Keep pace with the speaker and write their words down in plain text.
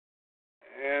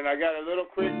And I got a little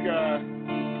quick.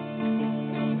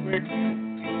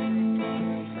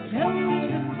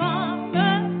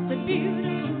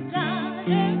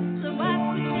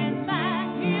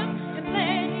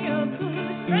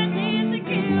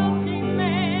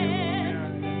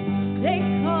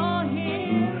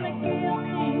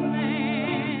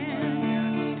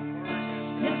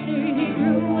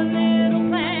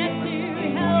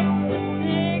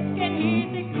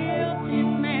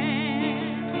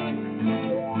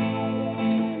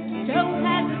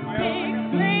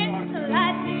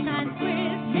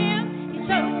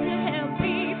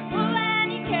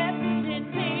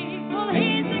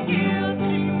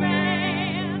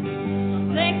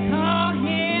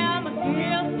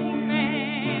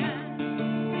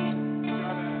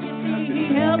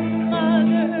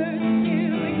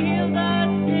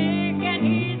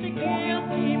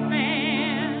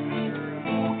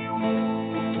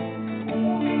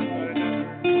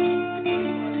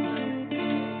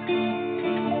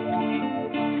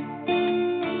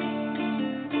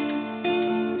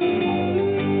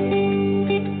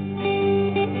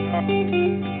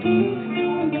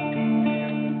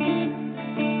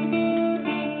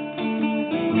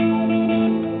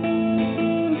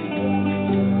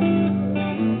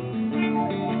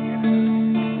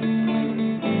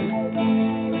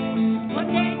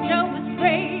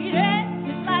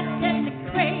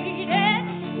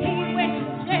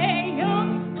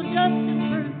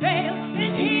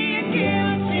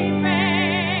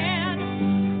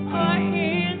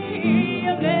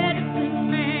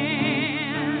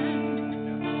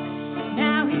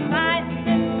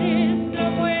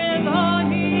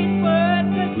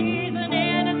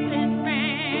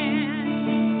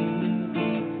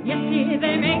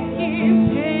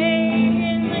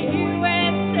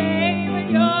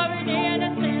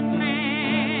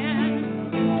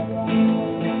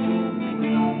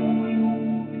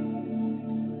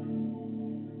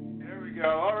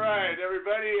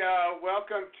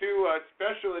 Welcome to a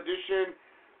special edition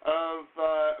of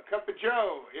A Cup of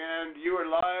Joe, and you are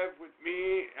live with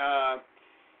me,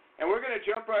 and we're going to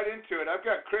jump right into it. I've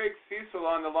got Craig Cesal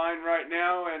on the line right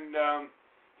now, and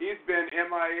he's been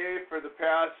MIA for the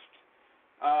past,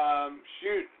 5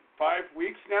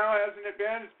 weeks now, hasn't it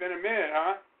been? It's been a minute,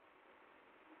 huh?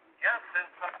 Yeah, since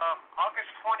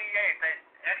August 28th.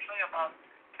 Actually, about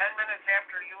 10 minutes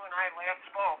after you and I last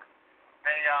spoke,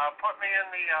 they put me in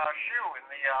the SHU, in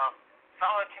the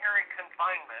solitary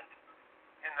confinement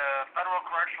in the Federal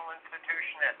Correctional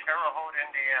Institution at Terre Haute,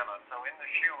 Indiana. So in the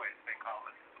SHU, as they call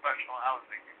it, special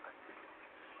housing.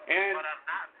 But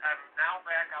I'm now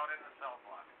back out in the cell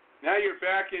block. Now you're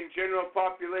back in general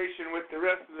population with the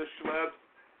rest of the schlubs.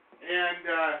 And,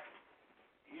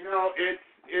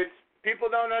 it's people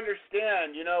don't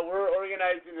understand. We're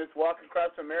organizing this Walk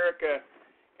Across America,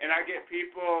 and I get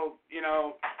people,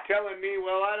 telling me,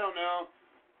 well, I don't know,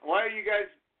 why are you guys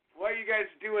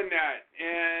doing that?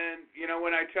 And,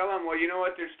 when I tell them, well, you know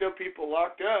what, there's still people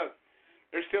locked up.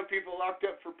 There's still people locked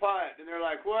up for pot. And they're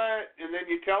like, what? And then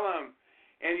you tell them.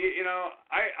 And,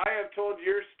 I have told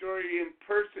your story in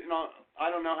person,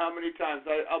 I don't know how many times.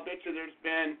 I'll bet you there's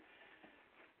been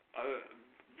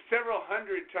several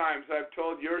hundred times I've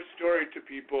told your story to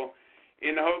people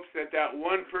in the hopes that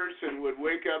one person would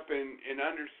wake up and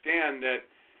understand that,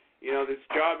 this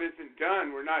job isn't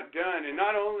done. We're not done. And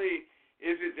not only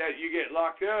is it that you get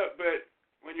locked up, but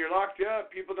when you're locked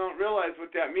up, people don't realize what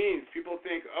that means. People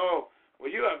think, oh, well,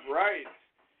 you have rights,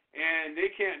 and they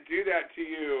can't do that to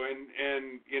you.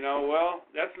 And well,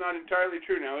 that's not entirely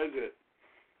true now, is it?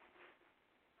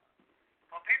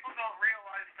 Well, people don't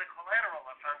realize the collateral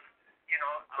effects,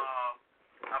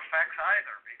 effects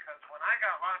either, because when I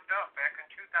got locked up back in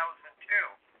 2002,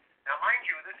 now mind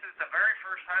you, this is the very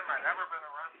first time I've ever been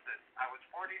arrested. I was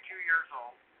 42 years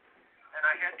old, and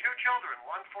I had two children,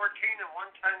 one 14 and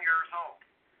one 10 years old.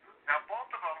 Now, both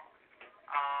of them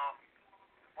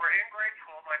were in grade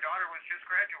school. My daughter was just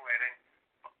graduating.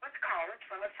 This call is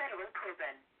from a federal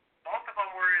prison. Both of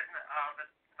them were in the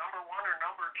number 1 or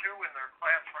number 2 in their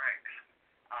class ranks.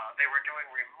 They were doing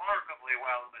remarkably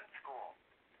well in school.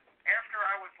 After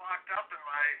I was locked up and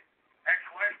my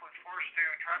ex-wife was forced to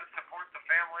try to support the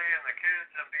family and the kids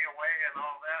and be away and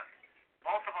all that,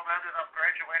 both of them ended up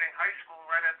graduating high school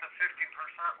right at the 50%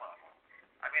 level.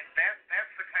 I mean,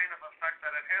 that's the kind of effect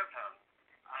that it has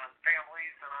on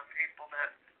families and on people that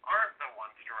aren't the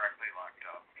ones directly locked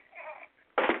up.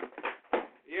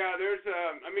 Yeah, there's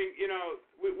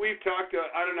we've talked,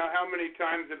 I don't know how many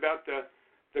times about the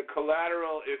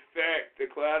collateral effect, the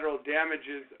collateral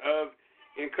damages of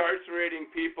incarcerating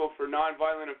people for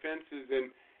nonviolent offenses and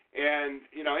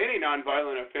any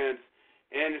nonviolent offense,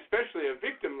 and especially a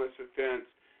victimless offense. offense,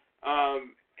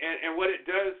 and what it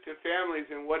does to families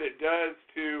and what it does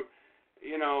to,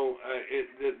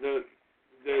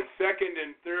 the second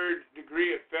and third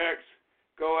degree effects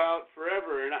go out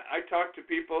forever. And I talk to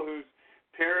people whose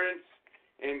parents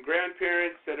and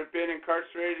grandparents that have been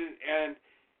incarcerated, and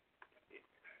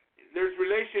there's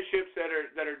relationships that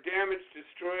are damaged,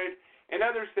 destroyed, and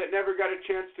others that never got a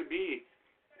chance to be.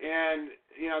 And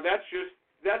that's just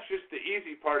the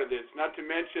easy part of this. Not to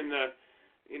mention the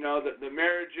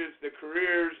marriages, the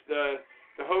careers, the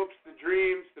hopes, the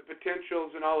dreams, the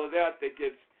potentials, and all of that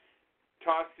gets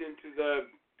tossed into the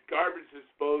garbage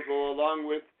disposal along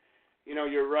with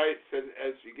your rights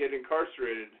as you get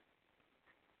incarcerated.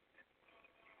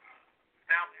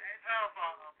 Now, as of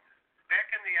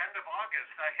back in the end of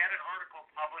August, I had an article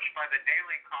published by the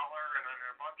Daily Caller and a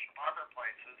bunch of other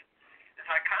places as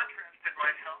I contrasted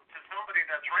myself to somebody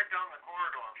that's right down the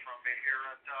corridor from me here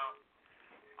at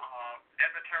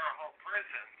the Terre Haute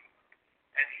prison.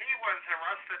 And he was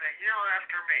arrested a year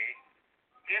after me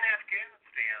in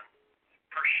Afghanistan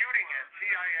for shooting at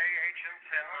CIA agents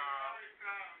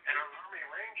and Army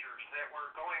Rangers that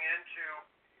were going into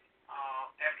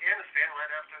Afghanistan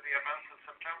right after the events of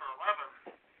September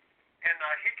 11th. And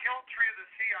he killed 3 of the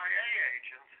CIA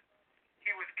agents.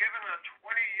 He was given a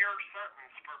 20-year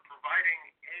sentence for providing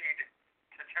aid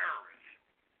to terrorists.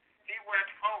 He went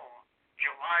home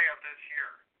July of this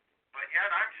year. But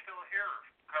yet I'm still here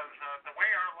because the way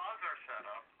our laws are set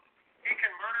up, he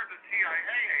can murder the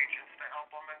CIA agents to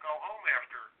help him and go home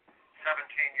after 17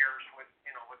 years with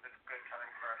his good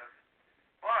time credits.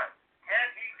 But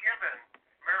had he given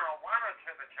marijuana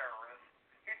to the terrorists,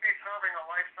 he'd be serving a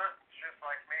life sentence just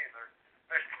like me.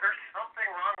 There's something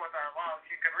wrong with our laws.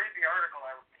 You can read the article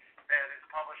that is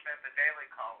published at the Daily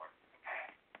Caller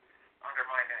under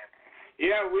my name.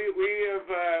 Yeah, we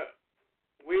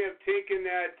have taken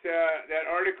that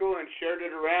article and shared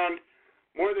it around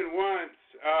more than once.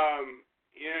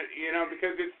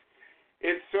 Because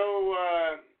it's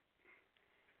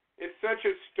such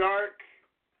a stark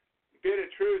bit of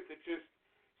truth that just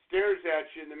stares at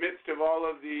you in the midst of all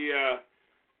of the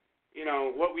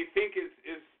what we think is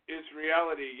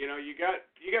reality. You got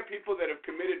people that have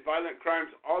committed violent crimes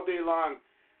all day long,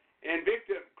 and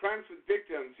crimes with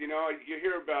victims. You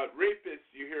hear about rapists,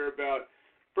 you hear about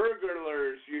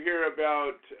burglars, you hear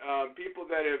about people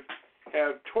that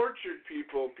have tortured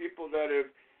people that have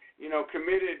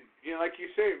committed like you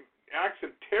say acts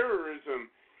of terrorism.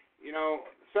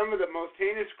 Some of the most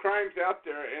heinous crimes out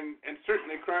there, and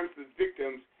certainly crimes with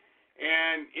victims.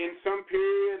 And in some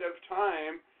period of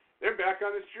time, they're back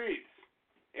on the streets.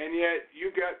 And yet you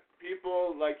got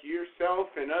people like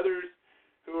yourself and others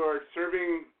who are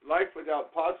serving life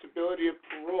without possibility of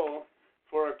parole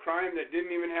for a crime that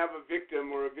didn't even have a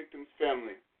victim or a victim's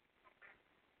family.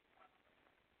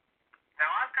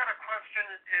 Now, I've got a question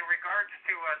in regards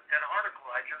to an article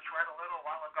I just read a little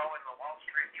while ago in the Wall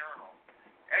Street Journal.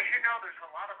 As you know, there's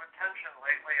a lot of attention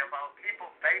lately about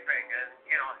people vaping and,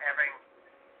 having,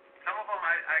 some of them,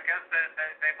 I guess,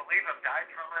 they believe have died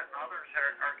from it, and others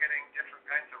are getting different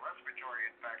kinds of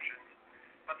respiratory infections.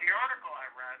 But the article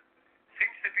I read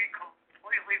seems to be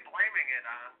completely blaming it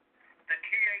on the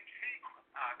THC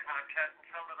content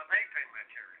in some of the vaping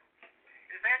materials.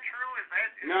 Is that true?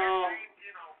 No.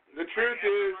 The truth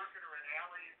is,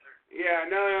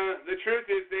 the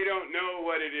truth is they don't know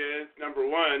what it is, number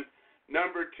one.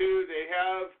 Number two, they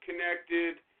have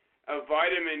connected a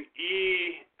vitamin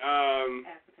E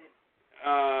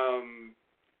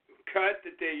cut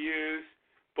that they use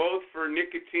both for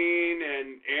nicotine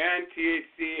and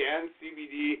THC and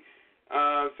CBD.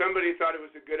 Somebody thought it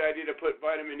was a good idea to put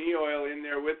vitamin E oil in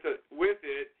there with it,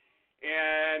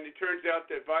 and it turns out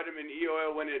that vitamin E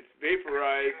oil, when it's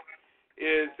vaporized,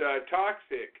 is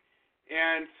toxic.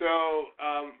 And so,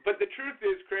 but the truth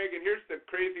is, Craig, and here's the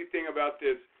crazy thing about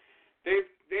this,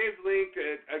 they've linked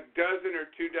a dozen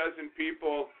or 24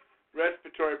 people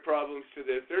respiratory problems to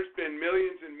this. There's been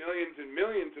millions and millions and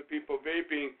millions of people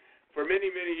vaping for many,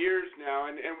 many years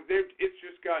now, and it's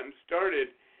just gotten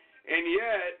started. And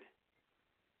yet,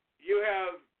 you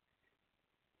have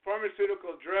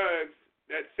pharmaceutical drugs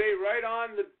that say right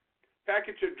on the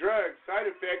package of drugs, side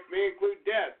effects may include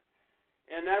death,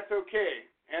 and that's okay.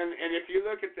 And if you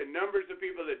look at the numbers of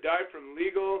people that die from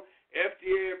legal,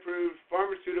 FDA-approved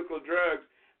pharmaceutical drugs,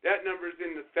 that number's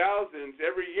in the thousands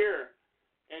every year.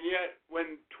 And yet,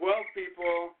 when 12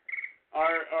 people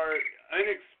are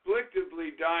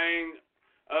inexplicably dying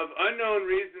of unknown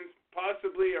reasons,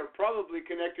 possibly or probably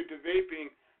connected to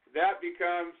vaping, that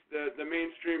becomes the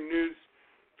mainstream news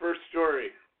first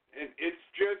story. And it's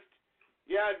just,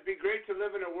 it'd be great to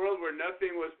live in a world where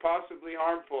nothing was possibly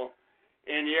harmful,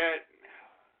 and yet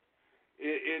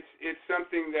it's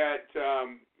something that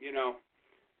you know.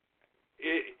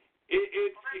 Well,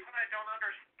 that's what I don't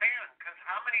understand, because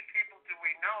how many people do we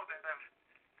know that have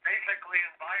basically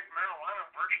imbibed marijuana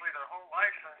virtually their whole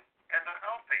life and they're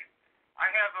healthy? I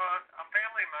have a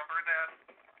family member that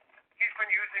he's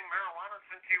been using marijuana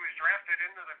since he was drafted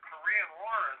into the Korean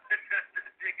War, and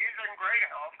he's in great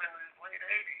health in his late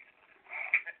 80s.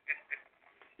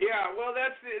 Yeah, well,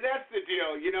 that's the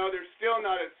deal. You know, there's still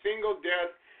not a single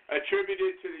death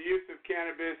attributed to the use of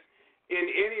cannabis in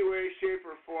any way, shape,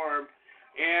 or form.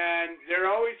 And they're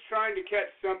always trying to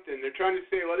catch something. They're trying to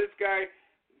say, well, this guy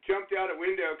jumped out a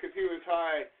window because he was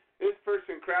high. This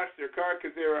person crashed their car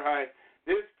because they were high.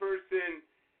 This person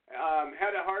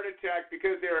had a heart attack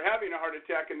because they were having a heart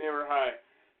attack and they were high.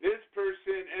 This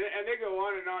person, and they go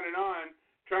on and on and on,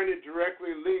 trying to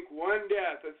directly link one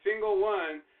death, a single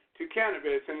one, to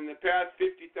cannabis. And in the past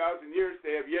 50,000 years,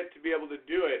 they have yet to be able to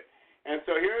do it. And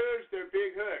so here's their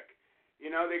big hook. You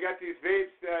know, they got these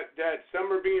vapes that some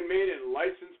are being made in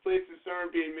licensed places, some are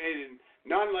being made in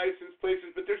non-licensed places,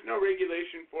 but there's no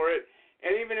regulation for it.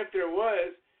 And even if there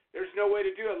was, there's no way to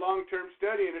do a long-term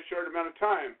study in a short amount of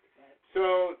time. Right.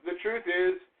 So the truth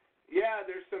is, yeah,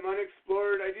 there's some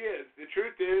unexplored ideas. The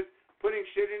truth is, putting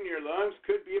shit in your lungs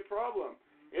could be a problem.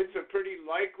 It's a pretty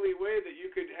likely way that you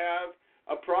could have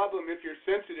a problem if you're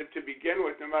sensitive to begin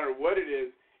with, no matter what it is.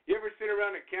 You ever sit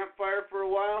around a campfire for a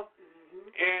while?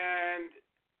 And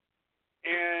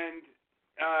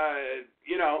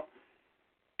you know,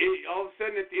 all of a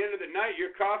sudden at the end of the night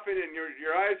you're coughing and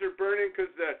your eyes are burning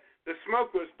because the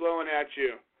smoke was blowing at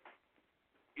you.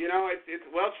 You know, it's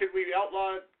well, should we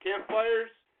outlaw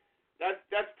campfires?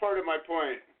 That's part of my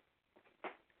point.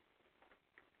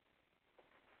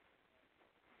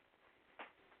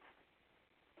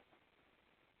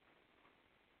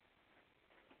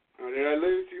 Oh, did I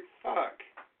lose you? Fuck.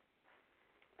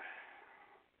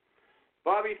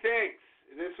 Bobby, thanks.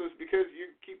 This was because you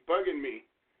keep bugging me.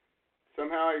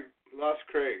 Somehow I lost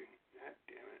Craig. God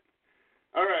damn it.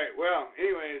 All right, well,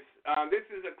 anyways, this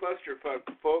is a clusterfuck,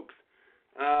 folks.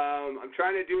 I'm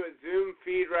trying to do a Zoom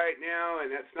feed right now, and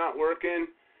that's not working.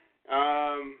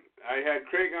 I had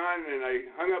Craig on, and I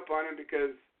hung up on him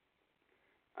because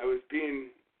I was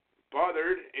being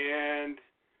bothered, and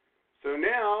so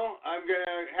now I'm going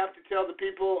to have to tell the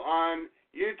people on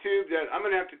YouTube that I'm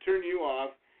going to have to turn you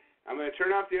off. I'm going to turn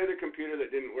off the other computer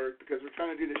that didn't work because we're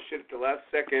trying to do this shit at the last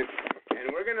second. And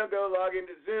we're going to go log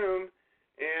into Zoom,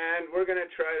 and we're going to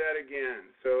try that again.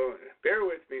 So bear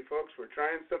with me, folks. We're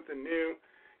trying something new.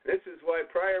 This is why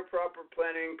prior proper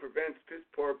planning prevents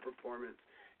piss-poor performance.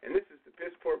 And this is the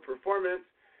piss-poor performance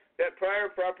that prior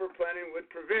proper planning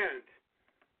would prevent.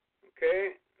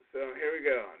 Okay? So here we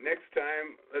go. Next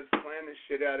time, let's plan this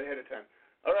shit out ahead of time.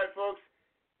 All right, folks.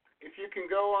 If you can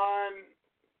go on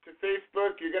to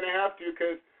Facebook, you're going to have to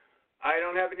because I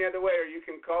don't have any other way. Or you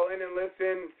can call in and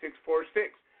listen,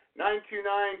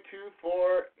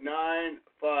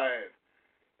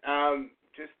 646-929-2495.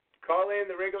 Just call in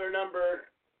the regular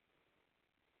number.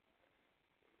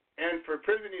 And for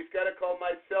prison, he's got to call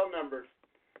my cell numbers.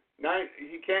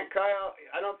 He can't call.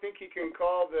 I don't think he can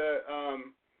call the.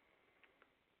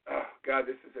 Oh God,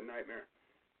 this is a nightmare.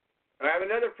 I have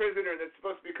another prisoner that's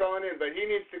supposed to be calling in, but he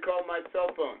needs to call my cell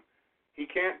phone. He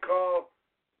can't call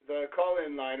the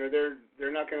call-in line, or they're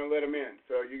not going to let him in.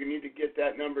 So you need to get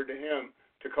that number to him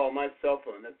to call my cell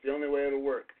phone. That's the only way it'll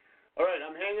work. All right,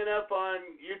 I'm hanging up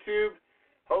on YouTube.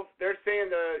 They're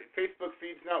saying the Facebook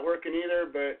feed's not working either,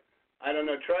 but I don't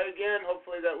know. Try again.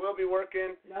 Hopefully that will be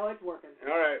working. No, it's working.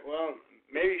 All right, well,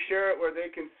 maybe share it where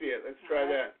they can see it. Let's try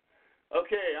that.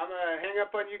 Okay, I'm going to hang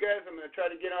up on you guys. I'm going to try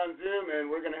to get on Zoom,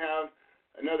 and we're going to have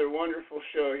another wonderful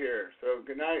show here. So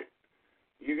good night,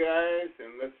 you guys,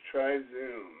 and let's try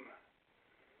Zoom.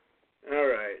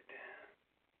 All right.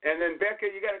 And then,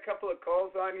 Becca, you got a couple of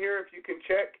calls on here if you can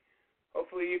check.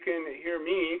 Hopefully you can hear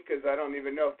me because I don't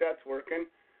even know if that's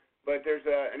working. But there's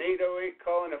an 808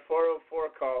 call and a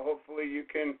 404 call. Hopefully you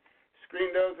can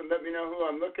screen those and let me know who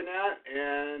I'm looking at.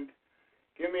 And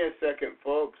give me a second,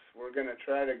 folks. We're going to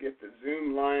try to get the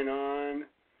Zoom line on.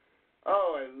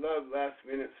 Oh, I love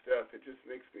last-minute stuff. It just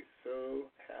makes me so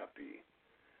happy.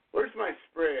 Where's my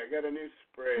spray? I got a new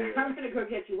spray. I'm going to go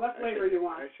get you. What flavor you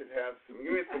want? I should have some.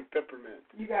 Give me some peppermint.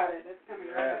 You got it. It's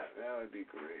coming right up. That would be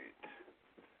great.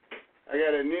 I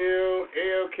got a new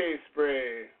A.K.A.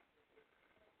 spray.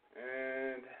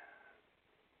 And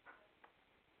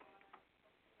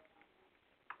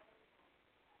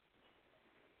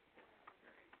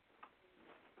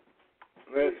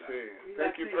let's see.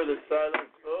 Thank you for the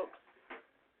silence, folks.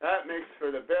 That makes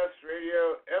for the best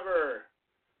radio ever.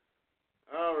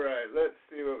 All right, let's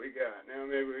see what we got. Now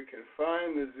maybe maybe we can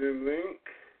find the Zoom link.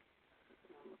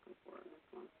 I'm looking for it in this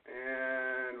one.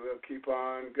 And we'll keep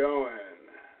on going.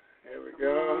 Here we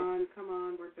go. Come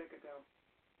on, where'd Becca go?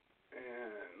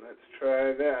 And let's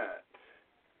try that.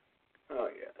 Oh,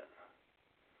 yeah.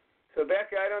 So,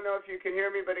 Becca, I don't know if you can hear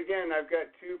me, but again, I've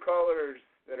got two callers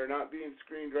that are not being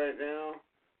screened right now,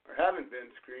 or haven't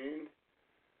been screened.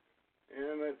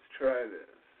 And let's try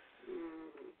this.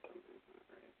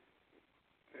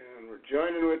 And we're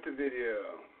joining with the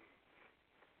video.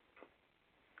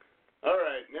 All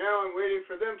right, now I'm waiting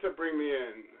for them to bring me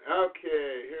in.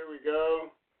 Okay, here we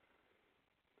go.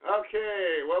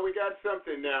 Okay, well, we got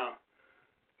something now.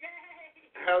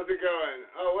 How's it going?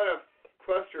 Oh, what a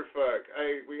clusterfuck.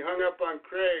 We hung up on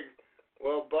Craig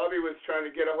while Bobby was trying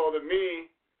to get a hold of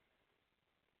me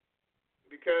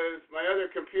because my other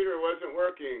computer wasn't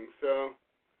working, so...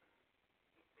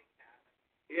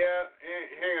 Yeah,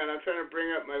 hang on, I'm trying to bring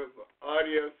up my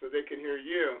audio so they can hear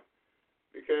you.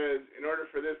 Because in order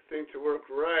for this thing to work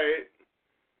right,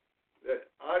 the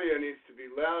audio needs to be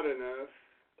loud enough.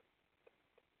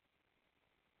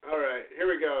 All right, here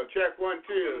we go. Check 1, 2. I'm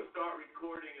going to start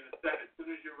recording in a second, as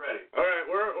soon as you're ready. All right,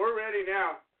 we're ready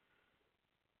now.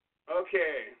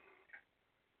 Okay.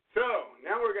 So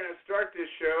now we're going to start this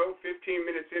show. 15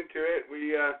 minutes into it,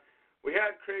 we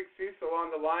had Craig Cesal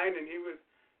on the line, and he was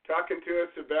talking to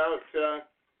us about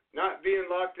not being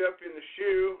locked up in the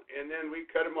shoe, and then we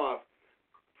cut him off.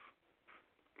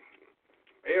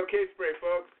 A.K.A. spray,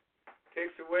 folks.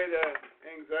 Takes away the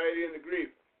anxiety and the grief.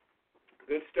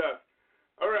 Good stuff.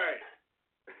 All right.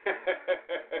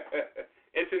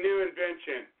 It's a new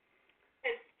invention.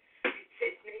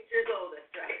 It's nature's oldest,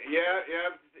 right?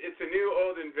 Yeah, it's a new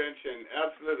old invention.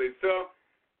 Absolutely. So,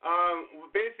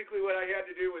 basically what I had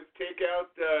to do was take out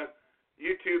the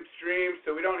YouTube stream.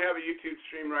 So we don't have a YouTube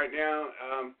stream right now.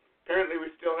 Apparently we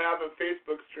still have a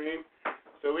Facebook stream.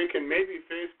 So we can maybe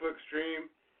Facebook stream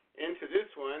into this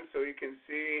one so you can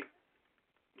see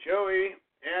Joey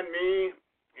and me,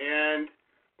 and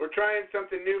we're trying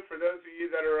something new for those of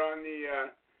you that are on the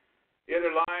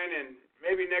other line, and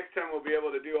maybe next time we'll be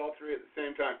able to do all three at the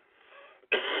same time.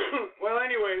 Well,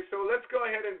 anyway, so let's go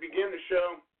ahead and begin the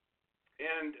show,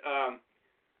 and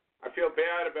I feel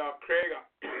bad about Craig.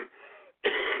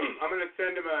 I'm going to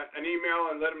send him an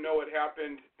email and let him know what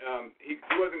happened. He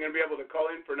wasn't going to be able to call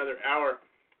in for another hour.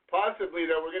 Possibly,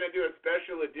 though, we're going to do a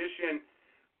special edition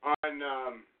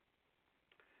on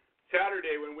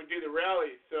Saturday when we do the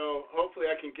rally. So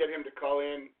hopefully I can get him to call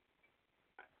in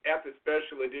at the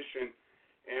special edition,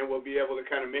 and we'll be able to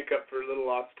kind of make up for a little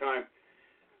lost time.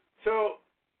 So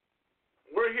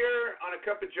we're here on A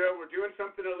Cup of Joe. We're doing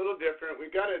something a little different.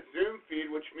 We've got a Zoom feed,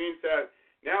 which means that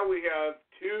now we have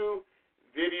two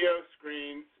video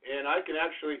screens, and I can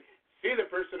actually see the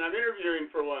person I'm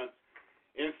interviewing for once.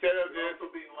 Instead of this also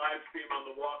being live streamed on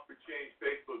the Walk for Change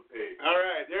Facebook page. All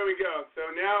right, there we go. So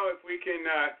now if we can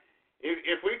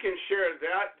share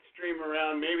that stream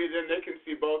around, maybe then they can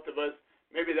see both of us.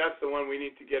 Maybe that's the one we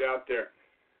need to get out there.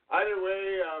 Either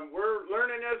way, we're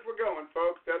learning as we're going,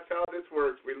 folks. That's how this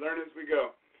works. We learn as we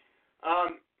go.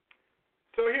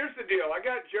 So here's the deal. I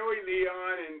got Joie Leigh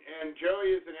on, and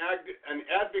Joie is an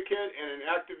advocate and an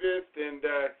activist, and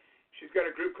she's got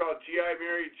a group called G.I.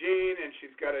 Mary Jean, and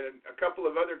she's got a couple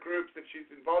of other groups that she's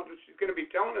involved with. She's going to be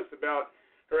telling us about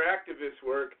her activist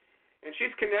work. And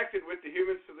she's connected with the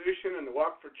Human Solution and the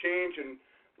Walk for Change, and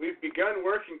we've begun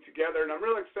working together, and I'm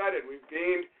real excited. We've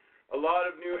gained a lot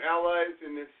of new allies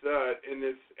in this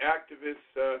activist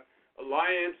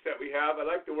alliance that we have. I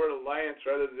like the word alliance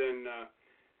rather than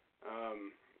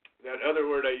that other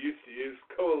word I used to use,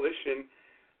 coalition.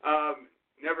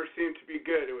 Never seemed to be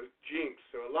good. It was jinx.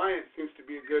 So alliance seems to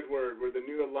be a good word. We're the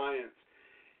new alliance.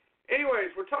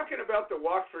 Anyways, we're talking about the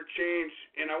Walk for Change,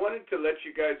 and I wanted to let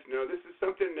you guys know this is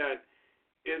something that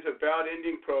is about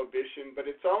ending prohibition, but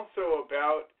it's also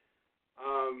about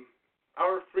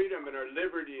our freedom and our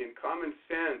liberty and common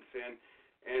sense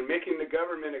and making the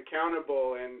government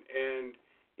accountable and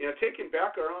you know, taking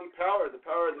back our own power, the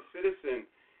power of the citizen.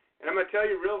 And I'm going to tell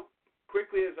you real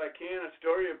quickly as I can a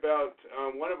story about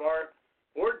one of our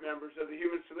board members of the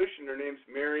Human Solution. Her name's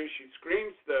Mary. She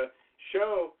screens the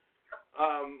show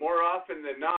more often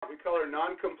than not. We call her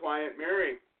non-compliant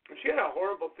Mary. And she had a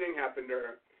horrible thing happen to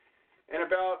her. And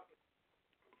about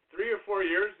 3 or 4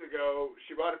 years ago,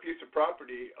 she bought a piece of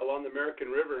property along the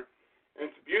American River. And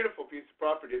it's a beautiful piece of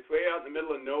property. It's way out in the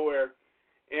middle of nowhere.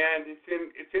 And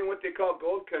it's in what they call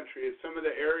gold country. It's some of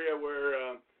the area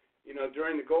where, you know,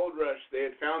 during the gold rush, they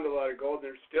had found a lot of gold.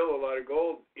 There's still a lot of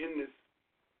gold in this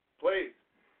place.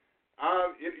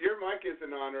 Your mic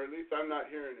isn't on, or at least I'm not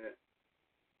hearing it.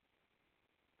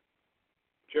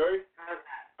 Joey? How's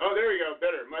that? Oh, there you go.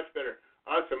 Better, much better.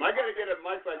 Awesome. I got to get a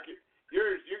mic like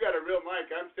yours. You got a real mic.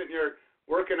 I'm sitting here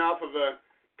working off of a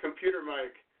computer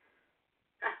mic.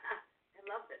 I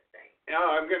love this thing. Yeah,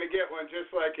 I'm going to get one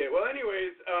just like it. Well,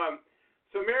 anyways,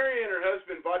 so Mary and her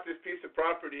husband bought this piece of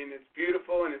property, and it's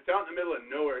beautiful, and it's out in the middle of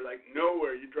nowhere, like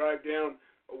nowhere. You drive down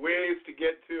a ways to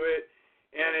get to it,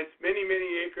 and it's many,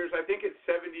 many acres. I think it's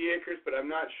 70 acres, but I'm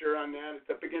not sure on that.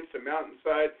 It's up against a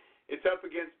mountainside. It's up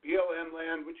against BLM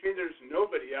land, which means there's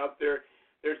nobody out there.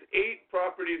 There's 8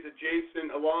 properties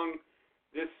adjacent along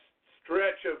this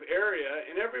stretch of area,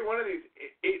 and every one of these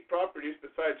 8 properties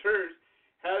besides hers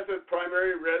has a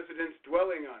primary residence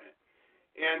dwelling on it.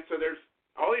 And so there's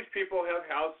all these people have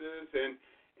houses and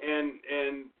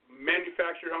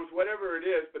manufactured homes, whatever it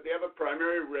is, but they have a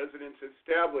primary residence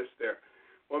established there.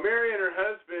 Well, Mary and her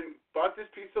husband bought this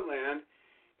piece of land,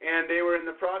 and they were in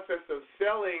the process of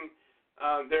selling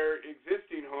their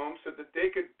existing home so that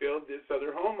they could build this other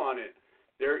home on it,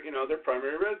 their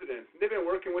primary residence. And they've been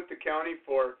working with the county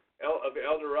of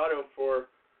El Dorado for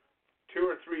 2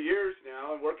 or 3 years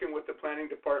now, and working with the planning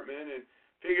department and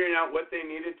figuring out what they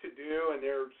needed to do, and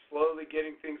they're slowly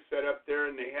getting things set up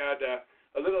there. And they had a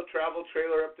little travel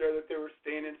trailer up there that they were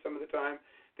staying in some of the time.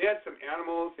 They had some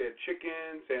animals. They had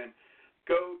chickens and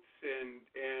goats, and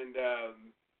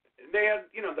they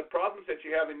had, the problems that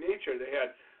you have in nature. They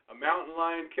had a mountain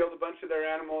lion killed a bunch of their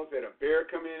animals. They had a bear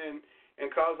come in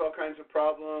and cause all kinds of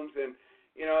problems. And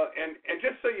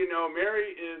just so you know,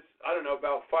 Mary is,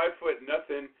 about 5 foot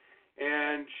nothing,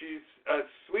 and she's the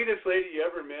sweetest lady you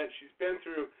ever met. She's been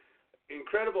through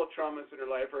incredible traumas in her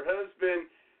life. Her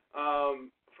husband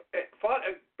fought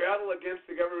a battle against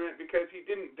the government because he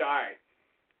didn't die,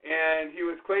 and he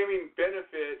was claiming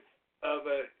benefits of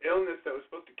an illness that was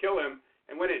supposed to kill him,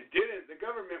 and when it didn't, the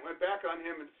government went back on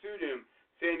him and sued him,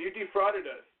 saying, you defrauded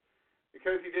us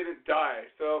because he didn't die.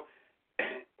 So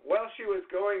while she was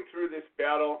going through this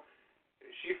battle,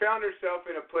 she found herself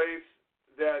in a place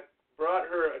that brought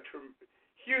her a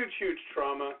huge, huge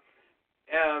trauma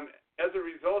as a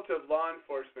result of law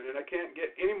enforcement. And I can't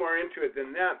get any more into it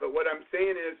than that, but what I'm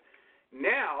saying is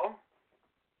now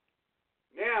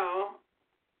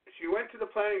she went to the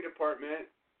planning department,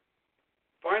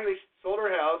 finally sold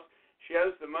her house. She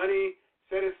has the money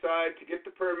set aside to get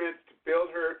the permits to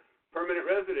build her permanent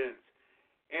residence.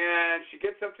 And she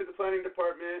gets up to the planning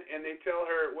department, and they tell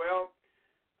her, well,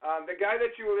 the guy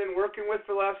that you have been working with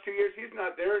for the last 2 years, he's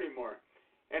not there anymore.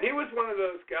 And he was one of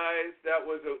those guys that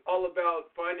was all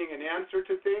about finding an answer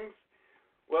to things.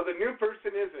 Well, the new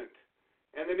person isn't.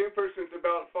 And the new person's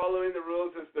about following the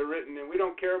rules as they're written, and we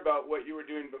don't care about what you were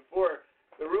doing before.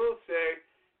 The rules say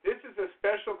this is a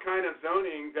special kind of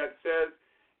zoning that says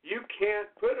you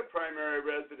can't put a primary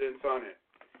residence on it.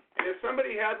 And if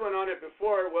somebody had one on it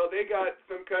before, well, they got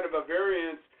some kind of a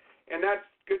variance, and that's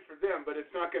good for them, but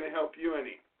it's not going to help you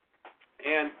any.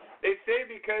 And they say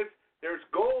because there's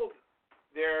gold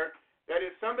there, that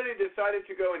if somebody decided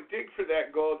to go and dig for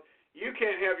that gold, you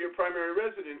can't have your primary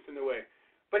residence in the way.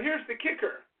 But here's the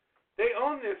kicker. They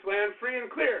own this land free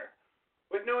and clear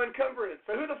with no encumbrance.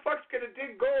 So who the fuck's going to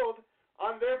dig gold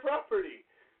on their property?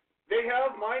 They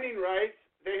have mining rights.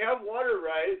 They have water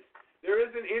rights. There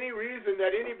isn't any reason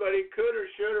that anybody could or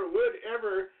should or would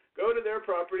ever go to their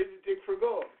property to dig for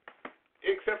gold,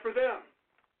 except for them.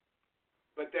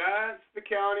 But that's the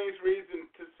county's reason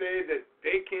to say that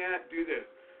they can't do this.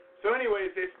 So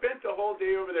anyways, they spent the whole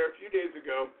day over there a few days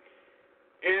ago,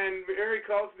 and Mary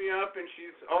calls me up, and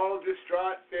she's all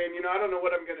distraught, saying, I don't know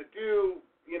what I'm going to do,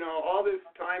 all this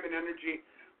time and energy.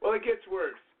 Well, it gets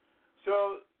worse.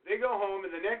 So they go home,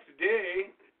 and the next day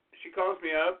she calls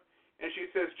me up, and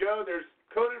she says, Joe, there's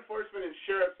code enforcement and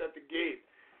sheriffs at the gate,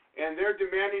 and they're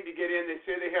demanding to get in. They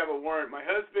say they have a warrant. My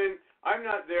husband, I'm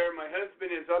not there. My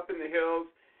husband is up in the hills,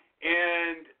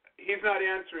 and he's not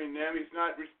answering them. He's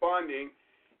not responding,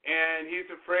 and he's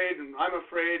afraid, and I'm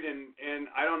afraid, and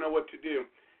I don't know what to do.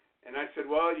 And I said,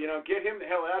 well, get him the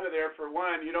hell out of there for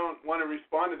one. You don't want to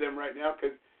respond to them right now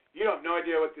because you have no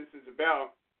idea what this is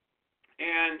about.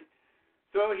 And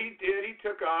so he did. He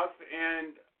took off,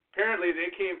 and apparently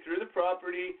they came through the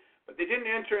property, but they didn't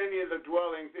enter any of the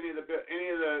dwellings, any of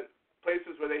the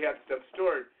places where they had stuff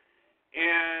stored.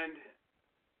 And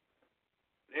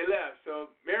they left.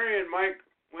 So Mary and Mike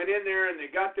went in there, and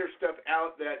they got their stuff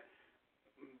out that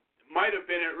might have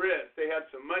been at risk. They had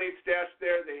some money stashed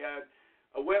there. They had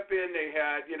a weapon. They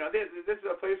had, this is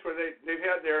a place where they've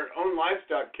had their own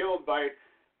livestock killed by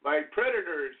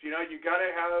predators. You got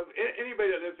to have,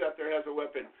 anybody that lives out there has a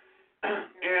weapon.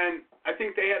 And I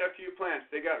think they had a few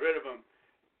plants. They got rid of them.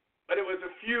 But it was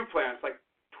a few plants, like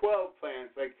 12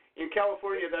 plants. Like in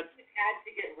California, that's They had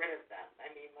to get rid of them. I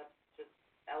mean, that's just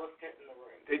elephant in the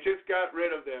room. they just got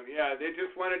rid of them. Yeah, they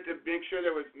just wanted to make sure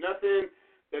there was nothing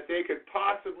that they could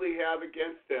possibly have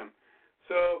against them.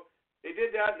 So they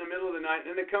did that in the middle of the night,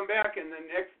 and then they come back, and then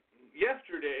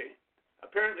yesterday,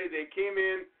 apparently they came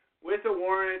in with a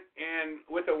warrant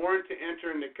to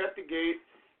enter, and they cut the gate,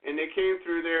 and they came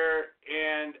through there,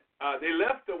 and they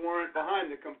left the warrant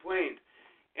behind, the complaint.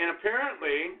 And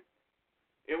apparently,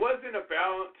 it wasn't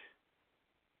about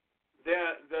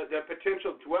the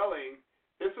potential dwelling.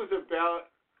 This was about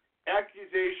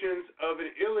accusations of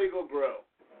an illegal grow.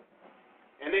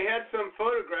 And they had some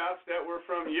photographs that were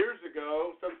from years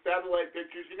ago, some satellite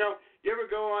pictures. You know, you ever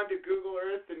go onto Google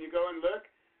Earth and you go and look?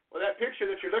 Well, that picture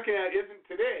that you're looking at isn't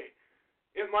today.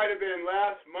 It might have been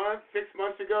last month, 6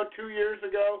 months ago, 2 years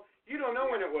ago. You don't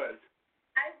know when it was.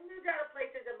 I've moved out of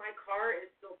places and my car is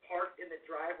still parked in the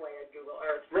driveway at Google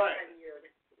Earth for Right. 10 years.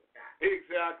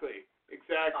 Exactly.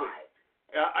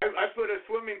 I put a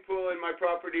swimming pool in my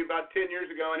property about 10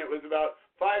 years ago, and it was about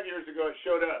 5 years ago it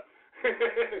showed up.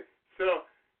 So,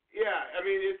 yeah, I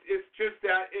mean, it's just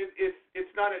that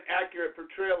it's not an accurate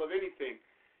portrayal of anything.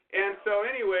 And so,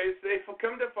 anyways, they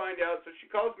come to find out, so she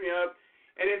calls me up,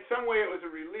 and in some way it was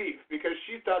a relief because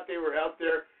she thought they were out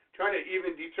there trying to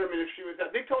even determine if she was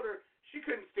out. They told her she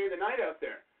couldn't stay the night out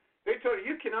there. They told her,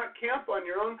 you cannot camp on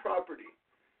your own property.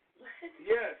 What?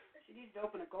 Yes. She needs to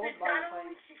open a gold Not mine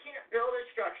only place. she can't build a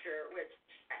structure, which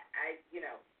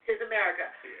tis America,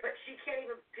 but she can't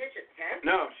even pitch a tent.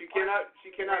 No, she cannot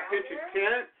pitch a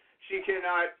tent. She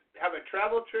cannot have a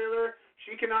travel trailer.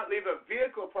 She cannot leave a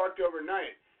vehicle parked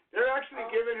overnight. They're actually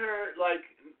giving her,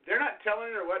 they're not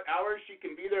telling her what hours she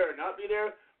can be there or not be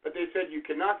there, but they said you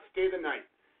cannot stay the night.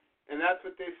 And that's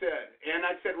what they said. And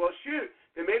I said, well, shoot,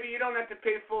 then maybe you don't have to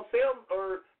pay full sales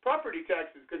or property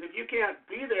taxes, because if you can't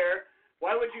be there,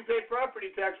 why would you pay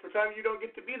property tax for time you don't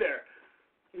get to be there?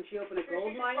 Can she open a gold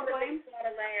She mine just claim? bought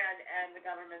a land, and the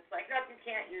government's like, no, you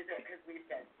can't use it because we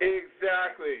said so.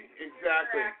 Exactly.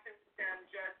 Interaction with them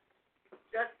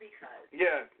just because.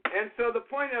 Yes. And so the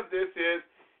point of this is,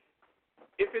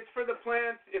 if it's for the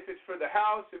plants, if it's for the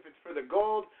house, if it's for the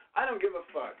gold, I don't give a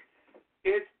fuck.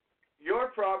 It's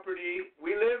your property.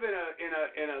 We live in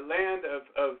a land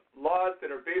of laws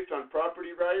that are based on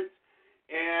property rights,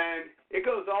 and it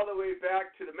goes all the way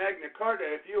back to the Magna Carta.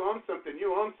 If you own something,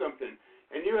 you own something,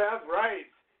 and you have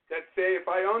rights that say if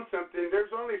I own something,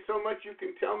 there's only so much you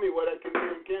can tell me what I can do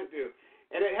and can't do.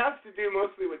 And it has to do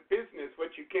mostly with business,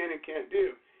 what you can and can't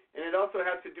do, and it also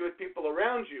has to do with people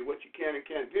around you, what you can and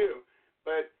can't do.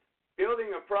 But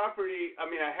building a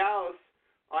house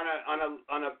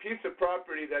on a piece of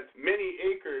property that's many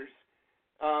acres,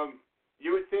 you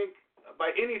would think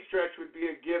by any stretch would be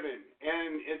a given.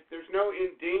 And there's no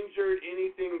endangered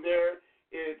anything there.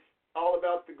 It's all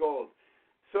about the gold.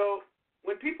 So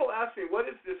when people ask me, what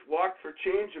is this walk for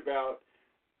change about?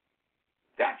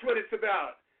 That's what it's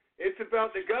about. It's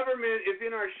about the government is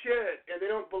in our shit and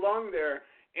they don't belong there.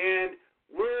 And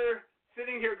we're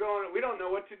sitting here going, we don't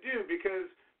know what to do because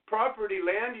property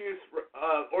land use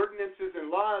ordinances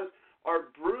and laws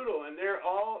are brutal, and they're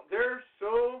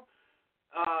so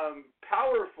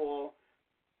powerful,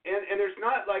 and there's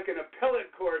not like an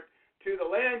appellate court to the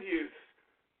land use,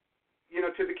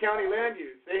 to the county land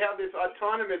use. They have this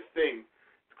autonomous thing.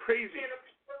 It's crazy. You can't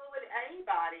appeal with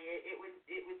anybody. It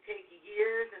would take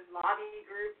years and lobby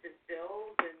groups and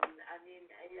bills, and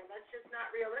that's just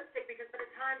not realistic because by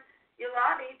the time you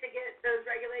lobby to get those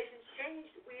regulations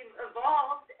changed, we've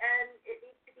evolved, and it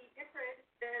needs to be different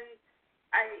than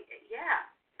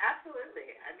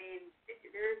absolutely. I mean,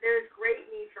 there's great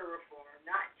need for reform,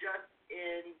 not just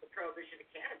in the prohibition of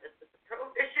cannabis, but the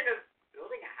prohibition of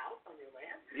building a house on your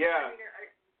land. Yeah. I mean, are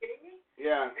you kidding me?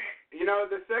 Yeah.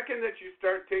 The second that you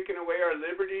start taking away our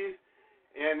liberties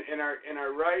and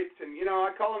our rights, and,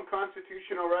 I call them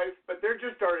constitutional rights, but they're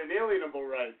just our inalienable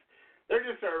rights. They're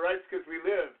just our rights because we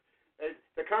live.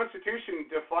 The Constitution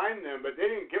defined them, but they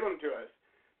didn't give them to us.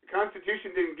 The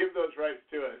Constitution didn't give those rights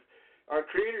to us. Our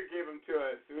Creator gave them to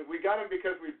us. We got them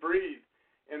because we breathe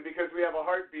and because we have a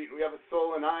heartbeat and we have a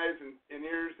soul and eyes and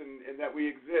ears and that we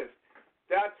exist.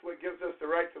 That's what gives us the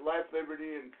right to life,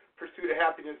 liberty, and pursuit of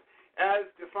happiness as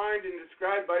defined and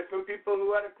described by some people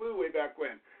who had a clue way back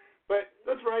when. But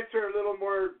those rights are a little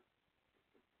more,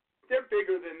 they're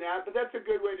bigger than that, but that's a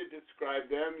good way to describe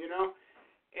them,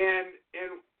 And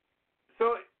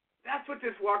so that's what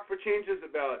this Walk for Change is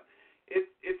about.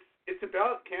 It's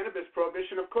about cannabis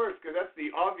prohibition, of course, because that's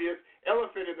the obvious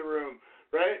elephant in the room,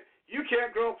 right? You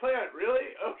can't grow a plant,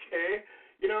 really? Okay.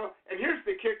 And here's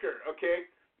the kicker, okay?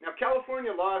 Now,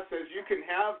 California law says you can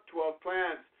have 12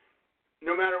 plants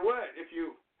no matter what, if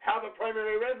you have a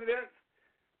primary residence,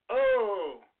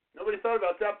 nobody thought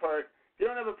about that part. If you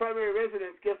don't have a primary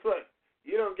residence, guess what?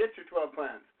 You don't get your 12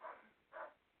 plans.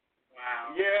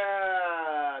 Wow.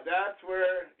 Yeah,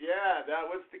 that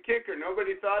was the kicker.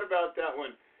 Nobody thought about that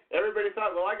one. Everybody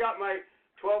thought, well, I got my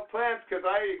 12 plants because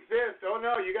I exist. Oh,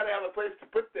 no, you got to have a place to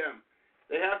put them.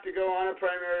 They have to go on a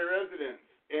primary residence.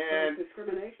 And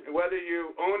discrimination. Whether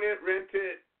you own it, rent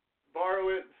it, borrow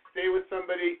it, stay with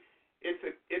somebody,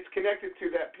 it's connected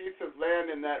to that piece of land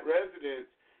and that residence.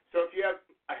 So if you have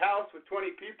a house with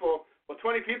 20 people, well,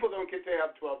 20 people don't get to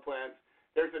have 12 plants.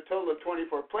 There's a total of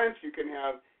 24 plants you can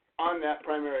have on that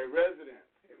primary residence.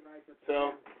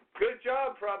 So, good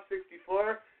job, Prop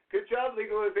 64. Good job,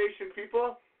 legalization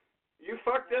people. You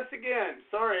fucked us again.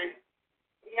 Sorry.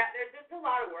 Yeah, there's just a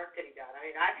lot of work getting done. I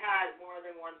mean, I've had more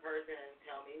than one person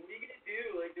tell me, what are you going to do?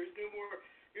 Like, there's no more,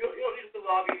 you don't need to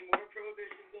lobby anymore,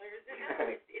 prohibition. No,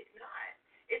 it's not.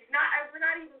 It's not, we're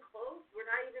not even close. We're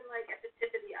not even, like, at the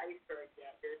tip of the iceberg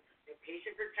yet. There's no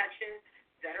patient protection.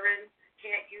 Veterans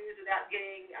can't use without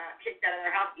getting kicked out of their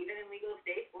house, even in legal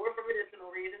states or for medicinal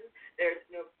reasons. There's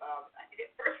no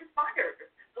first responders,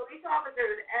 police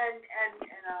officers, and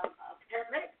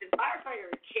paramedics and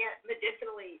firefighters can't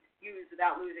medicinally use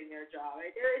without losing their job. Right?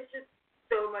 There is just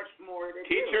so much more to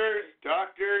Teachers, do.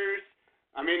 doctors,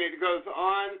 I mean, it goes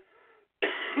on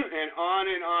and on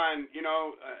and on. You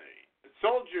know,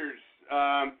 soldiers,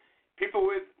 people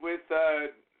with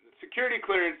security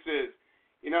clearances.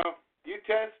 You know, you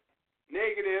test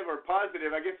negative or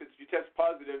positive, I guess you test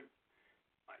positive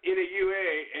in a UA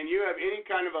and you have any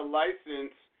kind of a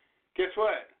license, guess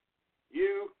what?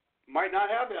 You might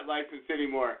not have that license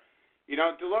anymore. You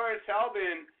know, Dolores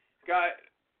Halbin got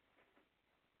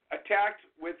attacked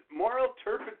with moral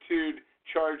turpitude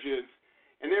charges,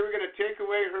 and they were going to take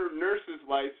away her nurse's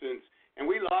license, and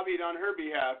we lobbied on her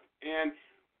behalf, and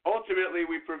ultimately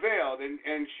we prevailed,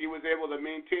 and she was able to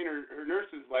maintain her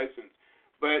nurse's license.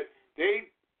 But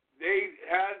they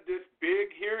had this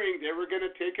big hearing. They were going to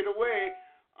take it away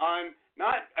on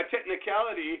not a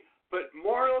technicality, but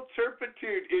moral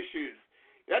turpitude issues.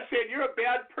 That said, you're a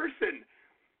bad person.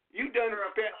 You've done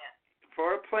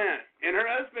for a plant. And her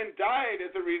husband died as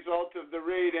a result of the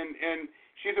raid, and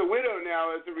she's a widow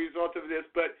now as a result of this,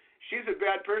 but she's a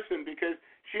bad person because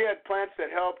she had plants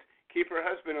that helped keep her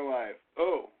husband alive.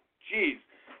 Oh, geez.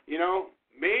 You know,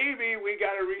 maybe we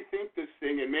got to rethink this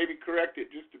thing and maybe correct it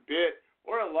just a bit.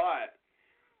 Or a lot.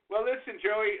 Well, listen,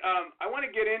 Joey, I want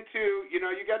to get into, you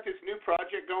got this new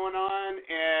project going on,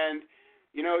 and,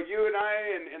 you and I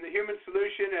and the Human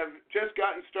Solution have just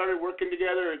gotten started working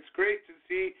together. It's great to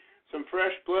see some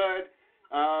fresh blood.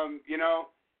 I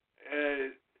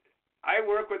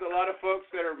work with a lot of folks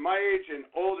that are my age and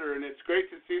older, and it's great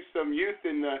to see some youth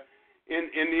in the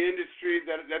industry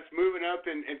that's moving up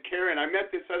and caring. I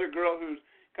met this other girl who's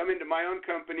come into my own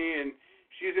company, and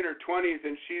she's in her 20s,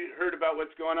 and she heard about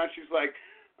what's going on. She's like,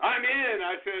 I'm in.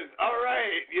 I said, all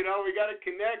right, we got to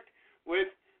connect with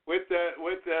the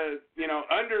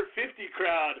under 50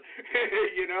 crowd,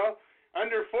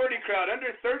 under 40 crowd,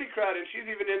 under 30 crowd, and she's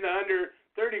even in the under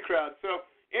 30 crowd. So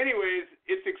anyways,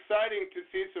 it's exciting to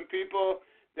see some people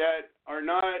that are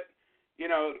not,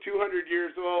 200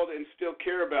 years old and still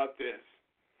care about this.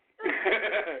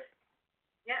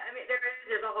 Yeah, I mean,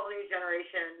 there's a whole new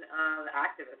generation of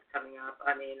activists coming up.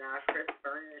 I mean, Chris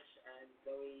Furnish and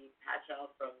Zoe Patchell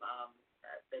from,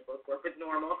 they both work with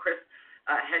NORML. Chris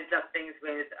heads up things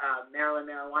with Maryland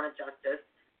Marijuana Justice.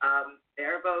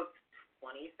 They're both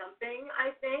 20-something,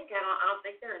 I think. I don't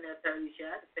think they're in their 30s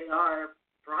yet. If they are,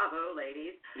 bravo,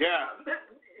 ladies. Yeah.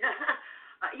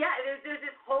 Yeah, there's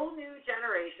this whole new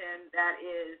generation that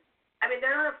is, I mean,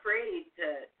 they're not afraid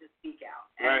to speak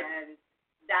out. Right. And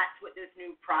that's what this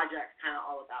new project's kind of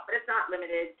all about. But it's not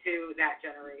limited to that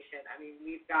generation. I mean,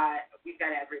 we've got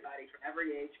everybody from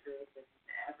every age group in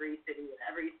every city and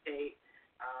every state,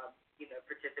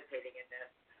 participating in this.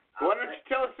 Why don't you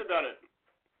tell us about it?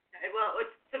 Well,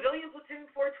 it's Civilian Platoon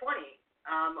 420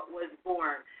 was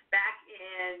born back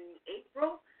in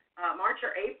March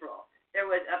or April. There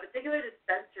was a particular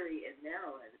dispensary in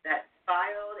Maryland that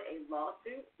filed a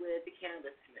lawsuit with the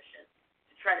Cannabis Commission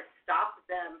to try to stop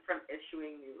them from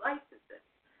issuing new licenses.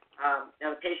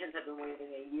 Now, the patients have been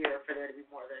waiting a year for there to be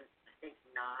more than, I think,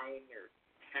 9 or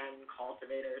 10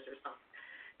 cultivators or something.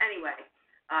 Anyway,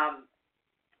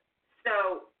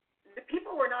 so the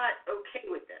people were not okay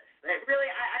with this. Really,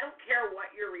 I don't care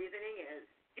what your reasoning is.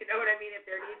 You know what I mean? If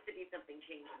there needs to be something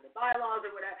changed in the bylaws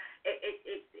or whatever,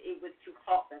 it was to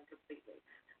halt them completely.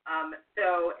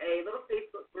 So a little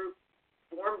Facebook group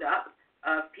formed up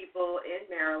of people in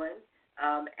Maryland,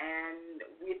 and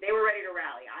they were ready to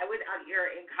rally. I was out here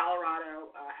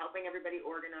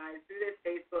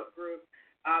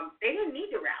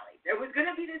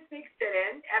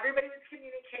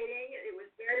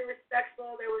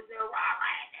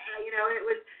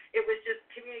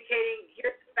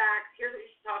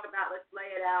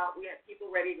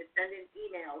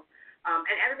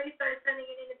And everybody started sending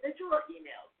in individual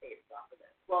emails based off of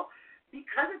this. Well,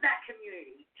 because of that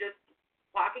community just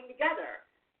walking together,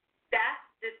 that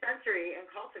dispensary and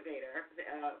cultivator,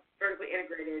 vertically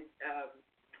integrated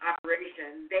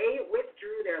operation, they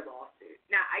withdrew their lawsuit.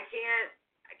 Now, I can't,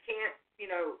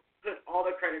 put all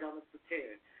the credit on the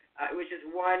platoon. It was just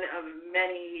one of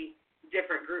many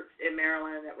different groups in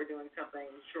Maryland that were doing something.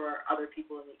 I'm sure other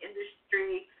people in the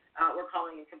industry were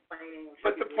calling and complaining.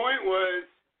 But the point was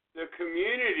the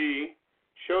community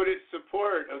showed its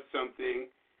support of something,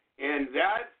 and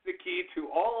that's the key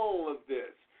to all of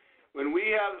this. When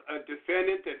we have a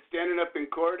defendant that's standing up in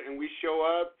court and we show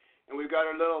up and we've got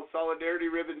our little solidarity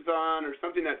ribbons on or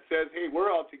something that says, hey, we're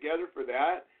all together for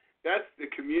that, that's the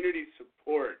community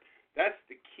support. That's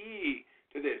the key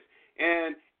to this.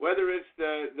 And whether it's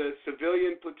the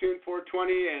Civilian Platoon 420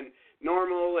 and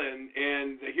Normal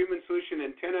and the Human Solution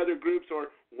and 10 other groups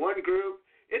or one group,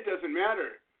 it doesn't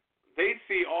matter. They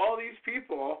see all these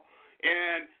people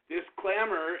and this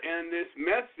clamor and this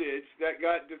message that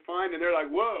got defined, and they're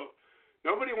like, whoa,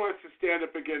 nobody wants to stand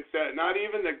up against that, not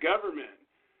even the government.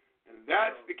 And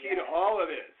that's the key to all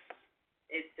of this.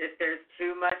 It's if there's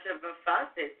too much of a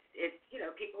fuss, it's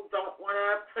people don't want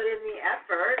to put in the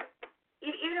effort,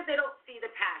 even if they don't see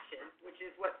the passion, which is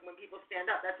what, when people stand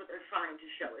up, that's what they're trying to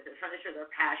show. Is they're trying to show their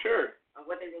passion of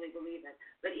what they really believe in.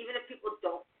 But even if people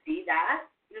don't see that,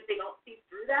 even if they don't see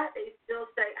through that, they still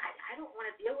say, I don't want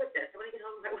to deal with this. I want to get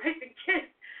home with my wife and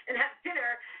kids and have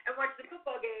dinner and watch the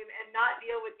football game and not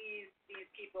deal with these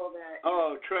people that.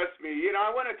 Oh, trust me.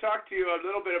 I want to talk to you a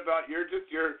little bit about your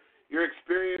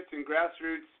experience in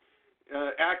grassroots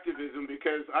activism,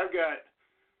 because I've got,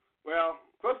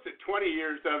 close to 20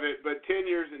 years of it, but 10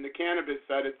 years in the cannabis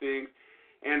side of things,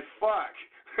 and fuck,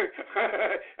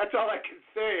 that's all I can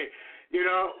say.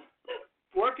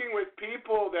 Working with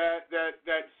people that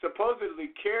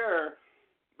supposedly care,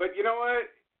 but you know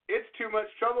what? It's too much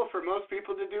trouble for most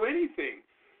people to do anything,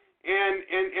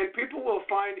 and people will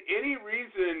find any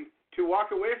reason to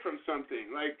walk away from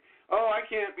something, like, oh, I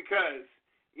can't because,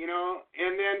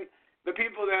 and then the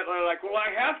people that are like, well, I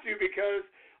have to because,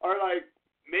 are like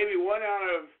maybe 1 out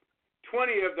of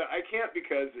 20 of the I can't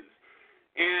becauses.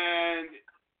 And,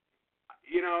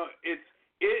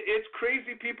 it's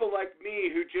crazy people like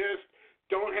me who just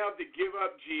don't have the give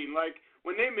up gene. Like,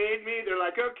 when they made me, they're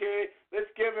like, okay, let's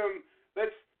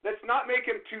not make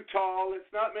him too tall. Let's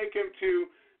not make him too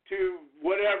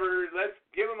whatever. Let's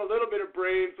give him a little bit of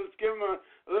brains. Let's give him a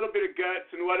little bit of guts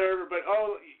and whatever. But,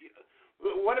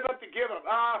 what about the give up?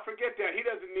 Forget that. He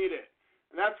doesn't need it.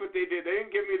 And that's what they did. They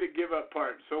didn't give me the give up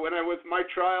part. So when I was my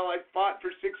trial, I fought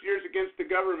for 6 years against the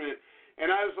government.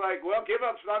 And I was like, well, give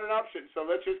up's not an option, so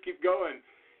let's just keep going.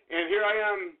 And here I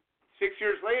am 6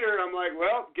 years later, I'm like,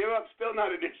 well, give up's still not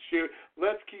an issue.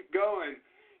 Let's keep going.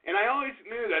 And I always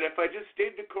knew that if I just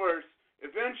stayed the course,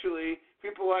 eventually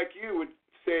people like you would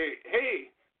say, hey,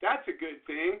 that's a good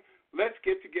thing. Let's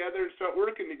get together and start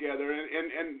working together.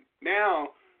 And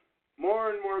now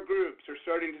more and more groups are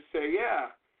starting to say,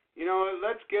 yeah,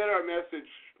 let's get our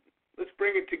message. Let's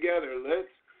bring it together.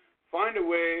 Let's find a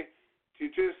way to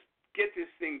just get this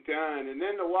thing done. And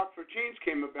then the Walk for Change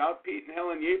came about. Pete and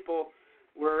Helen Yapel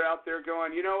were out there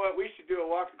going, you know what, we should do a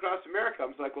walk across America. I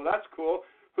was like, well, that's cool.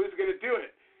 Who's going to do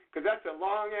it? Because that's a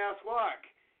long-ass walk.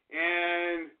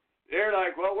 And they're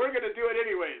like, well, we're going to do it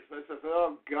anyways. I said,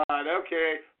 oh, God,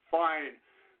 okay, fine.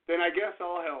 Then I guess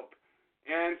I'll help.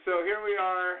 And so here we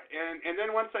are. And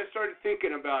then once I started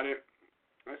thinking about it,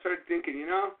 I started thinking,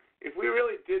 if we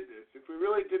really did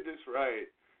this right,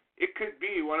 it could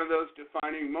be one of those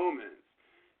defining moments.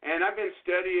 And I've been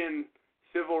studying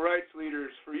civil rights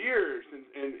leaders for years,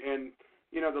 and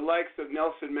the likes of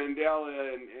Nelson Mandela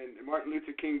and Martin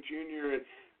Luther King Jr. and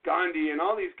Gandhi and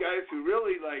all these guys who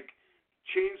really,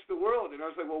 changed the world. And I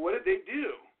was like, well, what did they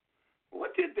do?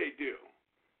 What did they do?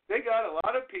 They got a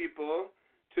lot of people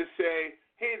to say,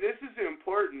 hey, this is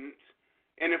important,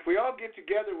 and if we all get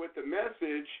together with the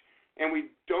message and we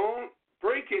don't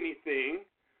break anything,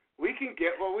 we can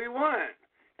get what we want.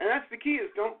 And that's the key,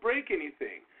 is don't break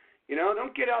anything.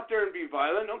 Don't get out there and be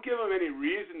violent. Don't give them any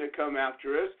reason to come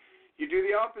after us. You do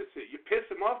the opposite. You piss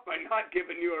them off by not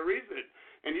giving you a reason.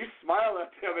 And you smile at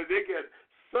them and they get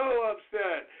so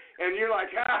upset. And you're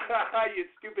like, ha, you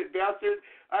stupid bastard,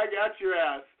 I got your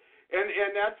ass.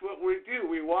 And that's what we do.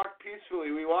 We walk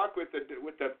peacefully. We walk with the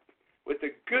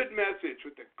good message,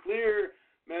 with the clear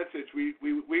message. We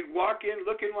walk in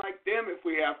looking like them if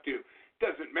we have to.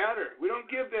 Doesn't matter. We don't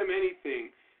give them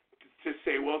anything to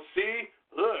say, well, see,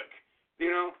 look,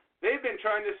 they've been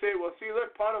trying to say, well, see,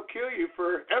 look, pot will kill you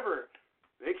forever.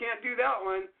 They can't do that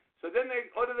one. So then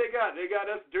what do they got? They got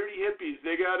us dirty hippies.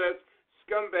 They got us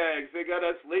scumbags. They got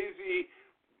us lazy,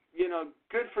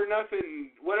 good for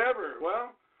nothing, whatever.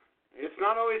 Well, it's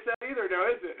not always that either now,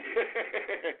 is it?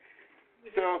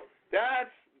 So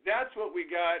that's what we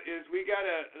got, is we got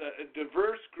a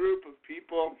diverse group of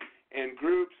people and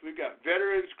groups. We've got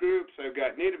veterans groups. I've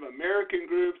got Native American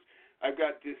groups. I've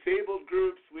got disabled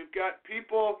groups. We've got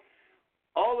people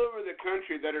all over the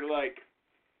country that are like,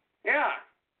 yeah,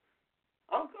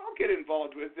 I'll get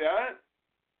involved with that.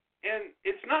 And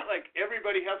it's not like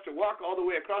everybody has to walk all the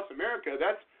way across America.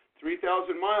 That's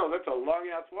 3,000 miles. That's a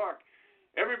long-ass walk.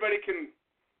 Everybody can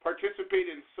participate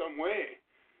in some way,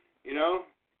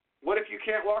 What if you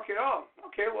can't walk at all?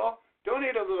 Okay, well,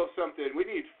 donate a little something. We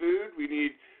need food. We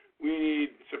need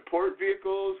support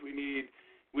vehicles. We need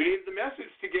the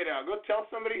message to get out. Go tell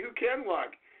somebody who can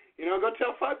walk. Go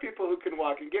tell 5 people who can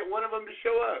walk and get one of them to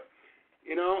show up.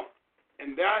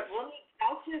 And that's...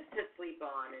 couches to sleep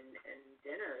on and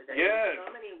dinners. Yes.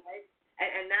 So many ways.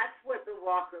 And that's what the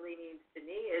walk really means to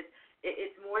me, is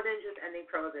it's more than just ending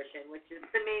prohibition, which is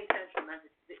the main central message.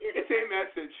 It's a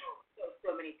message.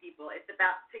 So many people. It's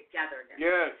about togetherness.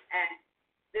 Yes. And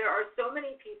there are so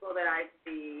many people that I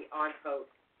see on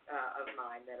posts of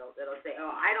mine that'll say,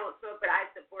 oh, I don't smoke, but I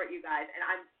support you guys. And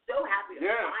I'm so happy to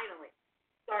finally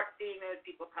start seeing those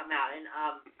people come out. And,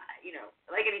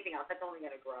 like anything else, that's only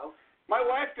going to grow. My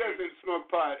wife doesn't smoke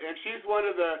pot, and she's one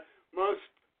of the most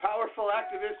powerful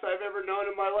activists I've ever known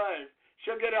in my life.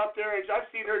 She'll get out there, and I've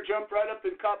seen her jump right up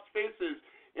in cops' faces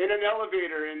in an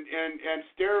elevator and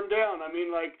stare them down. I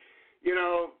mean, I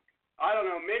don't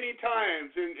know, many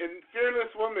times, and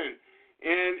fearless woman.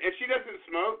 And she doesn't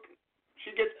smoke.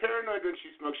 She gets paranoid when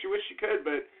she smokes. She wishes she could,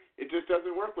 but it just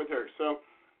doesn't work with her. So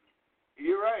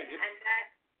you're right.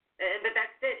 But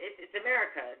that's it. It's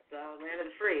America. It's the land of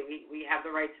the free. We have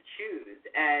the right to choose,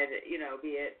 and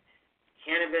be it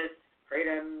cannabis,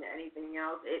 kratom, anything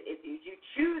else. If you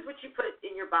choose what you put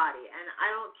in your body, and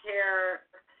I don't care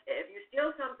if you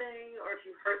steal something or if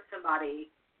you hurt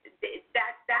somebody.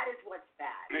 That is what's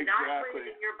bad. Exactly. Not put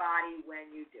it in your body when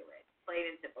you do it. Plain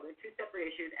and simple. They're two separate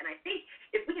issues, and I think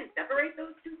if we can separate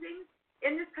those two things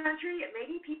in this country,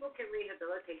 maybe people can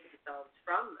rehabilitate themselves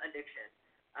from addiction.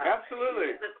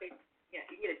 Absolutely. You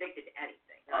can get addicted to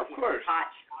anything. Of course.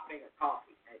 Pot, shopping, or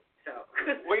coffee. Right? So.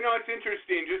 Well, it's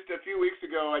interesting. Just a few weeks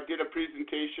ago, I did a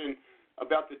presentation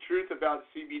about the truth about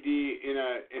CBD in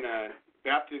a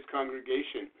Baptist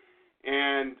congregation,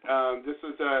 and this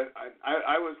was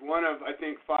I was one of, I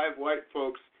think, 5 white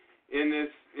folks in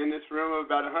this room of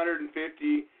about 150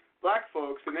 black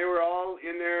folks, and they were all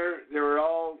in there. They were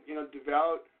all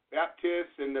devout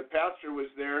Baptists, and the pastor was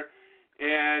there.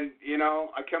 And,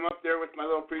 I come up there with my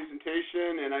little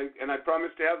presentation, and I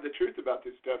promised to have the truth about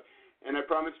this stuff, and I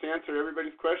promised to answer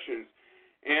everybody's questions.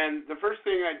 And the first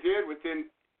thing I did within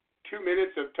 2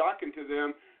 minutes of talking to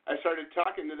them, I started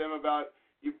talking to them about,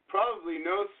 you probably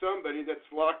know somebody that's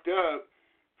locked up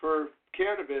for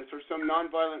cannabis or some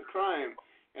nonviolent crime,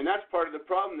 and that's part of the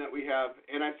problem that we have.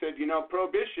 And I said,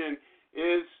 prohibition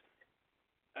is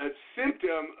a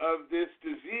symptom of this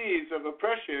disease of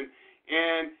oppression,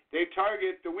 and they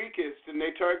target the weakest, and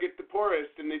they target the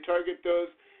poorest, and they target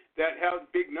those that have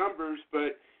big numbers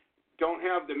but don't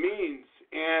have the means.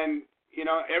 And,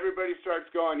 everybody starts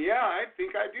going, yeah, I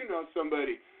think I do know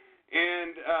somebody.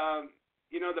 And,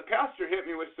 the pastor hit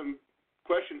me with some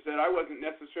questions that I wasn't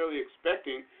necessarily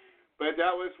expecting, but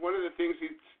that was one of the things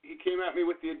he came at me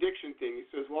with the addiction thing. He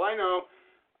says, well, I know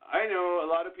a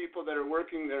lot of people that are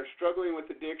working, that are struggling with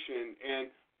addiction,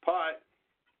 and pot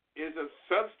is a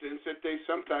substance that they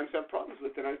sometimes have problems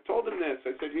with. And I told him this.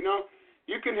 I said,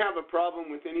 you can have a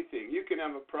problem with anything. You can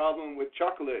have a problem with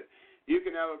chocolate. You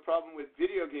can have a problem with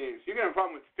video games. You can have a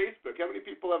problem with Facebook. How many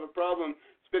people have a problem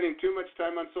spending too much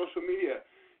time on social media?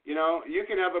 You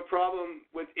can have a problem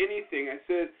with anything. I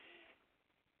said,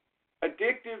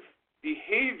 addictive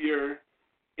behavior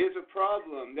is a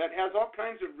problem that has all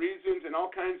kinds of reasons and all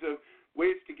kinds of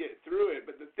ways to get through it.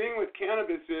 But the thing with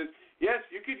cannabis is, yes,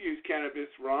 you could use cannabis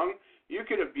wrong. You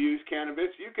could abuse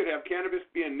cannabis. You could have cannabis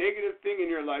be a negative thing in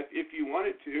your life if you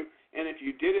wanted to, and if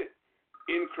you did it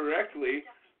incorrectly.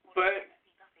 But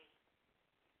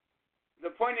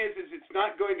the point is it's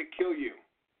not going to kill you.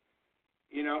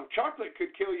 Chocolate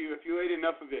could kill you if you ate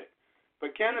enough of it,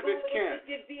 but cannabis can't.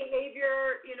 Addictive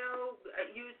behavior,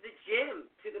 use the gym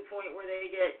to the point where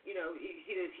they get, you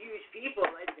see those huge people,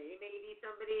 and they may be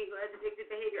somebody who has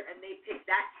addictive behavior, and they pick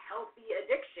that healthy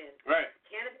addiction. Right.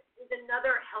 Cannabis is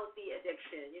another healthy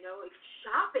addiction.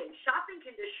 Shopping. Shopping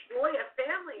can destroy a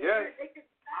family. Yes. If you're addicted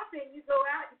to shopping, you go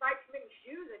out, you buy too many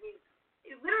shoes. I mean,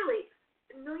 it literally,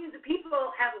 millions of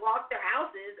people have lost their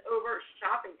houses over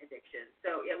shopping addiction.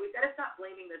 So, yeah, we've got to stop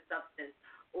blaming the substance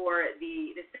or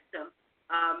the system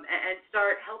and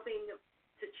start helping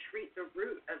to treat the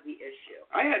root of the issue.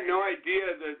 I had no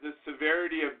idea the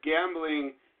severity of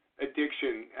gambling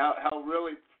addiction, how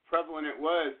really prevalent it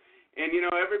was. And,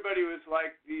 everybody was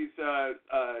like these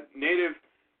native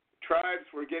tribes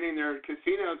were getting their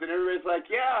casinos, and everybody's like,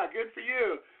 yeah, good for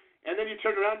you. And then you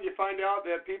turn around and you find out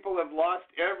that people have lost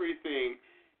everything,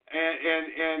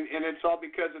 and it's all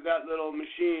because of that little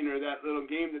machine or that little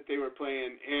game that they were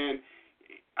playing. And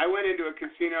I went into a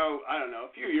casino, I don't know,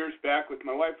 a few years back with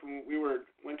my wife when we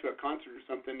went to a concert or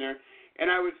something there,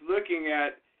 and I was looking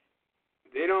at,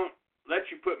 they don't let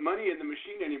you put money in the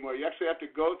machine anymore. You actually have to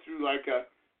go through like a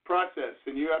process,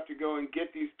 and you have to go and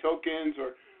get these tokens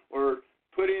or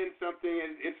put in something.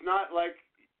 And it's not like,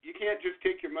 you can't just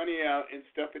take your money out and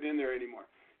stuff it in there anymore,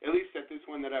 at least at this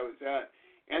one that I was at.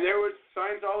 And there was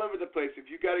signs all over the place. If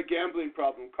you got a gambling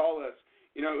problem, call us.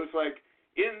 It was like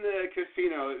in the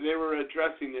casino they were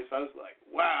addressing this. I was like,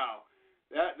 wow,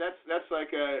 that's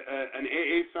like an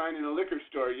AA sign in a liquor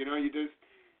store. You just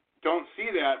don't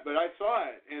see that, but I saw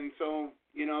it. And so,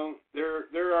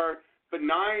 there are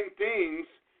benign things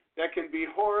that can be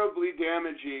horribly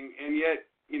damaging, and yet,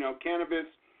 cannabis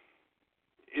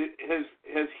it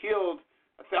has healed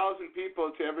 1,000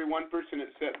 people to every one person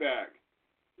it's set back.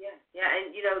 Yeah,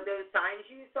 and those signs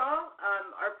you saw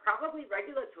are probably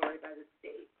regulatory by the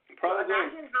state. Probably. So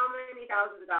imagine how many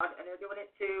thousands of dollars, and they're doing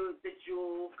it to the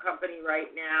Juul company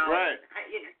right now. Right.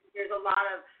 There's a lot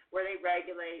of where they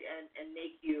regulate and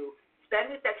make you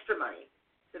spend this extra money.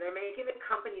 So they're making the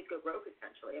companies go broke,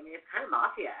 essentially. I mean, it's kind of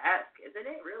mafia-esque, isn't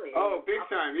it? Really. Oh, big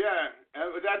time, yeah.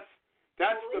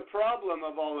 That's the problem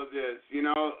of all of this.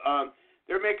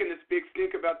 They're making this big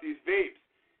stink about these vapes,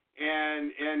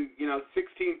 and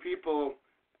 16 people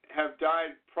have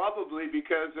died probably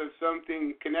because of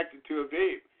something connected to a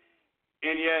vape,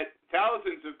 and yet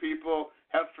thousands of people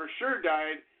have for sure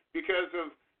died because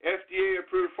of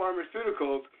FDA-approved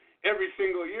pharmaceuticals every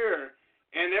single year,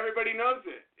 and everybody knows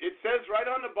it. It says right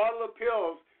on the bottle of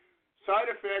pills,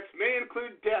 side effects may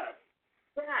include death.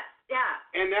 Yeah.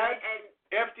 And that's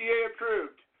FDA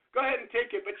approved. Go ahead and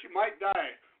take it, but you might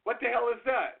die. What the hell is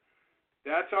that?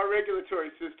 That's our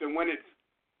regulatory system when it's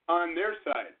on their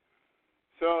side.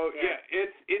 So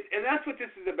and that's what this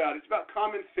is about. It's about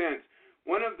common sense.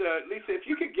 Lisa, if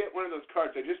you could get one of those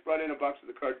cards, I just brought in a box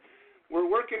of the cards. We're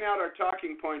working out our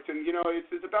talking points, and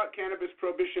it's about cannabis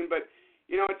prohibition, but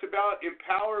it's about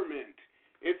empowerment.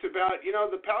 It's about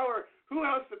the power. Who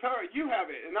has the power? You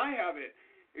have it, and I have it.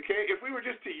 Okay, if we were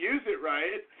just to use it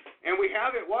right, and we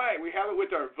have it, why? We have it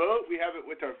with our vote, we have it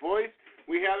with our voice,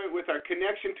 we have it with our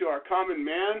connection to our common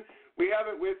man, we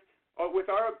have it with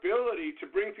our ability to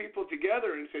bring people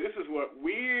together and say, this is what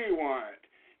we want,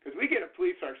 because we get to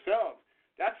police ourselves.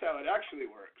 That's how it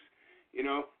actually works.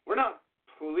 We're not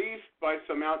policed by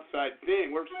some outside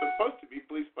thing. We're supposed to be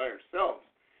policed by ourselves,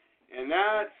 and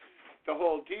that's the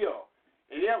whole deal.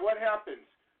 And yet what happens?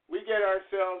 We get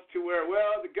ourselves to where,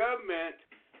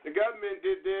 the government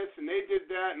did this and they did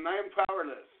that, and I am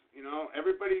powerless.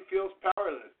 Everybody feels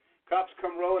powerless. Cops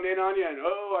come rolling in on you, and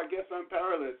I guess I'm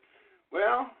powerless.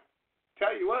 Well,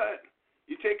 tell you what,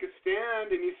 you take a stand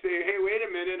and you say, hey, wait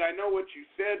a minute, I know what you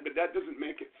said, but that doesn't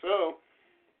make it so.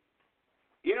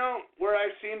 Where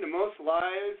I've seen the most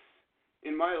lies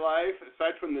in my life,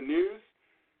 aside from the news,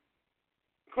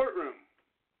 courtroom.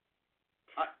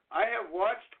 I have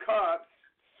watched cops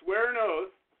swear an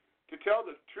oath to tell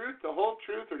the truth, the whole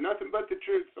truth, or nothing but the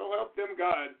truth, so help them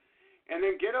God, and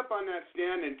then get up on that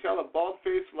stand and tell a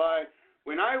bald-faced lie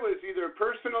when I was either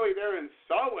personally there and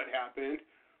saw what happened,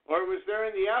 or was there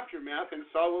in the aftermath and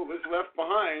saw what was left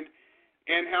behind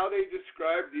and how they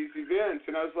described these events.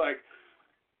 And I was like,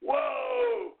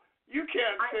 whoa, you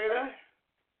can't say that.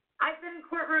 I've been in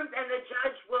courtrooms, and the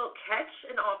judge will catch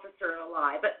an officer in a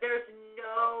lie, but there's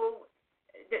no,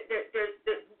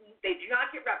 they do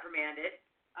not get reprimanded.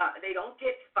 They don't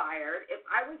get fired. If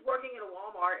I was working at a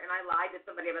Walmart and I lied to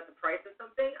somebody about the price of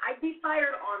something, I'd be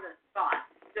fired on the spot.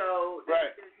 So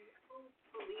there's no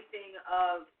policing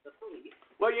of the police.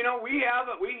 Well,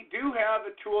 we do have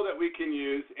a tool that we can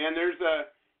use, and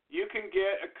you can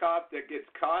get a cop that gets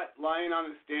caught lying on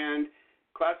the stand,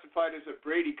 classified as a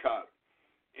Brady cop.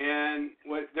 And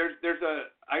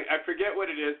I forget what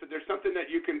it is, but there's something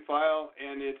that you can file,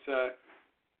 and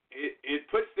it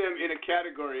puts them in a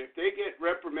category. If they get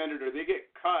reprimanded or they get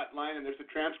caught lying, and there's a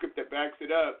transcript that backs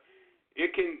it up,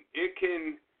 it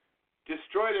can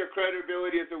destroy their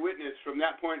credibility as a witness from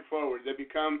that point forward. They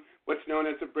become what's known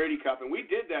as a Brady cop. And we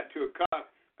did that to a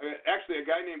cop, actually a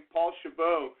guy named Paul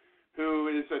Chabot, who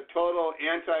is a total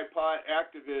anti-pot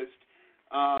activist,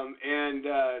 and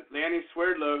Lanny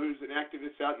Swerdlow, who's an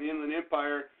activist out in the Inland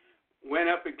Empire, went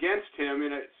up against him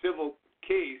in a civil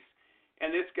case,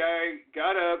 and this guy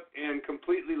got up and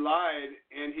completely lied,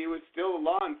 and he was still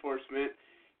law enforcement,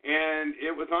 and it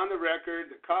was on the record.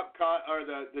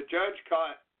 The judge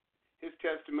caught his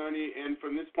testimony, and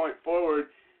from this point forward,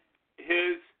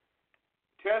 his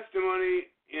testimony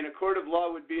in a court of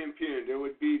law would be impugned.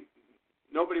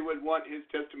 Nobody would want his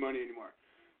testimony anymore.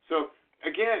 So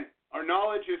again, our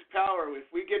knowledge is power. If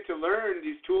we get to learn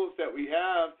these tools that we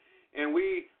have, and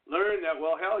we learn that,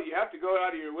 well, hell, you have to go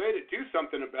out of your way to do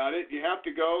something about it. You have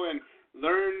to go and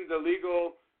learn the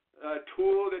legal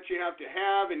tool that you have to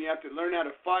have, and you have to learn how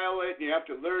to file it, and you have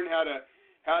to learn how to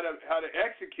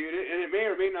execute it. And it may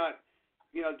or may not,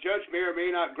 judge may or may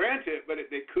not grant it, but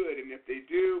they could. And if they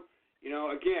do,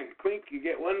 again, clink, you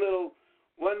get one little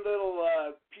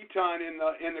piton in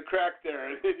the crack there,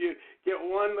 and you get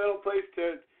one little place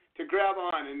to grab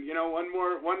on, and one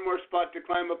more spot to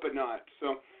climb up a notch.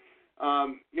 So.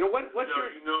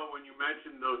 When you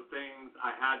mentioned those things,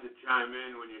 I had to chime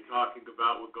in when you're talking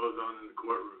about what goes on in the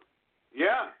courtroom.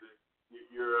 Yeah.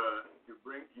 You're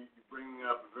bringing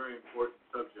up a very important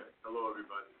subject. Hello,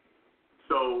 everybody.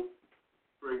 So,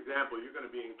 for example, you're going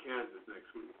to be in Kansas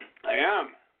next week. I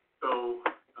am. So,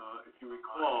 if you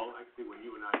recall, actually, when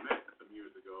you and I met some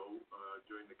years ago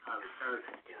during the Kyler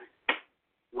Harrison case,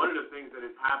 one of the things that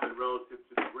has happened relative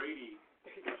to the Brady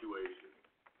situation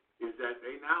is that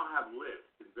they now have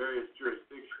lists in various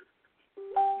jurisdictions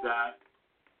that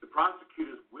the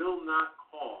prosecutors will not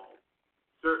call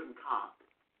certain cops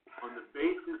on the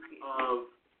basis of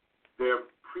their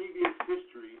previous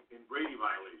history in Brady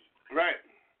violations. Right.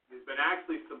 There's been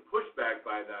actually some pushback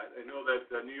by that. I know that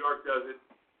New York does it.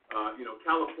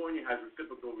 California has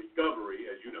reciprocal discovery,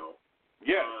 as you know.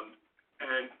 Yes.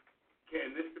 And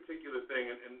in this particular thing,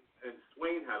 and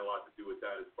Swain had a lot to do with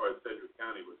that as far as Sedgwick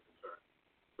County was concerned.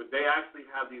 But they actually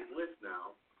have these lists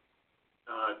now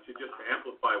to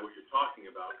amplify what you're talking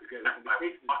about. Because in the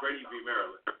case of Brady v.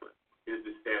 Maryland is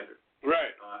the standard.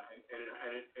 Right.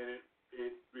 And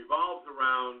it revolves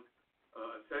around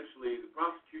essentially the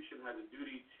prosecution has a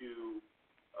duty to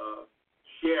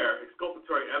share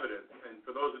exculpatory evidence. And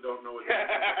for those who don't know what that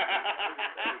is,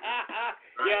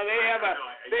 right? Yeah,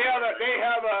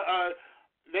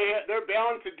 they're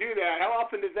bound to do that. How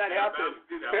often does that happen? Bound to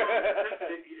do that. Well,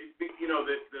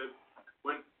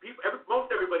 when most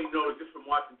everybody knows just from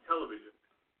watching television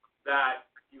that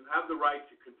you have the right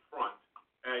to confront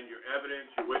and your evidence,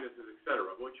 your witnesses,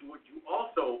 etc. What you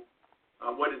also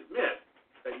what is missed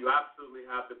that you absolutely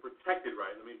have the protected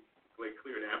right. Let me make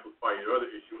clear to amplify your other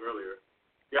issue earlier.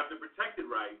 You have the protected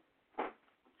right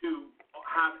to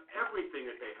have everything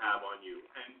that they have on you,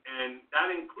 and that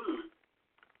includes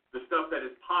the stuff that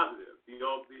is positive, the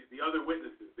other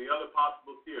witnesses, the other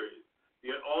possible theories,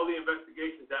 all the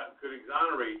investigations that could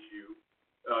exonerate you,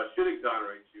 should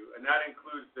exonerate you, and that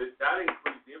includes the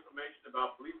information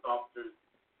about police officers.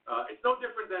 It's no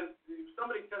different than if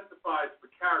somebody testifies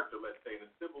for character, let's say, in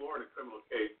a civil or in a criminal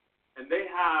case, and they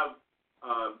have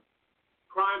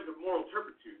crimes of moral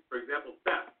turpitude, for example,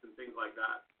 thefts and things like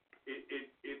that.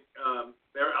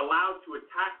 They're allowed to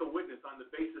attack a witness on the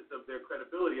basis of their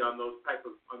credibility on those type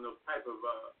of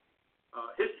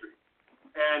history,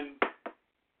 and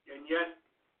yet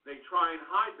they try and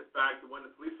hide the fact that when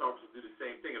the police officers do the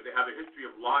same thing, if they have a history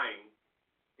of lying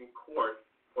in court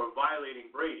or violating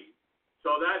Brady,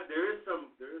 so that there is some.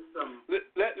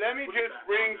 Let me just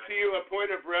bring to you a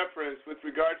point of reference with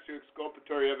regards to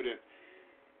exculpatory evidence.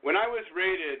 When I was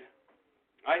raided,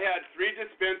 I had 3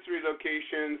 dispensary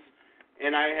locations,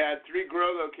 and I had 3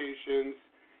 grow locations,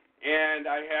 and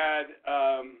I had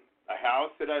a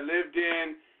house that I lived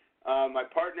in. My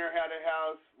partner had a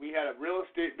house. We had a real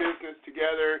estate business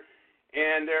together,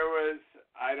 and there was,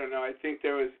 I think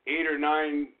there was 8 or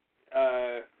 9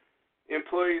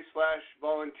 employees /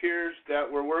 volunteers that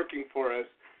were working for us.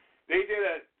 They did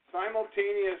a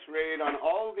simultaneous raid on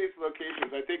all of these locations.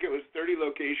 I think it was 30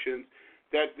 locations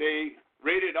that they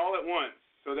raided all at once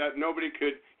so that nobody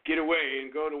could get away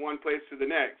and go to one place to the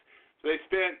next. So they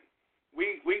spent,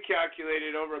 we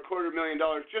calculated over $250,000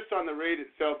 just on the raid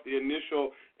itself, the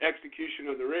initial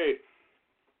execution of the raid.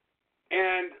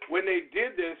 And when they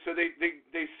did this, so they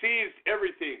seized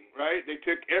everything, right? They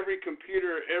took every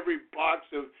computer, every box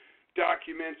of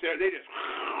documents, they just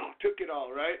took it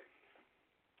all, right?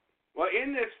 Well,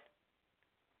 in this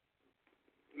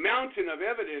mountain of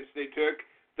evidence they took,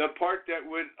 the part that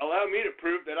would allow me to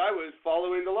prove that I was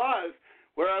following the laws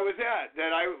where I was at,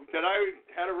 that I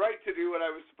had a right to do what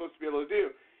I was supposed to be able to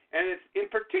do. And it's in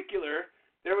particular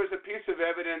there was a piece of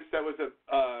evidence that was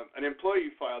an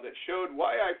employee file that showed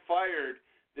why I fired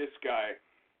this guy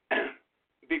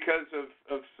because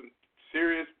of some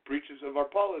serious breaches of our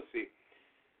policy.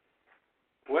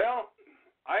 Well,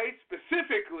 I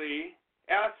specifically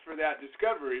asked for that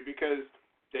discovery because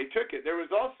they took it. There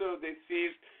was also, they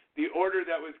seized the order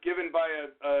that was given by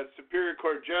a Superior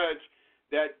Court judge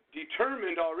that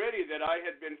determined already that I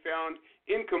had been found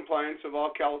in compliance of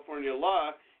all California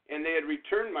law, and they had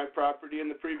returned my property in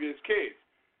the previous case.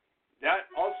 That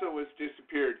also was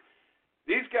disappeared.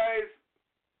 These guys,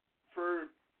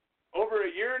 for over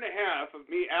a year and a half of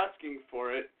me asking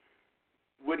for it,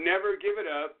 would never give it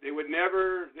up. They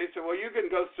said, well, you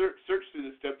can go search through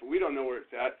this stuff, but we don't know where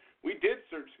it's at. We did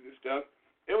search through the stuff.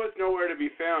 It was nowhere to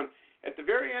be found. At the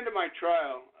very end of my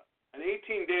trial, an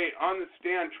 18-day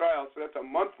on-the-stand trial, so that's a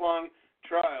month-long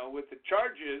trial with the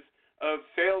charges of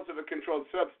sales of a controlled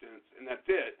substance, and that's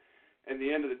it. At the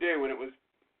end of the day, when it was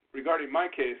regarding my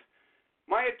case,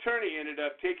 my attorney ended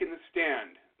up taking the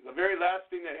stand, the very last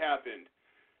thing that happened,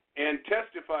 and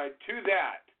testified to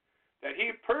that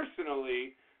he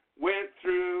personally went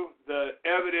through the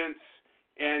evidence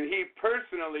and he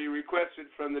personally requested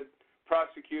from the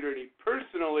prosecutor and he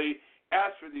personally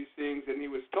asked for these things, and he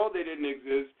was told they didn't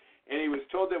exist, and he was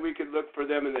told that we could look for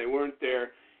them and they weren't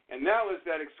there. And that was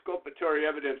that exculpatory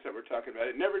evidence that we're talking about.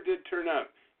 It never did turn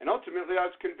up. And ultimately I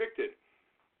was convicted.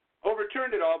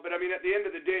 Overturned it all, but I mean, at the end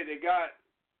of the day, they got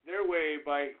their way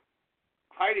by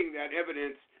hiding that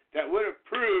evidence that would have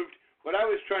proved what I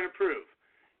was trying to prove.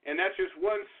 And that's just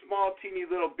one small, teeny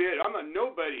little bit. I'm a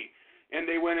nobody, and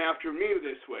they went after me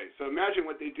this way. So imagine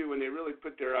what they do when they really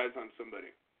put their eyes on somebody.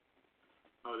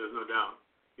 Oh, there's no doubt.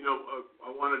 You know,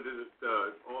 I wanted to just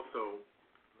also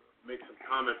make some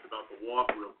comments about the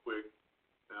walk real quick.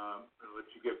 I'll let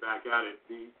you get back at it.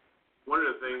 One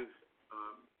of the things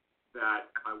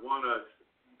that I want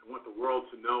the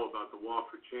world to know about the Walk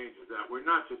for Change is that we're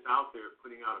not just out there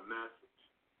putting out a message.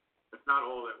 That's not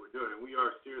all that we're doing. We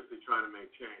are seriously trying to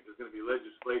make change. There's going to be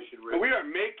legislation written. We are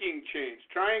making change.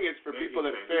 Trying is for people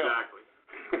that fail. Exactly.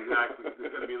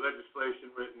 There's going to be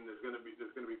legislation written. There's going to be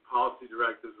policy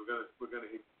directives. We're going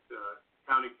to hit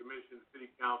county commissions,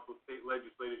 city council, state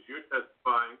legislators. You're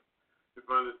testifying in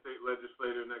front of the state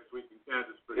legislator next week in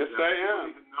Kansas, for example. Yes, I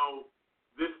am. You need to know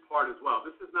this part as well.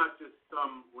 This is not just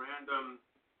some random,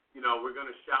 we're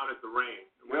going to shout at the rain.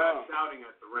 We're not shouting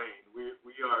at the rain.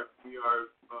 We are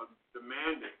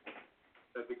demanding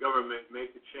that the government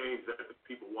make the change that the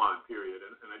people want, period.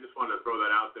 And I just wanted to throw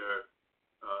that out there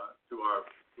to our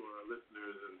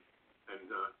listeners and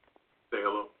say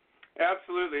hello.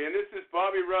 Absolutely. And this is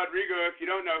Bobby Rodrigo, if you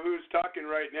don't know who's talking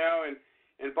right now. And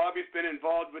Bobby's been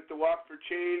involved with the Walk for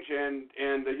Change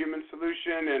and the Human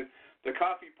Solution and the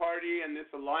Coffee Party and this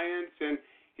alliance. And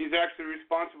he's actually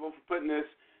responsible for putting this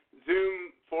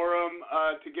Zoom forum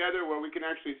together where we can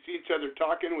actually see each other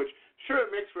talking, which sure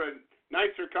it makes for a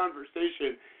nicer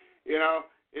conversation.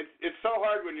 It's so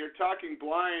hard when you're talking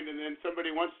blind and then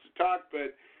somebody wants to talk,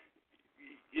 but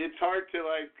it's hard to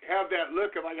have that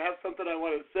look of I have something I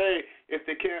want to say if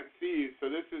they can't see you.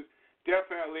 So this is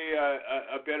definitely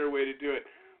a better way to do it.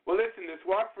 Well, listen, this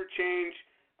Walk for Change,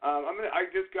 I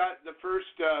just got the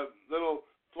first little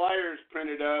flyers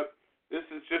printed up. This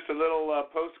is just a little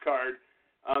postcard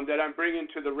that I'm bringing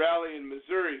to the rally in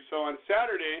Missouri. So on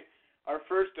Saturday, our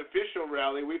first official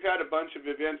rally, we've had a bunch of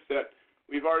events that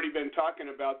we've already been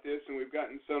talking about this, and we've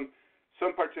gotten some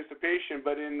participation.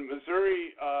 But in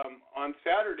Missouri on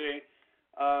Saturday,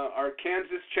 our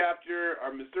Kansas chapter,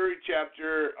 our Missouri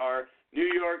chapter, our New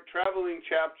York traveling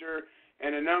chapter,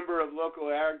 and a number of local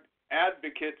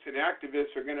advocates and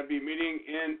activists are going to be meeting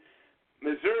in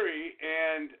Missouri,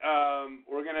 and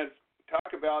we're going to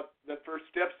talk about the first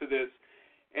steps of this.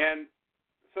 And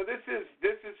so this is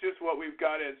just what we've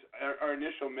got as our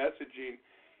initial messaging.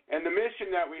 And the mission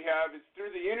that we have is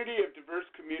through the unity of diverse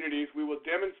communities, we will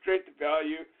demonstrate the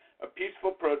value of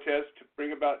peaceful protest to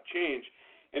bring about change.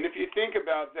 And if you think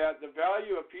about that, the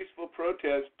value of peaceful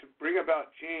protest to bring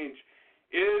about change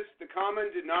is the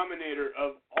common denominator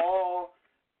of all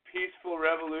peaceful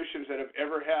revolutions that have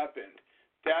ever happened.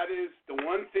 That is the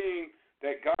one thing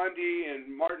that Gandhi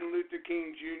and Martin Luther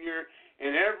King Jr.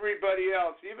 and everybody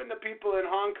else, even the people in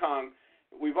Hong Kong,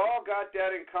 we've all got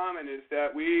that in common, is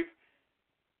that we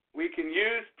can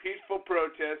use peaceful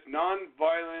protest,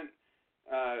 nonviolent,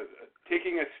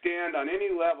 taking a stand on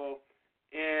any level,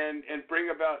 and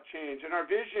bring about change. And our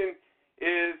vision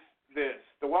is this.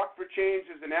 The Walk for Change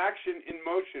is an action in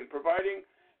motion, providing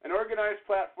an organized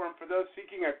platform for those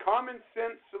seeking a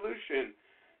common-sense solution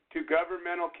to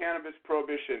governmental cannabis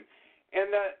prohibition. And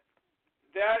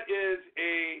that is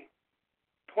a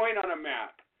point on a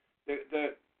map.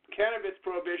 The cannabis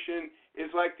prohibition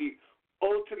is like the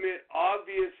ultimate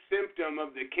obvious symptom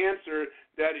of the cancer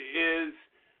that is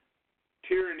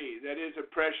tyranny, that is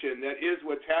oppression, that is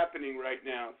what's happening right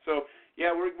now. So,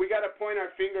 yeah, we got to point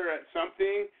our finger at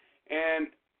something, and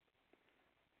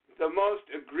the most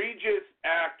egregious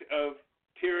act of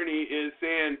tyranny is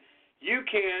saying you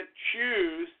can't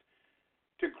choose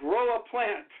to grow a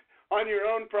plant on your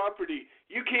own property.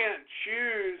 You can't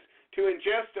choose to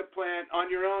ingest a plant in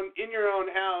your own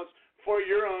house for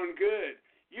your own good.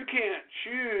 You can't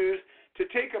choose to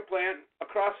take a plant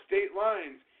across state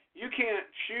lines. You can't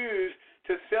choose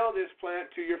to sell this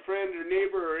plant to your friend or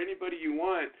neighbor or anybody you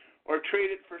want, or trade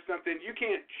it for something. You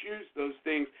can't choose those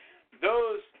things.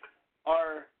 Those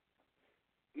are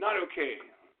not okay.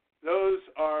 Those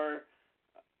are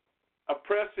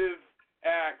oppressive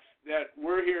acts that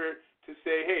we're here to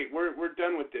say, hey, we're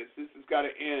done with this. This has got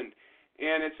to end.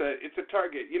 And it's a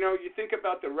target. You know, you think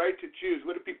about the right to choose.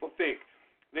 What do people think?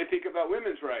 They think about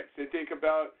women's rights. They think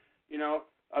about, you know,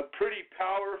 a pretty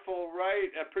powerful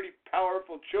right, a pretty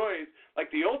powerful choice,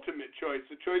 like the ultimate choice,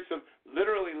 the choice of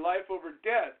literally life over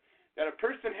death that a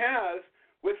person has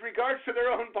with regards to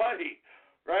their own body,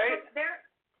 right? But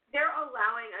they're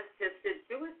allowing assisted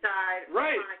suicide.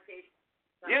 Right.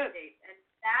 Yes. And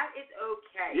that is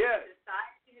okay. Yes.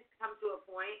 Society has come to a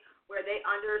point where they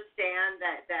understand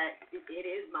that it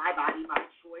is my body, my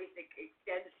choice. It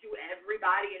extends to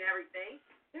everybody and everything.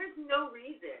 There's no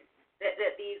reason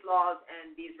that these laws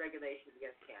and these regulations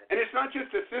against cannabis. And it's not just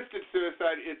assisted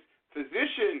suicide, it's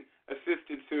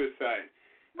physician-assisted suicide.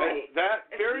 Right. That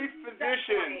very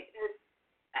physician.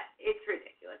 It's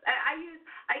ridiculous.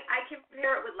 I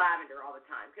compare it with lavender all the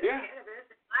time, because cannabis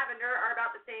and lavender are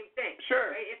about the same thing.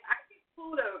 Sure. Right? If I get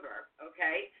pulled over,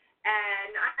 okay,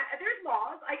 and there's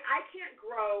laws, like I can't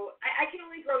grow, I can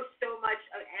only grow so much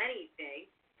of anything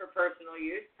for personal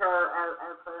use per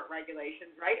our current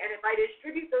regulations, right? And if I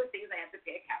distribute those things, I have to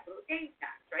pay a capital gains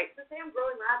tax, right? So say I'm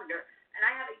growing lavender, and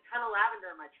I have a ton of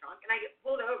lavender in my trunk, and I get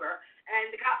pulled over,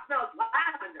 and the cop smells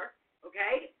lavender,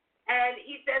 okay? And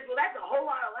he says, well, that's a whole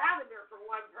lot of lavender for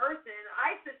one person.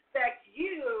 I suspect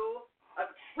you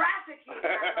of trafficking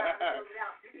that lavender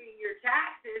without paying your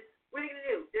taxes. What are they going to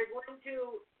do? They're going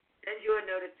to send you a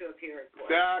notice to appear in court.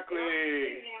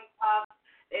 Exactly.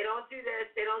 They don't do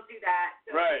this. They don't do that.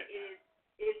 So right.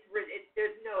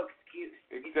 There's no excuse.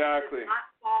 Exactly. It does not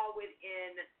fall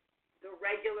within the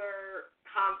regular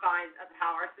confines of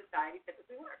how our society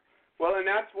typically works. Well, and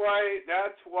that's why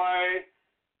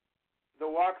the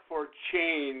walk for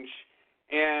change,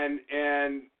 and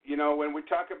you know, when we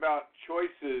talk about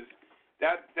choices,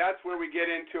 that's where we get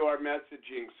into our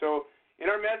messaging. So in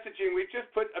our messaging, we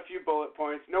just put a few bullet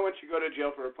points. No one should go to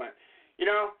jail for a plant. You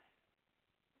know,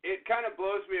 it kind of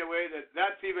blows me away that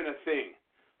that's even a thing,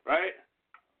 right?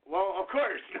 Well, of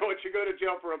course, no one should go to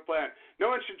jail for a plant.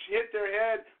 No one should hit their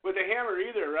head with a hammer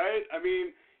either, right? I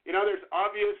mean, you know, there's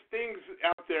obvious things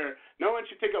out there. No one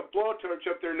should take a blowtorch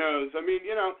up their nose. I mean,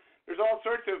 you know, there's all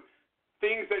sorts of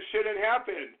things that shouldn't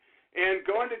happen. And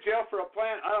going to jail for a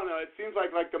plant, I don't know, it seems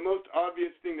like the most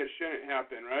obvious thing that shouldn't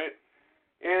happen, right?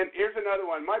 And here's another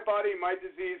one. My body, my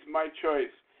disease, my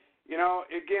choice. You know,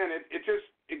 again, it just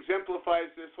exemplifies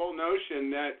this whole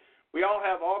notion that we all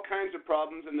have all kinds of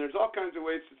problems, and there's all kinds of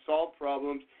ways to solve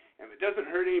problems. And if it doesn't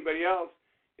hurt anybody else,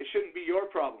 it shouldn't be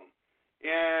your problem.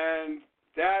 And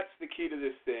that's the key to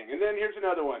this thing. And then here's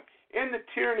another one. In the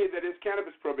tyranny that is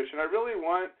cannabis prohibition, I really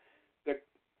want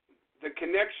the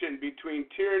connection between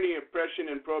tyranny,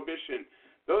 oppression, and prohibition.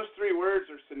 Those three words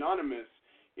are synonymous.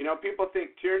 You know, people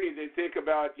think tyranny, they think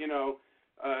about, you know,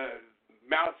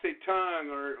 Mao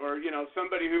Zedong or, you know,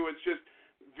 somebody who was just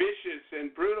vicious and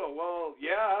brutal. Well,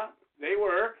 yeah, they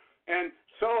were, and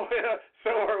so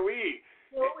are we.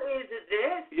 So is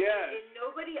this. Yes. And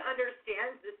nobody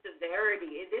understands the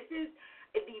severity. This is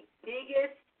the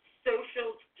biggest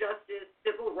social justice,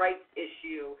 civil rights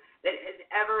issue that has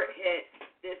ever hit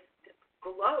this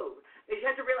globe. But you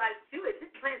have to realize, too, is this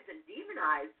plant's been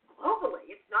demonized globally.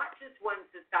 It's not just one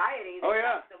society. Oh,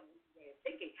 yeah. Some way of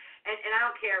thinking. And I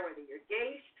don't care whether you're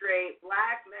gay, straight,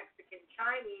 black, Mexican,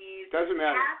 Chinese, doesn't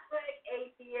matter. Catholic,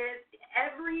 atheist,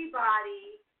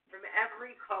 everybody from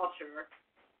every culture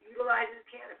utilizes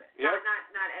cannabis. Yep.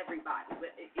 Not everybody,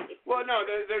 but well, no,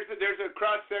 there's a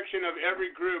cross section of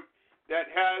every group that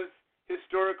has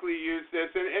historically used this,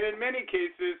 and in many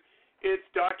cases, it's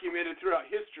documented throughout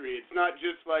history. It's not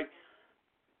just like,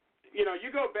 you know,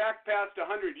 you go back past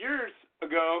 100 years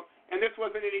ago, and this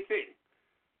wasn't anything.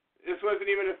 This wasn't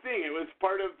even a thing. It was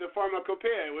part of the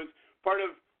pharmacopoeia. It was part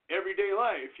of everyday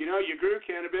life. You know, you grew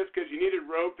cannabis because you needed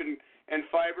rope and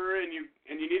fiber, and you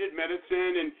needed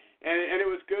medicine, and it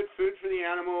was good food for the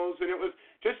animals, and it was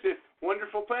just this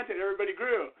wonderful plant that everybody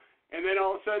grew. And then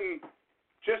all of a sudden,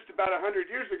 just about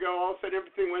 100 years ago, all of a sudden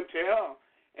everything went to hell,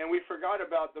 and we forgot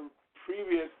about the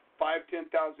previous 5,000 to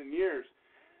 10,000 years.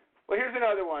 Well, here's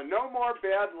another one. No more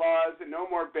bad laws and no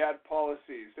more bad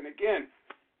policies. And again,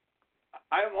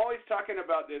 I'm always talking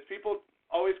about this. People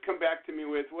always come back to me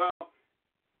with, well,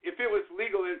 if it was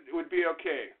legal, it would be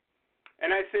okay.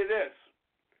 And I say this.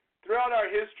 Throughout our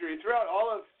history, throughout all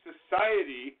of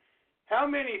society, how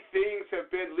many things have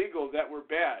been legal that were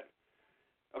bad?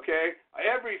 Okay?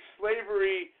 Every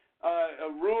slavery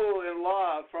rule and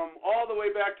law, from all the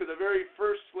way back to the very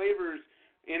first slavers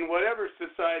in whatever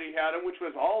society had them, which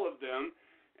was all of them,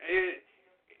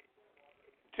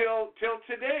 till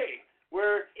today,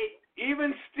 where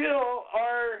even still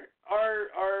our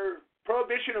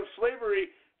prohibition of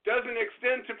slavery doesn't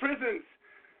extend to prisons.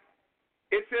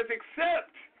 It says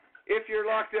except if you're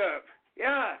locked up.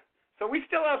 Yeah. So we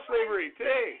still have slavery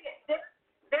today.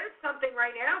 There's something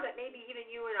right now that maybe even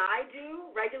you and I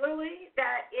do regularly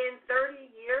that in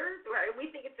 30 years, and we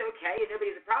think it's okay and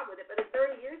nobody has a problem with it, but in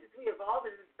 30 years as we evolve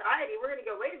as a society, we're going to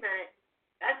go, wait a minute,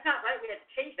 that's not right, we have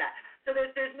to change that. So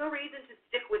there's no reason to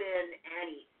stick within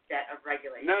any set of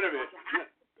regulations. None of it. You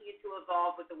have to continue to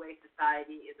evolve with the way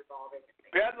society is evolving.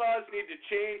 Bad laws need to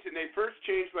change, and they first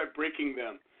change by breaking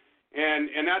them.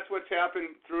 And that's what's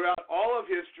happened throughout all of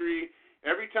history.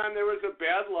 Every time there was a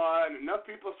bad law and enough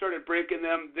people started breaking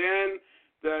them, then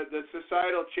the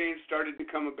societal change started to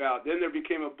come about. Then there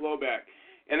became a blowback.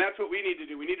 And that's what we need to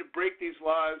do. We need to break these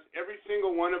laws, every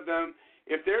single one of them.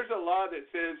 If there's a law that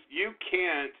says you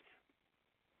can't,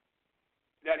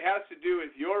 that has to do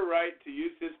with your right to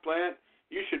use this plant,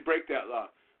 you should break that law.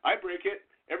 I break it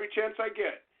every chance I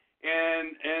get.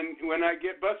 And when I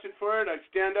get busted for it, I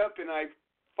stand up and I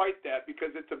fight that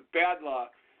because it's a bad law.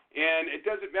 And it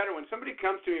doesn't matter when somebody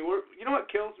comes to me. You know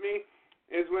what kills me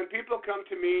is when people come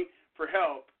to me for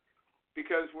help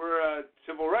because we're a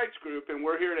civil rights group and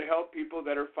we're here to help people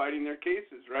that are fighting their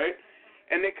cases, right?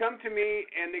 And they come to me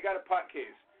and they got a pot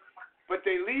case, but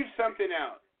they leave something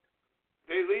out.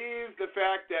 They leave the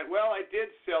fact that, well, I did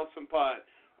sell some pot,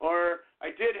 or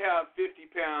I did have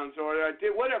 50 pounds, or I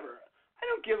did whatever. I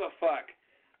don't give a fuck.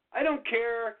 I don't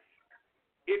care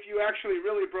if you actually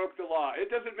really broke the law.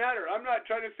 It doesn't matter. I'm not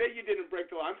trying to say you didn't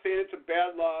break the law. I'm saying it's a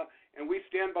bad law, and we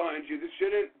stand behind you. This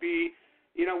shouldn't be,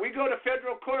 we go to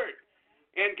federal court,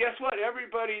 and guess what?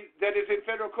 Everybody that is in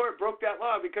federal court broke that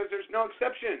law because there's no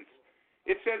exceptions.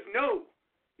 It says no.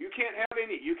 You can't have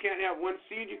any. You can't have one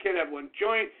seed. You can't have one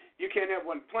joint. You can't have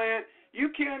one plant. You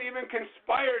can't even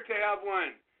conspire to have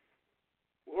one.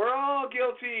 We're all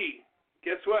guilty.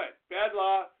 Guess what? Bad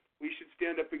law. We should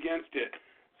stand up against it.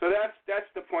 So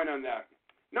that's the point on that.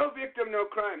 No victim, no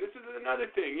crime. This is another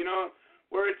thing,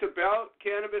 where it's about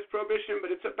cannabis prohibition,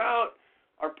 but it's about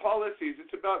our policies.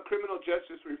 It's about criminal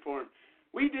justice reform.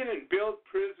 We didn't build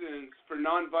prisons for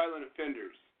nonviolent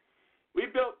offenders. We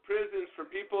built prisons for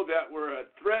people that were a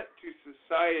threat to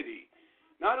society,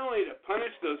 not only to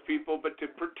punish those people, but to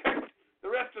protect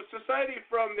the rest of society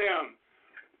from them.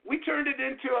 We turned it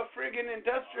into a friggin'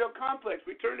 industrial complex.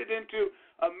 We turned it into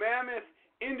a mammoth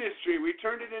industry. We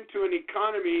turned it into an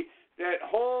economy that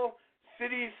whole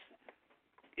cities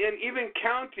and even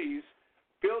counties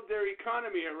build their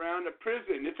economy around a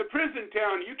prison. It's a prison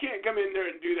town. You can't come in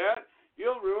there and do that.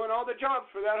 You'll ruin all the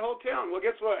jobs for that whole town. Well,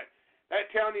 guess what? That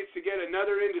town needs to get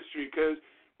another industry because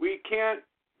we can't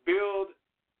build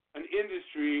an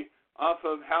industry off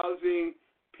of housing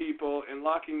people and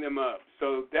locking them up.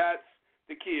 So that's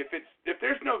the key. If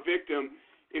there's no victim,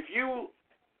 if you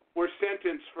were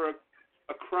sentenced for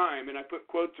a crime, and I put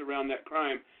quotes around that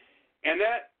crime, and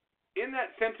that in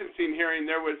that sentencing hearing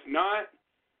there was not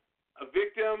a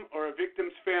victim or a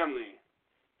victim's family,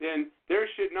 then there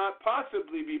should not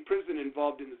possibly be prison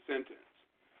involved in the sentence.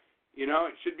 It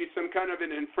should be some kind of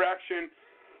an infraction,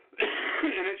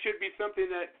 and it should be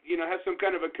something that has some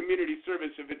kind of a community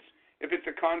service if it's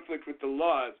a conflict with the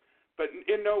laws. But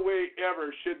in no way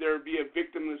ever should there be a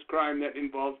victimless crime that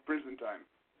involves prison time.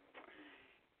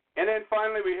 And then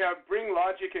finally we have bring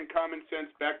logic and common sense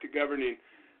back to governing.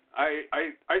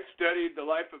 I studied the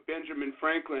life of Benjamin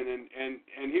Franklin,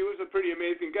 and he was a pretty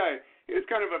amazing guy. He was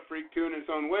kind of a freak too in his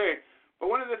own way.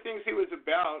 But one of the things he was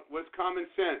about was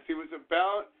common sense. He was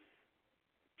about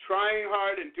trying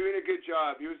hard and doing a good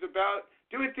job. He was about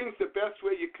doing things the best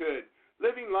way you could,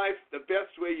 living life the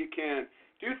best way you can,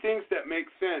 do things that make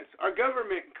sense. Our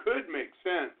government could make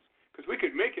sense because we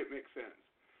could make it make sense.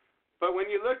 But when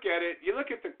you look at it, you look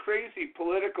at the crazy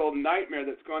political nightmare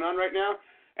that's going on right now,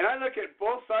 And I look at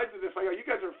both sides of this, like, you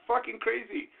guys are fucking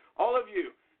crazy. All of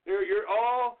you. You're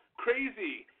all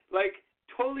crazy. Like,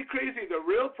 totally crazy. The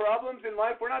real problems in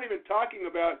life we're not even talking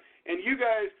about, and you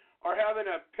guys are having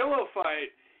a pillow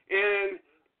fight, and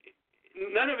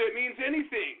none of it means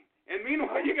anything. And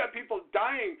meanwhile, you got people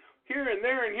dying here and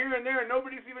there and here and there, and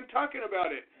nobody's even talking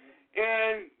about it.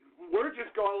 And we're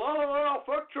just going, la, la, la,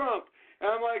 fuck Trump.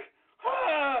 And I'm like,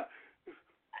 ah.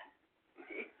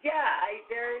 Yeah,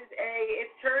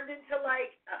 it's turned into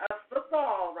like a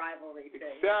football rivalry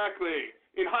thing. Exactly.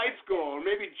 In high school, or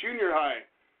maybe junior high.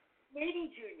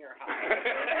 Maybe junior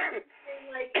high.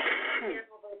 Like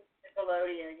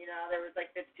Nickelodeon, there was like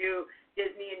the two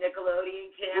Disney and Nickelodeon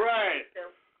camps. Right.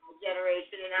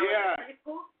 Generation, and that was pretty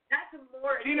cool. That's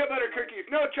more peanut butter cookies.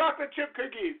 No chocolate chip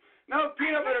cookies. No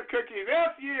peanut butter cookies.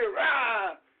 F you.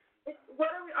 Rah! What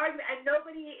are we arguing? And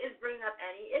nobody is bringing up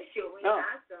any issue. We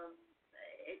ask them.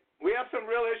 We have some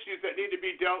real issues that need to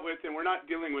be dealt with, and we're not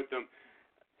dealing with them.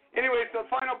 Anyway, so the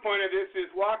final point of this is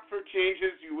walk for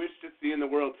changes you wish to see in the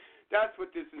world. That's what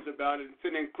this is about. It's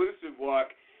an inclusive walk.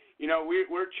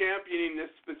 We're championing this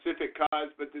specific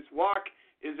cause, but this walk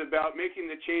is about making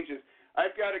the changes.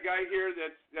 I've got a guy here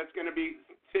that's going to be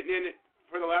sitting in it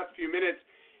for the last few minutes,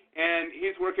 and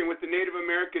he's working with the Native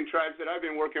American tribes that I've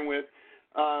been working with,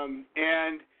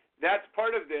 and that's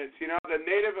part of this. The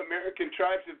Native American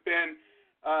tribes have been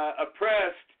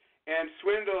oppressed and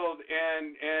swindled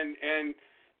and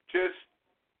just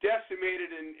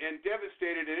decimated and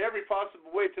devastated in every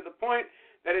possible way to the point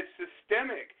that it's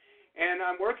systemic. And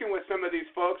I'm working with some of these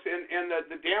folks, and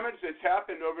the damage that's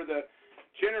happened over the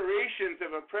generations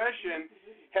of oppression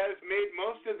has made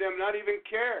most of them not even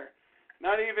care,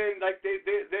 not even like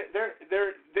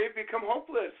they've become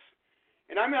hopeless.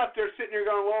 And I'm out there sitting there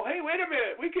going, well, hey, wait a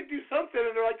minute, we could do something.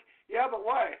 And they're like, yeah, but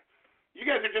why? You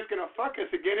guys are just gonna fuck us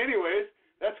again, anyways.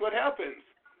 That's what happens.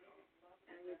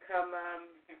 And you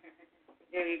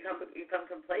become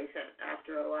complacent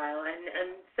after a while,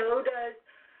 and so does.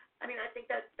 I mean, I think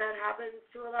that happens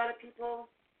to a lot of people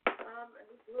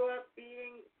who grew up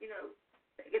being,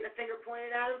 getting a finger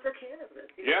pointed at them for cannabis.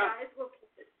 Guys will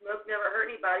smoke, never hurt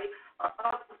anybody.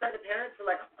 All of a sudden, the parents are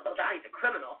like, oh, God, he's a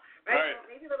criminal, right? So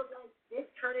maybe little guys did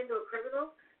turn into a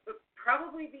criminal, but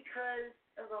probably because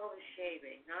of all the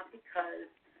shaming, not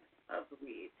because of the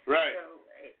weed. Right. So,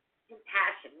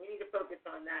 compassion. We need to focus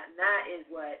on that, and that is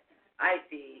what I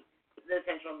see the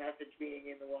central message being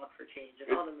in the Walk for Change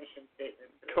and all the mission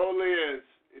statements. It totally is.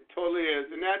 It totally is.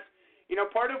 And that's,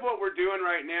 part of what we're doing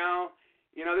right now,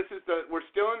 we're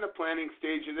still in the planning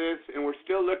stage of this, and we're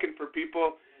still looking for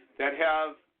people that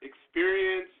have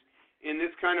experience in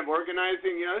this kind of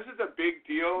organizing. This is a big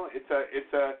deal. It's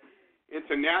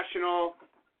a national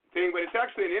thing, but it's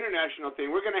actually an international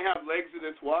thing. We're going to have legs of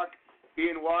this walk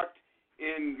being walked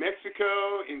in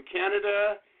Mexico, in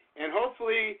Canada, and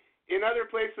hopefully in other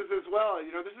places as well.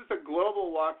 This is a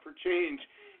global walk for change.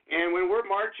 And when we're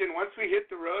marching, once we hit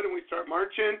the road and we start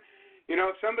marching,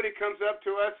 if somebody comes up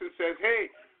to us and says, hey,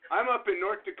 I'm up in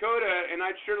North Dakota and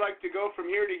I'd sure like to go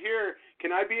from here to here.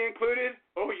 Can I be included?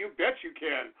 Oh, you bet you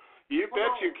can. You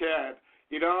bet you can.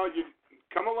 You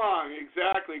come along.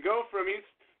 Exactly. Go from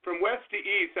west to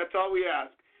east. That's all we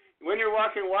ask. When you're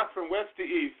walking, walk from west to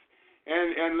east.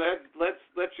 And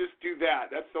let's just do that.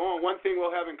 That's the only one thing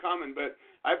we'll have in common. But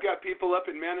I've got people up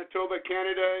in Manitoba,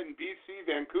 Canada, and BC,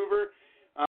 Vancouver.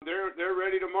 They're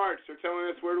ready to march. They're telling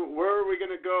us where are we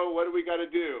going to go? What do we got to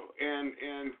do? And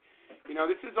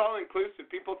this is all inclusive.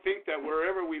 People think that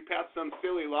wherever we pass some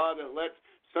silly law that lets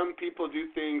some people do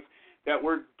things that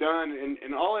we're done,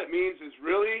 and all it means is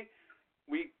really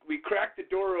we cracked the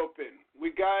door open.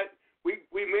 We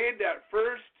made that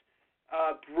first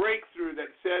breakthrough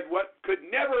that said what could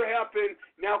never happen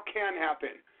now can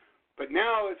happen. But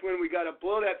now is when we got to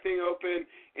blow that thing open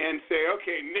and say,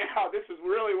 okay, now this is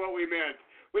really what we meant.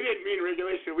 We didn't mean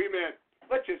regulation. We meant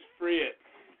let's just free it.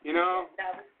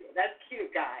 That's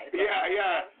cute, guys.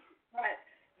 Yeah. But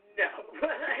no,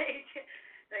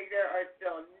 like there are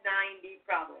still 90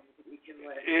 problems that we can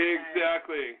list.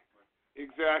 Exactly.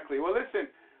 Well,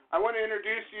 listen, I want to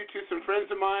introduce you to some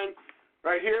friends of mine.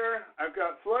 Right here, I've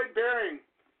got Floyd Baring,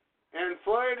 and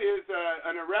Floyd is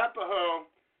an Arapaho,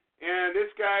 and this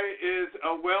guy is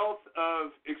a wealth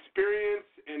of experience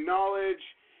and knowledge,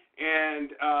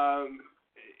 and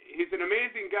he's an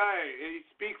amazing guy. He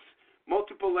speaks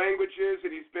multiple languages, and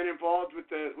he's been involved with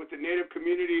the Native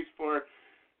communities for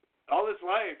all his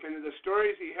life, and the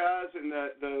stories he has, and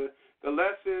the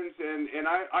lessons, and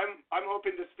I'm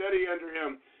hoping to study under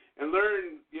him and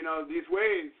learn, these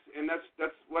ways, and that's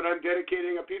what I'm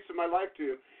dedicating a piece of my life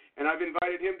to. And I've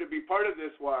invited him to be part of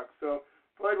this walk. So,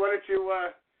 Floyd, why don't you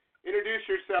introduce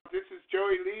yourself. This is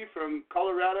Joie Leigh from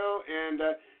Colorado, and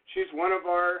she's one of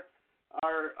our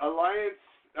alliance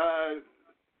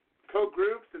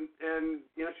co-groups, and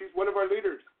she's one of our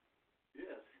leaders.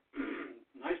 Yes.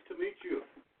 Nice to meet you.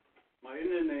 My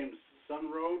Indian name's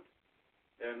Sunroad,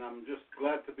 and I'm just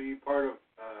glad to be part of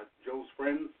Joe's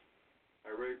friends. I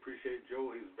really appreciate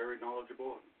Joe. He's very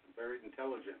knowledgeable and very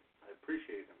intelligent. I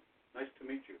appreciate him. Nice to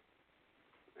meet you.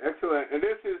 Excellent. And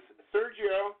this is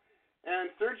Sergio.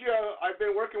 And Sergio, I've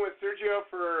been working with Sergio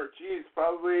for,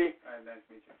 probably nice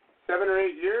to meet you. 7 or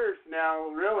 8 years now,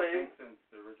 really. Since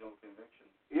the original conviction.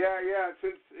 Yeah,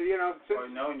 since,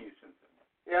 I've known you since then.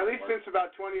 Yeah, at least since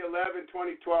about 2011,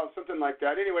 2012, something like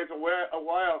that. Anyways, a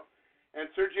while. And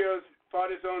Sergio's fought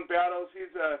his own battles.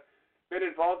 He's been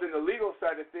involved in the legal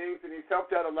side of things, and he's helped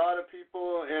out a lot of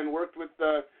people and worked with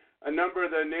a number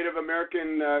of the Native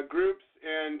American groups.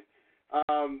 And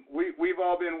we've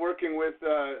all been working with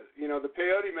the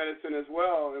peyote medicine as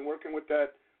well, and working with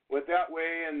that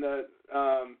way, and the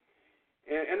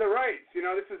rights.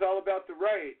 This is all about the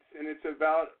rights, and it's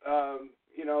about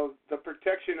the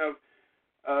protection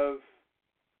of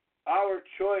our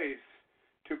choice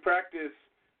to practice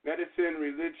medicine,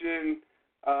 religion,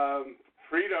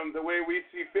 freedom the way we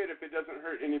see fit, if it doesn't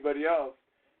hurt anybody else.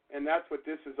 And that's what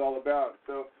this is all about.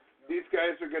 So these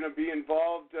guys are going to be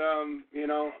involved,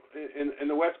 in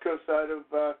the West Coast side of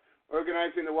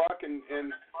organizing the walk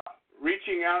and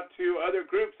reaching out to other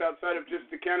groups outside of just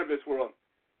the cannabis world.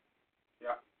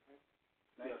 Yeah.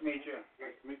 Nice to meet you.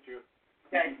 Nice to meet you.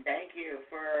 Guys, thank you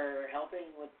for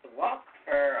helping with the walk,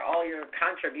 for all your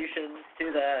contributions to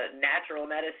the natural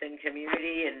medicine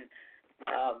community, and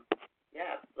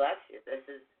bless you.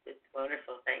 It's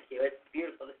wonderful. Thank you. It's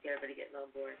beautiful to see everybody getting on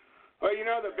board. Well,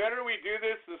 the better we do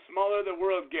this, the smaller the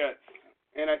world gets,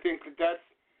 and I think that's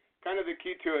kind of the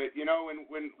key to it.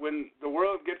 When the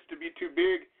world gets to be too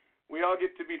big, we all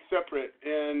get to be separate,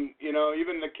 and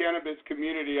even the cannabis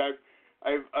community,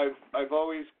 I've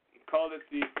always called it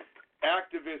the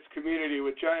activist community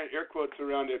with giant air quotes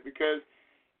around it, because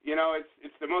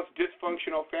it's the most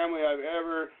dysfunctional family I've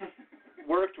ever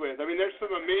worked with. I mean, there's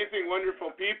some amazing, wonderful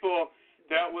people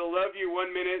that will love you one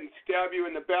minute and stab you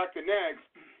in the back the next,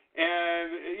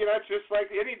 and it's just like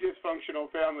any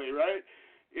dysfunctional family, right?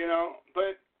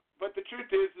 But the truth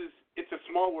is it's a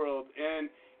small world, and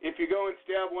if you go and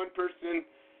stab one person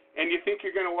and you think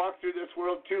you're going to walk through this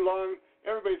world too long,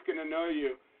 everybody's going to know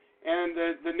you. And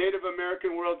the Native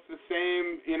American world's the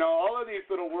same. All of these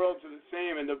little worlds are the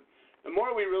same. And the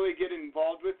more we really get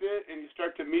involved with it, and you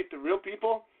start to meet the real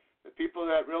people, the people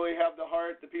that really have the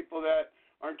heart, the people that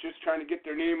aren't just trying to get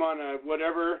their name on a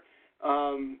whatever,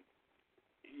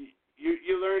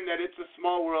 you learn that it's a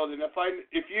small world. And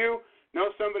if you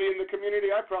know somebody in the community,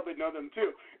 I probably know them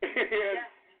too.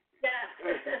 Yeah.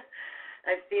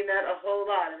 I've seen that a whole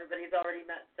lot. Everybody's already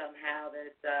met somehow.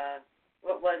 There's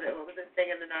what was the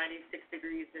thing in the 90s, 6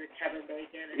 degrees to Kevin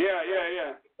Bacon?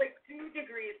 Yeah. It's like 2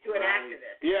 degrees to an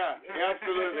activist. Yeah,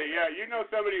 absolutely. Yeah, you know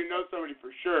somebody who knows somebody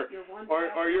for sure.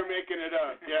 Or you're making it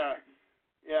up.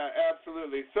 Yeah,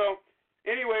 absolutely. So,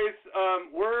 anyways,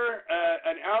 we're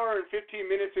an hour and 15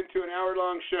 minutes into an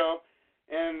hour-long show,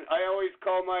 and I always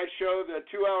call my show the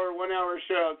 2-hour, 1-hour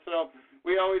show. So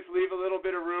we always leave a little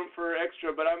bit of room for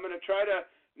extra, but I'm going to try to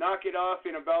knock it off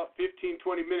in about 15,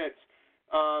 20 minutes.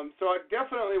 So I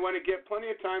definitely want to get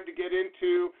plenty of time to get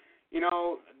into,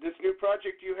 this new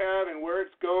project you have and where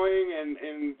it's going, and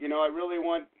I really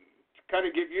want to kind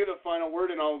of give you the final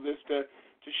word in all of this to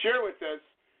share with us,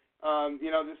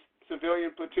 this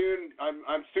Civilian Platoon.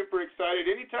 I'm super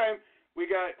excited. Anytime we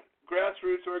got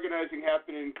grassroots organizing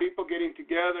happening, people getting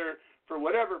together for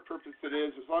whatever purpose it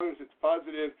is, as long as it's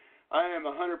positive, I am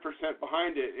 100%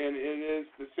 behind it, and it is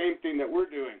the same thing that we're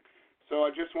doing. So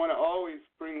I just want to always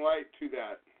bring light to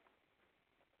that.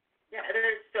 Yeah,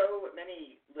 there's so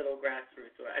many little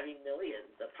grassroots,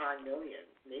 millions upon millions,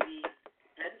 maybe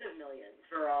tens of millions,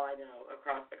 for all I know,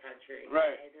 across the country.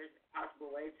 Right. And there's a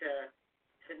possible way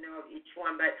to know of each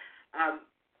one, but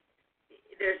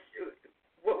there's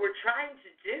what we're trying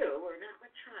to do, or not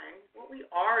what we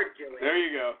are doing. There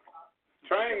you go.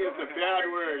 Trying is a bad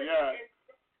word, yeah.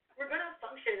 We're going to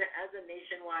function as a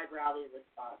nationwide rally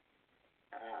response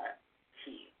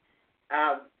team.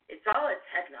 It's all a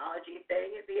technology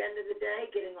thing at the end of the day,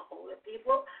 getting a hold of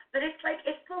people, but it's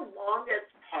the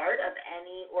longest part of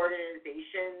any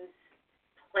organization's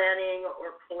planning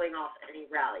or pulling off any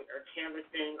rally or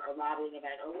canvassing or lobbying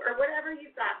event or whatever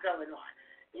you've got going on.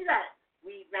 You got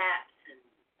Weed Maps and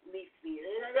Leaf Speed.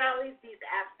 There are always these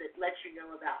apps that let you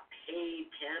know about paid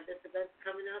cannabis events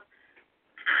coming up.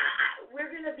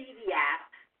 We're going to be the app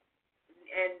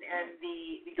and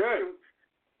the group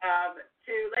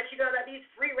to let you know that these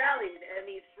free rallies and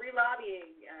these free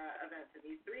lobbying events and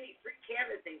these free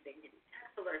canvassing things,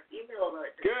 text alerts, email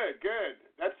alerts. Good.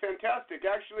 That's fantastic.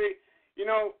 Actually,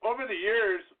 over the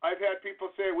years, I've had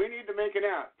people say, we need to make an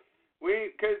app.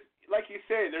 Because, like you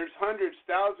say, there's hundreds,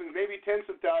 thousands, maybe tens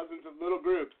of thousands of little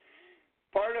groups.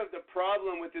 Part of the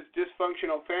problem with this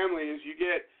dysfunctional family is you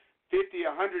get 50,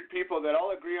 100 people that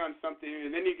all agree on something, and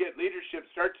then you get leadership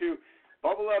start to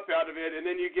bubble up out of it, and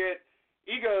then you get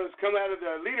egos come out of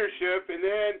the leadership, and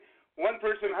then one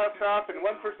person huffs off, and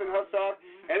one person huffs off,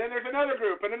 and then there's another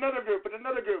group, and another group, and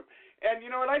another group. And you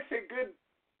know what? I say, good,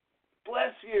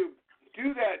 bless you.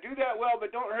 Do that well,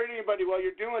 but don't hurt anybody while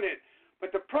you're doing it.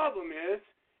 But the problem is,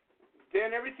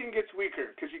 then everything gets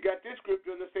weaker because you got this group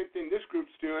doing the same thing this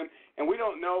group's doing, and we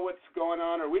don't know what's going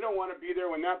on, or we don't want to be there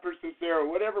when that person's there, or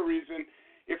whatever reason.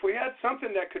 If we had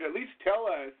something that could at least tell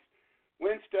us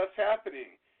when stuff's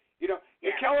happening.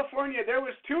 In California, there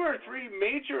was 2 or 3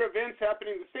 major events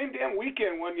happening the same damn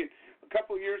weekend a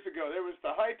couple years ago. There was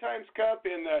the High Times Cup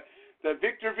and the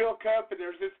Victorville Cup, and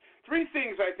there's 3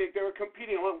 things I think they were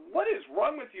competing on. What is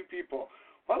wrong with you people?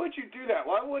 Why would you do that?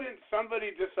 Why wouldn't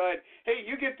somebody decide, hey,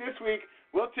 you get this week,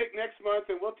 we'll take next month,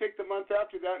 and we'll take the month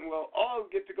after that, and we'll all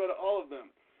get to go to all of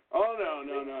them? Oh, no.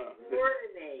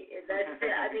 Coordinate. That's it.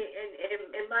 I mean,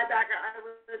 in my background, I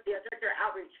was the director of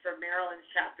outreach for Maryland's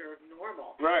chapter of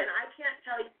Normal. Right. And I can't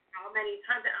tell you how many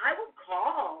times, and I would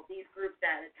call these groups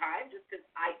at a time just because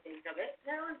I think of it.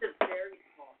 Maryland's a very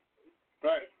small state.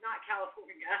 Right. It's not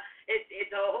California.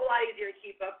 It's a whole lot easier to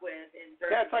keep up with.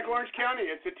 It's like Orange County.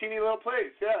 It's a teeny little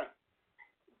place, yeah.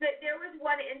 But there was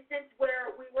one instance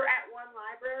where we were at one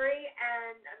library,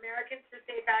 and Americans for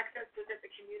Safe Access was at the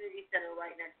community center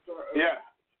right next door. Yeah.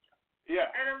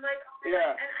 And I'm like,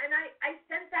 and I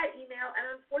sent that email,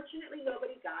 and unfortunately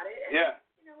nobody got it. And,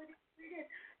 it is.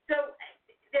 So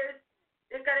there's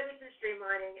got to be some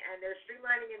streamlining, and there's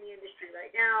streamlining in the industry right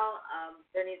now.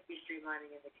 There needs to be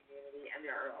streamlining in the community, and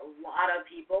there are a lot of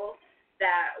people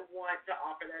that want to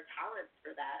offer their talents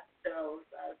for that. So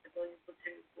Civilian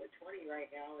Platoon 420 right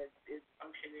now is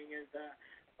functioning as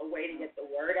a way to get the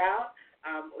word out.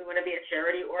 We want to be a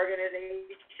charity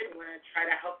organization. We want to try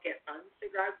to help get funds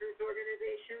to grassroots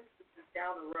organizations. This is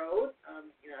down the road.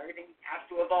 Everything has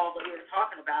to evolve, like we were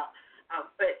talking about.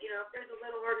 But, if there's a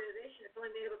little organization, it's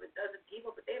only made up of a dozen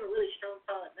people, but they have a really strong,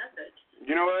 solid message.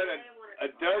 You know what?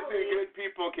 A dozen good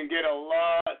people can get a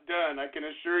lot done, I can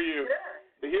assure you. Sure.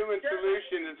 The Human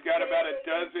Solution has got about a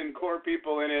dozen core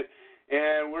people in it,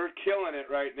 and we're killing it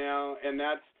right now, and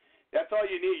that's all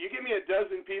you need. You give me a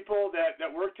dozen people that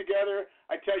work together,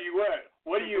 I tell you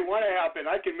what do you want to happen?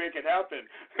 I can make it happen.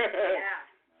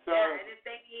 So, and if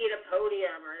they need a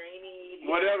podium or they need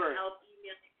whatever help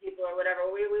emailing people or whatever,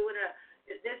 we want to.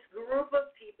 This group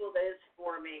of people that is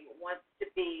forming wants to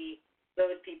be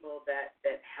those people that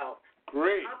help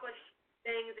great accomplish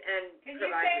things and. Can you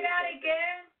say that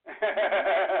again?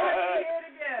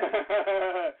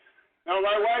 No,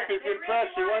 my wife is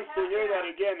impressed. She wants to hear that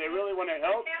again. They really want to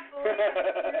help. I can't believe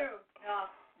it's true. No,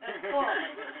 that's cool.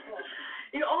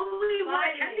 The only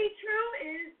way it can be true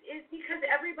is because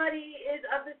everybody is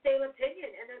of the same opinion,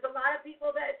 and there's a lot of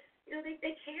people that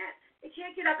they can't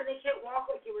get up and they can't walk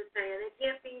like you were saying. They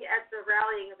can't be at the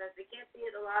rallying events. They can't be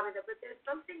at the lobby. But there's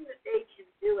something that they can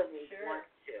do and they want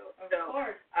to. Of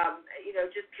course.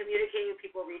 Just communicating with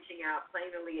people, reaching out,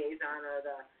 playing the liaison or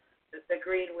the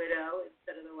green widow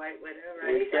instead of the white widow,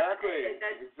 right? Exactly.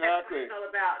 That's what it's all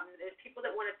about. And there's people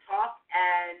that want to talk,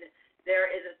 and there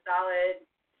is a solid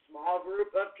small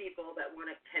group of people that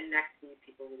want to connect these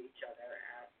people with each other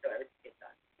so everything gets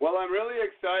done. Well, I'm really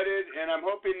excited, and I'm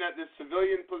hoping that this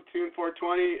Civilian Platoon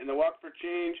 420 and the Walk for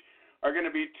Change are going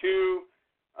to be 2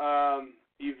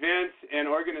 events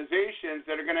and organizations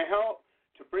that are going to help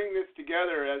to bring this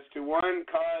together as to one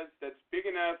cause that's big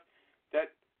enough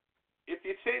that if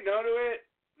you say no to it,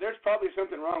 there's probably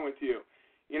something wrong with you.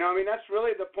 That's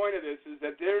really the point of this, is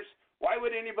that why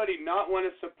would anybody not want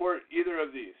to support either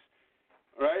of these,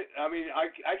 right?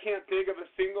 I can't think of a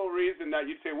single reason that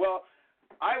you'd say, well,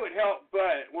 I would help,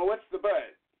 but, what's the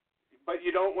but? But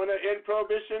you don't want to end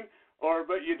prohibition,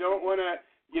 but you don't want to,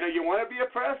 you want to be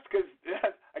oppressed? Because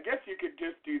I guess you could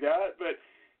just do that, but,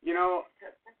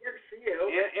 that works for you.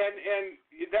 And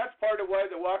that's part of why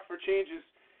the Walk for Change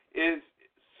is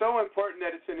so important,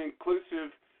 that it's an inclusive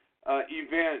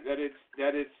event, that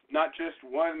it's not just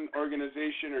one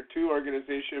organization or 2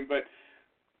 organizations, but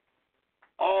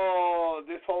all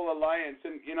this whole alliance.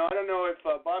 And I don't know if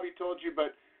Bobby told you,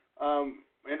 but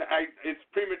it's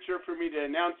premature for me to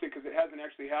announce it because it hasn't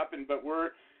actually happened, but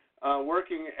we're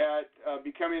working at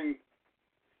becoming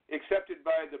accepted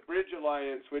by the Bridge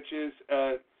Alliance, which is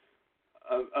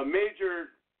a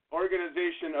major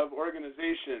organization of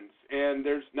organizations, and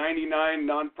there's 99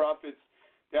 nonprofits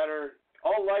that are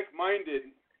all like-minded,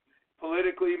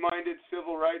 politically minded,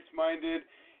 civil rights minded,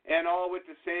 and all with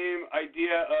the same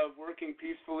idea of working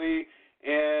peacefully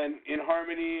and in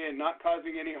harmony and not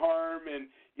causing any harm, and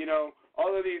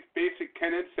all of these basic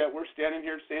tenets that we're standing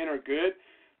here saying are good,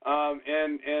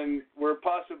 and we're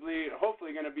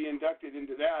hopefully going to be inducted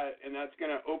into that, and that's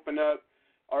going to open up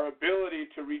our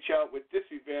ability to reach out with this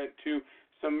event to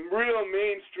some real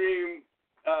mainstream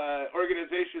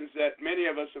organizations that many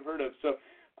of us have heard of. So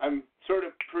I'm sort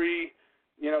of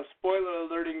spoiler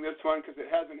alerting this one because it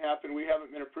hasn't happened. We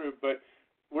haven't been approved, but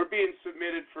we're being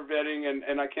submitted for vetting,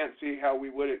 and I can't see how we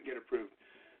wouldn't get approved.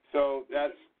 So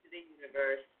that's to the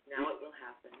universe. Now it will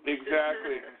happen.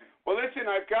 Exactly. Well, listen,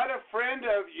 I've got a friend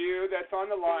of you that's on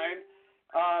the line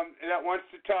that wants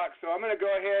to talk. So I'm going to go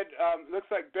ahead.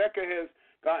 Looks like Becca has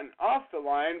gotten off the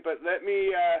line, but let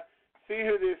me see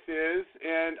who this is.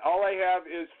 And all I have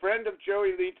is friend of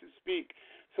Joie Leigh to speak.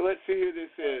 So let's see who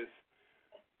this is.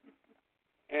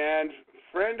 And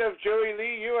friend of Joie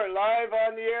Leigh, you are live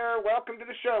on the air. Welcome to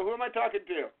the show. Who am I talking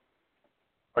to?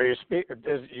 Are you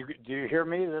do you hear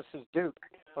me? This is Duke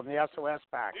from the SOS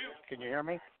Pack. Duke. Can you hear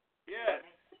me? Yes.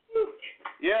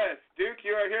 Yes, Duke,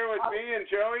 you are here with me and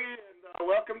Joey, and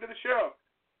welcome to the show.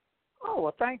 Oh,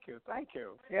 well, thank you.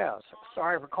 Yes,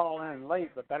 sorry for calling in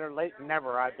late, but better late than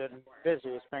never. I've been busy.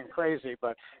 It's been crazy,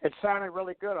 but it sounded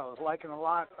really good. I was liking a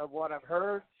lot of what I've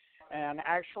heard, and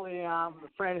actually, the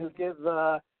friend who gives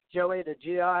Joey the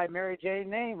GI Mary Jane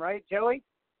name, right, Joey?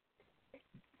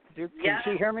 Duke, can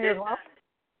she hear me as well?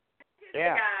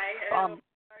 Yeah. Started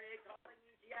calling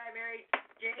you GI Mary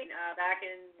Jane back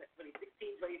in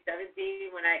 2016, 2017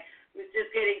 when I was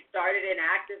just getting started in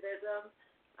activism,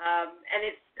 and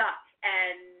it stuck.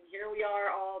 And here we are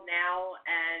all now,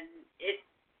 and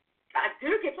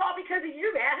Duke, it's all because of you,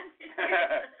 man.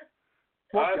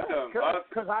 Well, awesome.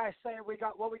 Because I say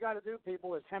what we got to do,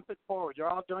 people, is hemp it forward. You're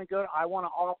all doing good. I want to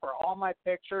offer all my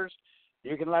pictures.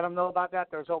 You can let them know about that.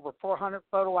 There's over 400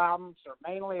 photo albums. They're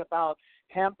mainly about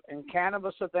hemp and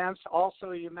cannabis events.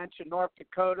 Also, you mentioned North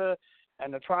Dakota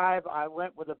and the tribe. I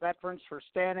went with the Veterans for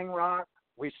Standing Rock.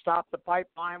 We stopped the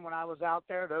pipeline when I was out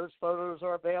there. Those photos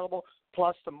are available,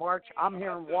 plus the march. I'm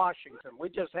here in Washington. We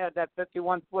just had that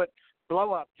 51-foot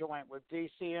blow-up joint with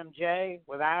DCMJ,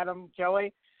 with Adam,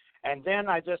 Joey. And then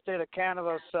I just did a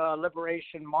cannabis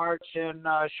liberation march in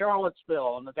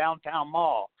Charlottesville in the downtown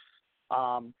mall.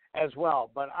 As well.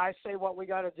 But I say what we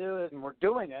got to do, and we're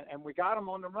doing it, and we got them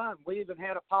on the run. We even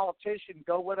had a politician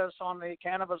go with us on the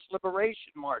Cannabis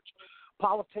Liberation March.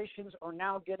 Politicians are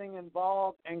now getting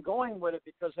involved and going with it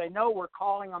because they know we're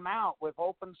calling them out with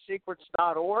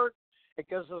OpenSecrets.org. It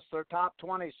gives us their top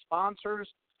 20 sponsors,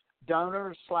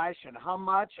 donors, and how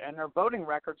much, and their voting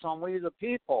records on We the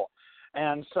People.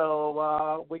 And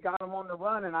so we got them on the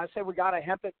run, and I say we got to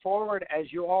hemp it forward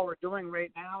as you all are doing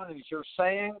right now, and as you're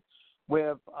saying,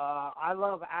 with I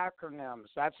love acronyms.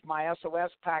 That's my SOS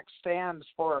Pack stands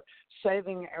for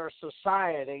Saving Our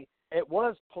Society. It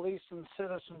was Police and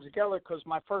Citizens Together because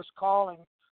my first calling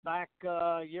back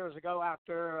years ago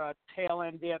after a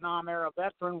tail-end Vietnam era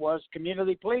veteran was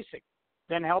community policing,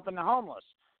 then helping the homeless.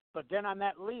 But then I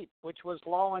met LEAP, which was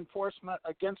Law Enforcement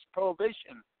Against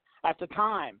Prohibition at the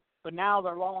time. But now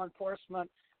they're Law Enforcement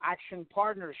Action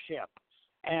Partnership.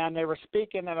 And they were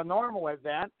speaking at a normal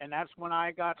event, and that's when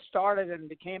I got started and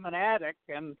became an addict.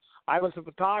 And I was a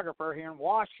photographer here in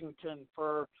Washington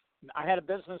I had a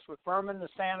business with Furman,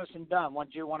 DeSantis, and Dunn, one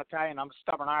Jew, one Italian. I'm a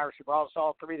stubborn Irish who brought us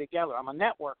all three together. I'm a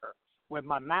networker with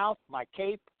my mouth, my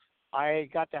cape. I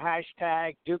got the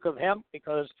hashtag Duke of Hemp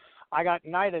because I got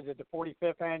knighted at the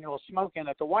 45th annual smoking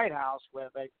at the White House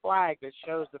with a flag that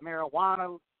shows the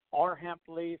marijuana or hemp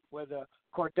leaf with a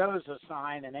Cordoza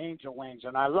sign and angel wings,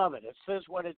 and I love it. It says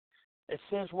what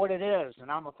it is, and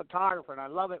I'm a photographer, and I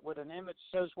love it with an image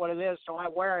that says what it is, so I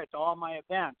wear it to all my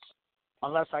events,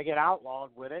 unless I get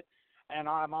outlawed with it, and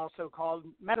I'm also called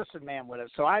Medicine Man with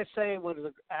it. So I say with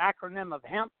the acronym of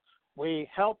HEMP, we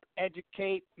help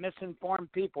educate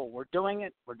misinformed people. We're doing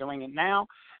it now,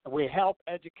 and we help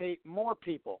educate more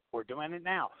people. We're doing it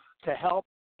now to help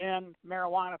end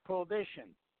marijuana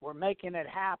prohibition. We're making it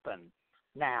happen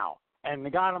now. And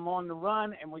we got them on the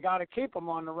run, and we got to keep them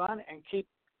on the run and keep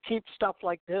stuff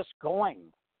like this going.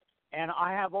 And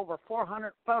I have over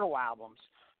 400 photo albums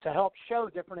to help show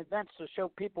different events, to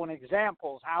show people and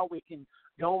examples how we can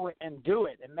go and do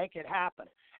it and make it happen.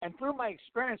 And through my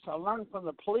experience, I learned from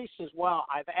the police as well.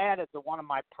 I've added to one of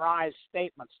my prize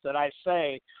statements that I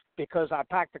say, because I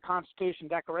packed the Constitution,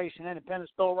 Declaration,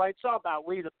 Independence, Bill of Rights, all about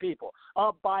we the people,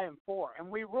 of, by, and for. And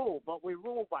we rule, but we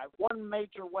rule by one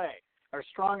major way. Our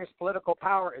strongest political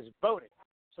power is voting.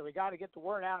 So we got to get the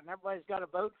word out, and everybody's got to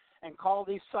vote and call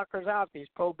these suckers out, these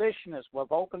prohibitionists, with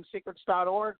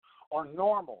OpenSecrets.org or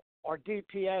NORML or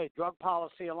DPA, Drug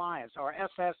Policy Alliance, or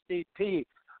SSDP,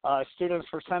 Students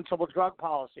for Sensible Drug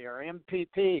Policy, or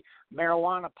MPP,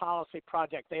 Marijuana Policy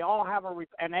Project. They all have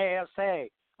an ASA,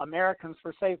 Americans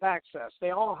for Safe Access.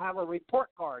 They all have a report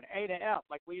card, A to F,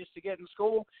 like we used to get in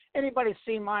school. Anybody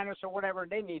C- or whatever,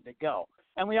 they need to go.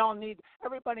 And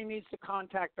everybody needs to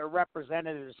contact their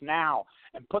representatives now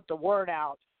and put the word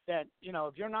out that,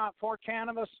 if you're not for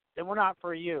cannabis, then we're not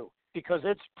for you. Because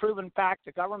it's proven fact,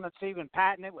 the government's even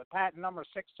patented it with patent number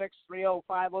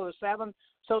 6630507.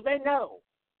 So they know,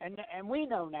 and we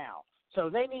know now. So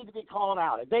they need to be called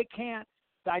out. If they can't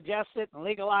digest it and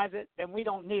legalize it, then we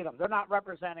don't need them. They're not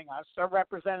representing us. They're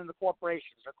representing the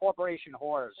corporations. They're corporation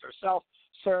whores. They're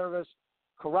self-service,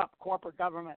 corrupt corporate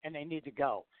government, and they need to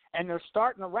go. And they're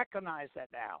starting to recognize that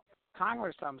now.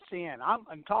 Congress, I'm seeing.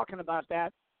 I'm talking about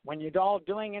that. When you're all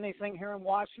doing anything here in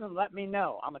Washington, let me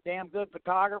know. I'm a damn good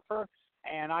photographer,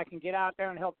 and I can get out there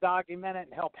and help document it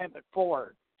and help hemp it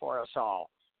forward for us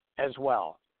all as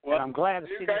well. And I'm glad to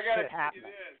see this shit happening.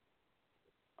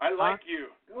 I like you.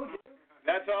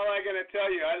 That's all I'm gonna tell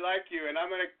you. I like you, and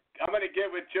I'm gonna get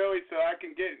with Joey so I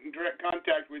can get in direct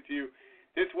contact with you.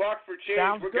 This Walk for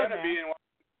Change, we're gonna be in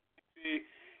Washington, D.C.,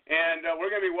 and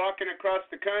we're gonna be walking across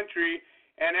the country.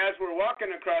 And as we're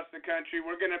walking across the country,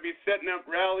 we're going to be setting up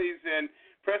rallies and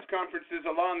press conferences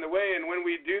along the way. And when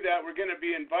we do that, we're going to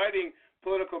be inviting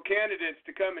political candidates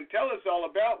to come and tell us all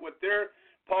about what their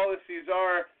policies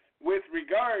are with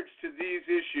regards to these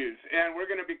issues. And we're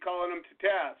going to be calling them to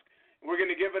task. We're going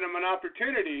to give them an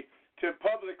opportunity to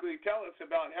publicly tell us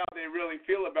about how they really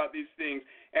feel about these things.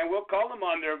 And we'll call them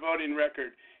on their voting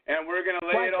record. And we're going to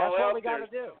lay it all out there. That's what we got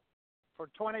to do. For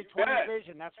 2020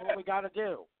 vision, that's what we got to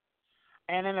do.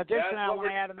 And in addition, I want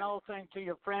to add another thing to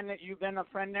your friend that you've been a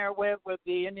friend there with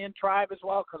the Indian tribe as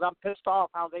well, because I'm pissed off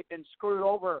how they've been screwed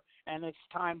over, and it's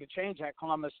time to change that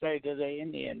Columbus Day to the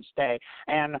Indians Day.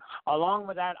 And along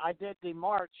with that, I did the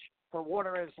March for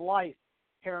Water is Life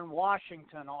here in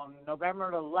Washington on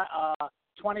November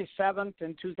 27th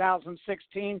in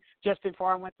 2016, just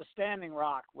before I went to Standing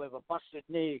Rock with a busted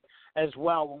knee as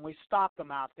well, when we stopped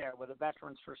them out there with the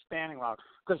Veterans for Standing Rock.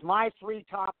 Because my three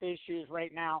top issues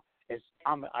right now is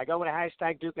I go with a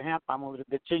hashtag Duke of Hemp. I'm with the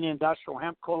Virginia Industrial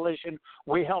Hemp Coalition.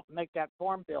 We helped make that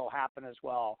farm bill happen as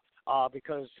well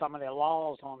because some of the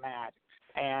laws on that.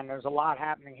 And there's a lot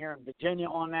happening here in Virginia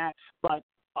on that. But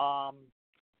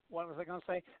what was I going to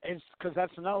say? It's because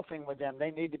that's another thing with them.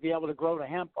 They need to be able to grow the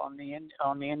hemp on the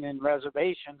Indian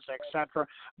reservations, etc.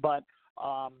 But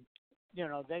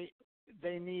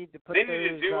they need to put. They need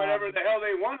to do whatever the hell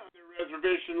they want on their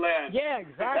reservation land. Yeah,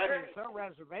 exactly. It's their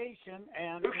reservation,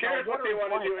 and who cares what they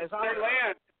want to do? It's their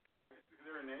land.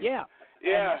 Yeah.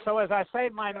 Yeah. And so as I say,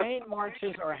 my main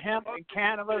marches are hemp and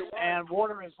cannabis and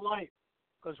water is life,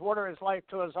 because water is life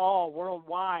to us all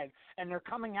worldwide, and they're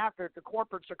coming after it. The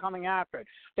corporates are coming after it.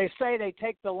 They say they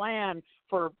take the land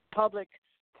for public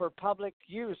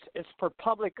use. It's for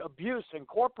public abuse and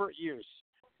corporate use.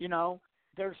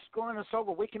 They're screwing us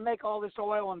over. We can make all this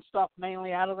oil and stuff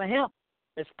mainly out of the hemp.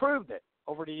 It's proved it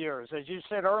over the years. As you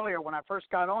said earlier, when I first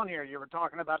got on here, you were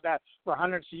talking about that for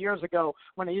hundreds of years ago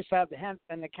when they used to have the hemp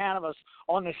and the cannabis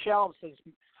on the shelves as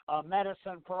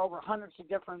medicine for over hundreds of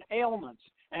different ailments.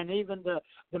 And even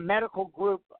the medical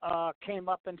group came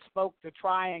up and spoke to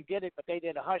try and get it, but they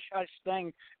did a hush-hush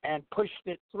thing and pushed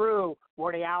it through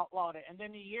where they outlawed it. And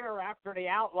then a year after they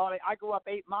outlawed it, I grew up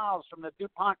 8 miles from the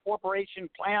DuPont Corporation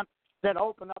plant that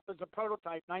opened up as a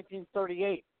prototype,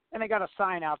 1938. And they got a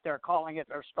sign out there calling it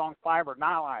their strong fiber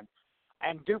nylon.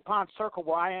 And DuPont Circle,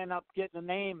 where I ended up getting the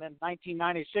name in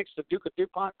 1996, the Duke of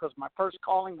DuPont, because my first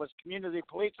calling was community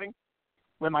policing.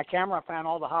 With my camera, I found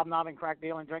all the hobnobbing, crack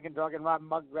dealing, drinking, drugging, robbing,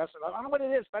 mugging, wrestling. I don't know what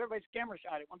it is, but everybody's camera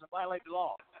shy. It wants to violate the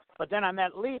law. But then I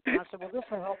met Leap, and I said, well, this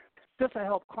will help. This will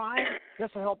help crime. This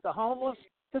will help the homeless.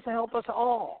 This will help us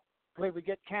all. The way we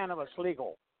get cannabis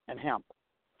legal and hemp.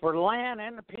 For the land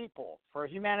and the people, for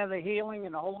humanity healing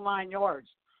and the whole 9 yards.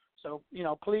 So,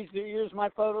 please do use my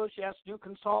photos. Yes, do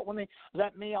consult with me.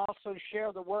 Let me also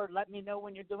share the word. Let me know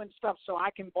when you're doing stuff so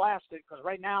I can blast it, because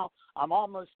right now I'm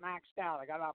almost maxed out. I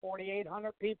got about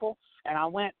 4,800 people, and I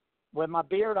went, with my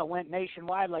beard, I went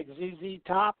nationwide like ZZ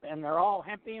Top, and they're all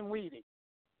hempy and weedy.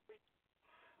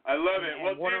 I love it.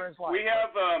 And well, we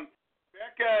have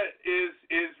Becca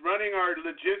is running our our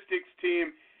logistics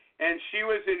team, and she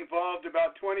was involved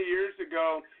about 20 years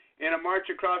ago in a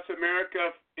march across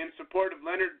America in support of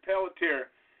Leonard Peltier,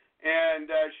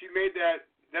 and she made that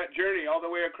journey all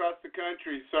the way across the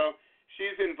country. So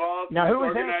she's involved Now, who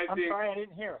in was this? organizing. I'm sorry, I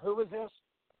didn't hear. Who was this?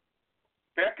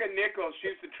 Becca Nichols.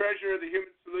 She's the treasurer of the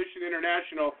Human Solution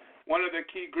International, one of the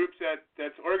key groups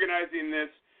that's organizing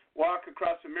this walk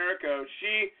across America.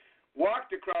 She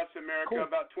walked across America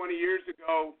about 20 years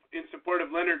ago in support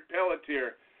of Leonard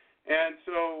Peltier. And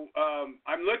so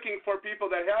I'm looking for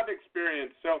people that have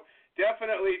experience. So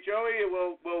definitely, Joey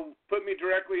will put me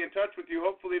directly in touch with you.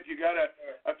 Hopefully, if you got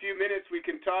a few minutes, we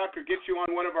can talk or get you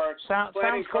on one of our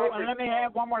planning sounds cool. And conferences. let me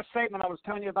add one more statement. I was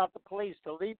telling you about the police.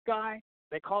 The LEAP guy,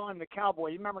 they call him the Cowboy.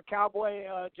 You remember Cowboy,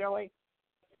 Joey?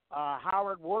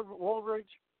 Howard Woolridge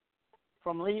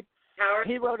from LEAP. Howard?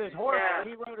 He rode his horse. Yeah.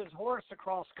 He rode his horse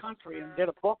across country and did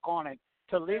a book on it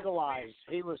to legalize.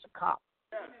 He was a cop.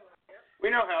 We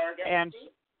know Howard. And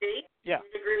See? yeah,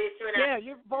 Degrees to an yeah,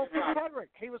 you're both from Frederick.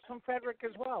 He was from Frederick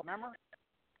as well. Remember?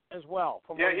 As well,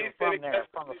 from Yeah, where you're he's from been there,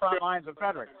 from the front lines of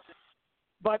Frederick.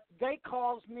 But they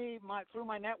calls me through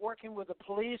my networking with the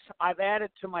police. I've added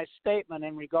to my statement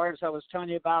in regards. I was telling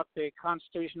you about the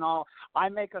constitutional. I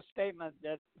make a statement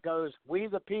that goes, "We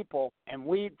the people," and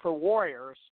 "We for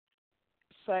warriors."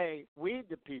 Say "We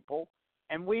the people,"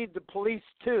 and "We the police"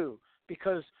 too,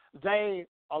 because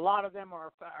a lot of them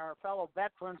are fellow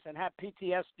veterans and have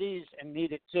PTSDs and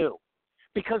need it too,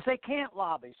 because they can't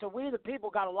lobby. So we the people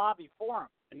got to lobby for them,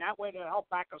 and that way they'll help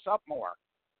back us up more,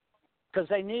 because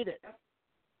they need it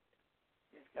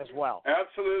as well.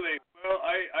 Absolutely. Well,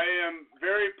 I am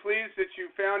very pleased that you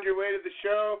found your way to the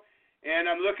show, and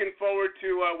I'm looking forward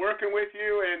to working with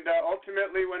you. And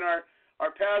ultimately, when our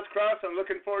paths cross, I'm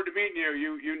looking forward to meeting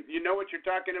you. You know what you're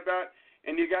talking about,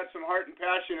 and you got some heart and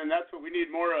passion, and that's what we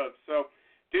need more of. So,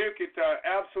 Duke, it's an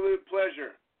absolute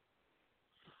pleasure.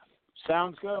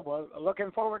 Sounds good. Well,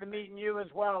 looking forward to meeting you as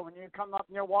well. When you come up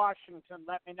near Washington,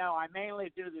 let me know. I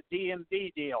mainly do the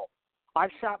DMV deal. I've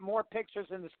shot more pictures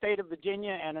in the state of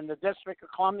Virginia and in the District of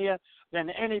Columbia than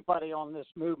anybody on this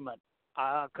movement,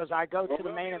 because I go to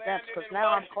the main events, because now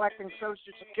I'm collecting Social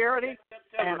Security,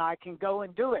 and I can go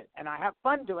and do it, and I have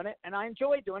fun doing it, and I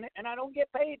enjoy doing it, and I don't get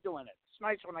paid doing it. It's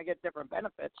nice when I get different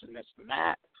benefits and this and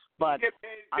that, but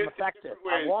I'm effective.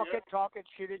 I walk it, talk it,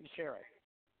 shoot it, and share it.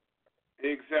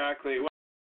 Exactly. Well,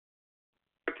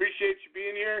 I appreciate you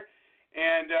being here,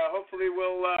 and hopefully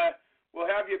we'll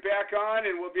have you back on,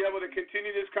 and we'll be able to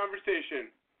continue this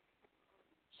conversation.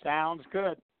 Sounds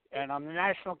good. And I'm the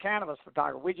National Cannabis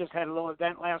Photographer. We just had a little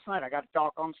event last night. I got to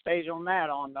talk on stage on that,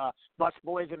 on Bus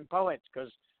Boys and Poets, because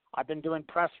I've been doing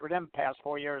press for them past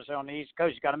 4 years on the East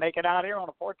Coast. You got to make it out here on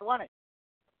a 420.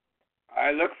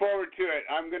 I look forward to it.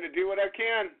 I'm going to do what I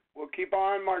can. We'll keep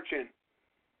on marching.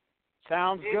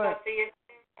 Sounds Duke, good. I'll see you.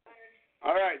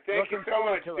 All right. Thank Looking you so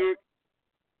much, forward to Duke.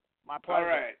 My pleasure.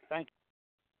 All right. Thank you.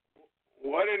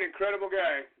 What an incredible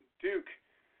guy, Duke.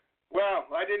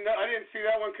 Wow, I didn't see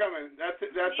that one coming. That's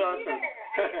awesome.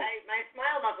 My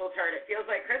smile muscles hurt. It feels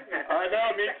like Christmas. I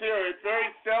know, me too. It's very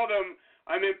seldom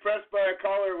I'm impressed by a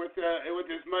caller with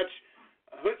as much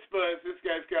chutzpah as this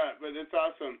guy's got, but it's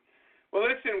awesome. Well,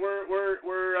 listen, we're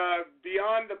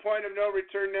beyond the point of no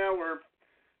return now. We're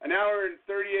an hour and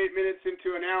 38 minutes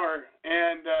into an hour,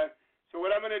 and so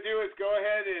what I'm going to do is go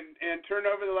ahead and turn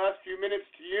over the last few minutes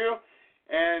to you.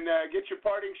 And get your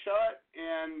parting shot.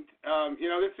 And,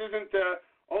 this isn't the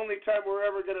only time we're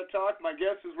ever going to talk. My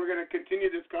guess is we're going to continue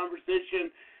this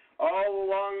conversation all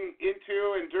along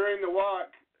into and during the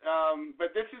walk.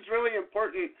 But this is really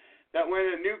important, that when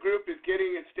a new group is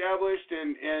getting established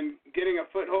and getting a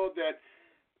foothold, that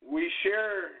we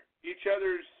share each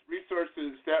other's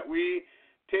resources, that we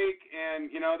take and,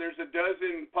 there's a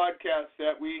dozen podcasts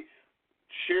that we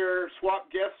share, swap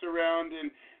guests around,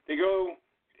 and they go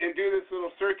and do this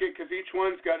little circuit, because each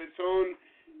one's got its own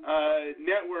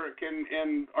network,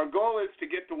 and our goal is to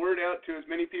get the word out to as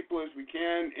many people as we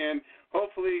can, and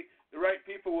hopefully the right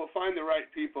people will find the right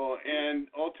people, and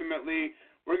ultimately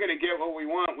we're going to get what we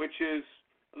want, which is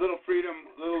a little freedom,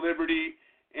 a little liberty,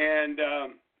 and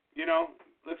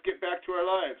let's get back to our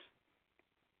lives.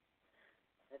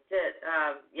 That's it.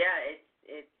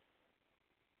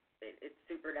 It's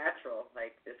supernatural,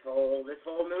 like this whole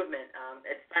movement.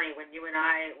 It's funny, when you and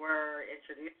I were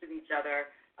introduced to each other,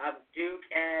 Duke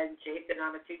and Jason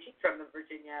Amatucci from the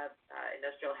Virginia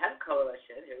Industrial Hemp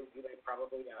Coalition, who you might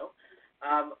probably know,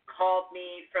 called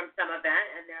me from some event,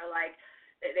 and they're like,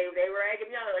 they were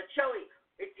egging me on. They're like, Joey,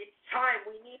 it's time.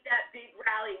 We need that big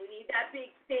rally. We need that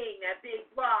big thing, that big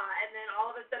blah. And then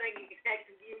all of a sudden,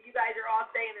 you guys are all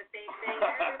saying the same thing.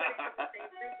 Everybody's on the same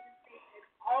frequency. It's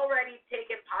already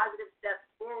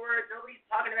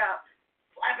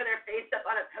face up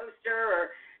on a poster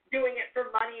or doing it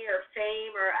for money or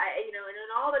fame or, and in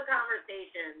all the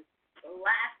conversations, the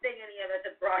last thing any of us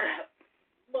have brought up,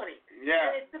 money.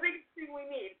 Yeah. And it's the biggest thing we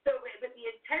need. So, but the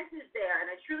intent is there,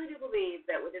 and I truly do believe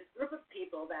that with this group of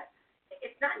people that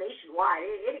it's not nationwide,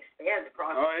 it expands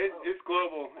across the globe. It's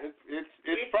global.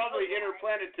 It's probably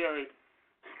interplanetary.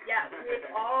 Yeah, with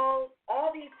all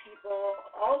these people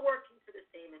all working for the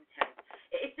same intent.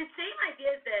 It's the same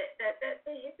ideas that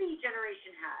the hippie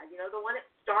generation had, the one that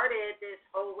started this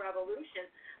whole revolution.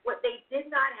 What they did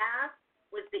not have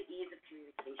was the ease of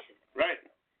communication. Right.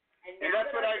 And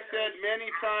that's what I've said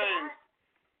many times.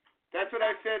 That's what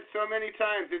I've said so many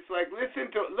times. It's like,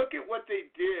 look at what they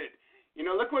did.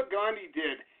 Look what Gandhi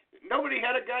did. Nobody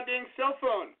had a goddamn cell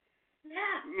phone.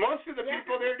 Yeah. Most of the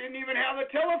people there didn't even have a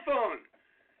telephone.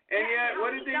 And yet,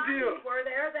 what did they do? Were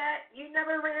there that you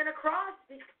never ran across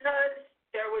because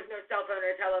there was no cell phone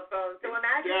or telephone. So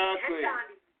imagine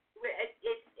Gandhi.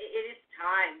 It is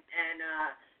time,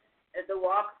 and the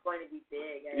walk is going to be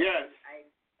big. Yes.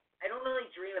 I don't really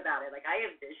dream about it. Like, I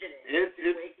envision it. It's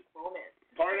a waking moment.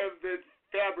 Part of the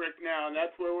fabric now, and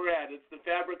that's where we're at. It's the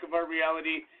fabric of our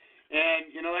reality. And,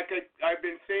 like I've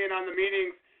been saying on the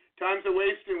meetings, time's a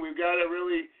wasting. We've got to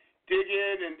really dig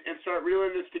in and start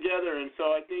reeling this together. And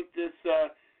so I think this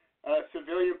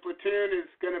Civilian Platoon is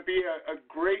going to be a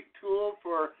great tool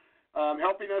for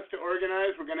helping us to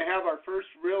organize. We're going to have our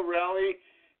first real rally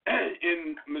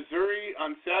in Missouri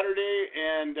on Saturday,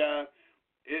 and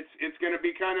it's going to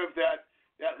be kind of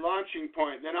that launching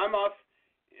point. Then I'm off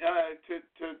to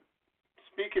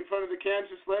speak in front of the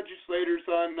Kansas legislators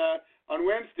on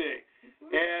Wednesday,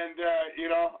 and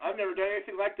I've never done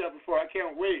anything like that before. I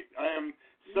can't wait. I am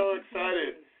so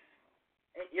excited.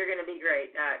 You're going to be great.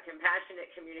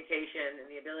 Compassionate communication and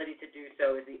the ability to do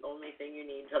so is the only thing you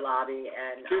need to lobby.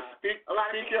 And a lot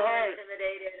of people are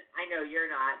intimidated. I know you're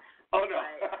not. Oh no.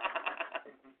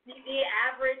 The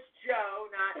average Joe,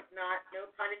 no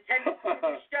pun intended to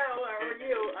the show or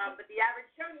you, but the average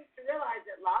Joe needs to realize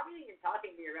that lobbying and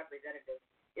talking to your representatives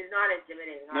is not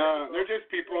intimidating. No, they're just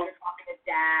people. They're talking to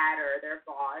dad or their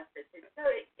boss.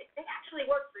 They actually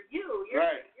work for you. You're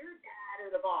your dad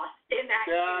or the boss in that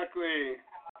case. Exactly.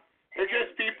 They're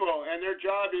just people, and their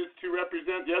job is to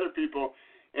represent the other people,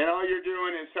 and all you're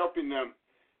doing is helping them.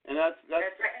 And that's right.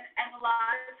 And a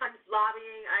lot of times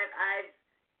lobbying,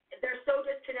 they're so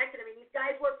disconnected. I mean, these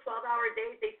guys work 12-hour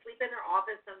days. They sleep in their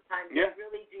office sometimes. Yeah. They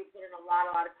really do put in a lot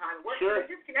of time. Sure.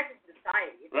 They're disconnected from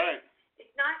society. Right.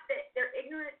 It's not that they're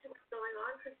ignorant to what's going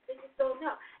on because they just don't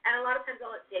know. And a lot of times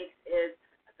all it takes is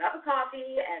a cup of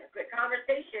coffee and a quick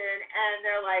conversation, and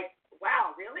they're like,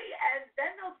 wow, really? And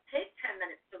then they'll take 10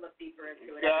 minutes to look deeper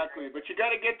into it. Exactly. But you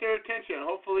got to get their attention.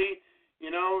 Hopefully, you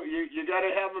got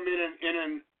to have them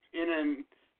in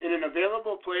an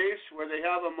available place where they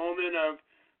have a moment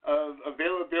of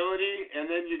availability, and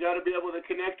then you got to be able to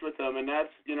connect with them. And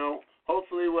that's,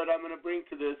 hopefully what I'm going to bring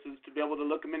to this is to be able to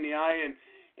look them in the eye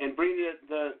and bring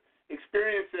the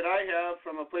experience that I have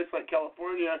from a place like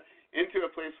California into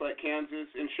a place like Kansas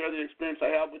and share the experience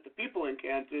I have with the people in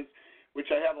Kansas,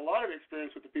 which I have a lot of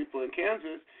experience with the people in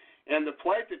Kansas, and the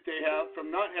plight that they have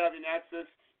from not having access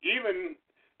even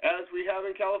as we have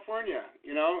in California,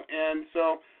 And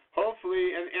so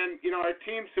hopefully, and our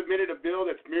team submitted a bill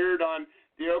that's mirrored on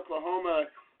the Oklahoma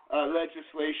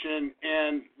legislation,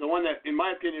 and the one that, in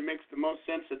my opinion, makes the most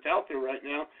sense that's out there right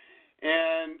now.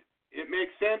 And it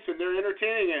makes sense, and they're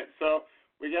entertaining it. So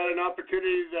we got an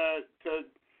opportunity to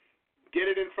get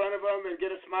it in front of them and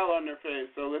get a smile on their face.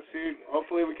 So let's see.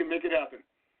 Hopefully we can make it happen.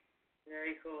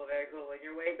 Very cool, very cool. And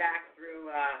your way back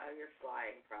through, you're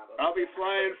flying probably. I'll be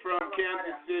flying from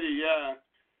Kansas City, yeah.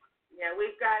 Yeah,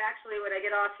 we've got, actually, when I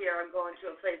get off here, I'm going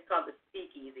to a place called the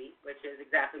Speakeasy, which is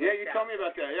exactly what you told me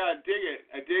about that. Yeah, I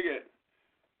dig it.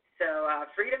 So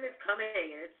freedom is coming,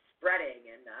 and it's spreading.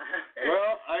 And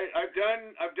well, I've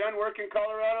done work in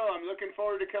Colorado. I'm looking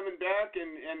forward to coming back,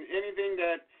 and anything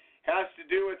that has to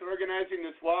do with organizing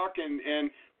this walk and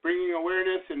bringing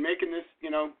awareness and making this,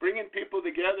 bringing people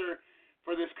together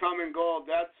for this common goal.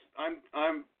 That's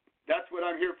what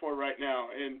I'm here for right now,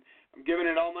 and I'm giving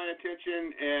it all my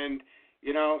attention. And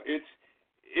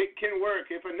it can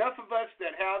work if enough of us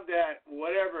that have that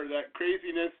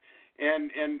craziness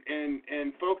and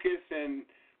focus and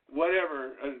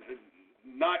whatever,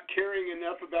 not caring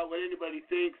enough about what anybody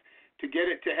thinks to get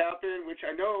it to happen, which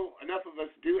I know enough of us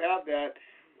do have that.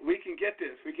 We can get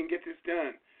this. We can get this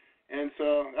done. And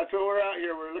so that's what we're out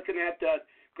here. We're looking at that,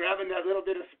 grabbing that little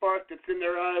bit of spark that's in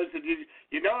their eyes, and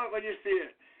you know it when you see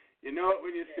it. You know it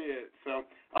when you see it. So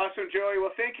awesome, Joey.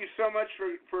 Well, thank you so much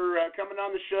for coming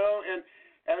on the show. And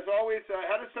as always,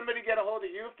 how does somebody get a hold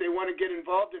of you if they want to get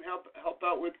involved and help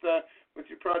out with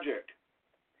your project?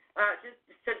 Just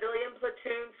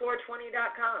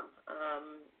civilianplatoon420.com.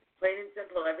 Plain and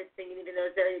simple. Everything you need to know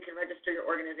is there. You can register your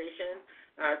organization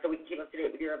so we can keep up to date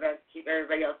with your events, keep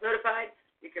everybody else notified.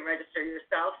 You can register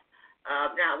yourself.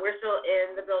 Now, we're still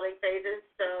in the building phases,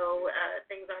 so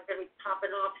things aren't going to be popping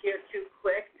off here too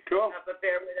quick. Cool. But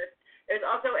bear with us. There's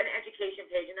also an education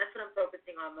page, and that's what I'm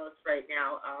focusing on most right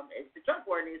now, is the drug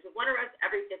war news. With one arrest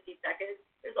every 50 seconds,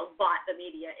 there's a lot the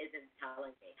media isn't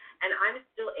telling me. And I'm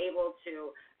still able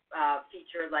to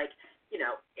feature, like,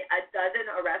 a dozen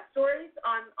arrest stories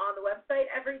on the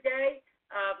website every day.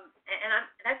 And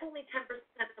that's only 10%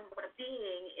 of what I'm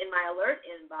seeing in my alert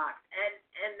inbox.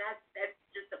 And that's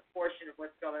just a portion of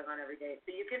what's going on every day.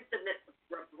 So you can submit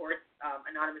reports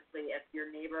anonymously if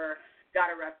your neighbor got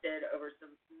arrested over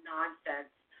some nonsense,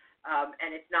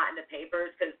 and it's not in the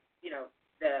papers because,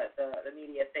 the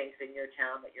media thinks in your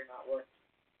town that you're not worth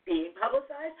being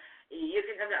publicized. You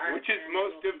can come to us. Which is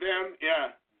most of them,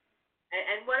 yeah.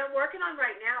 And what I'm working on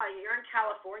right now here in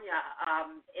California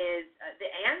is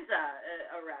the Anza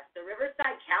arrest, the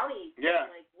Riverside County. Yeah.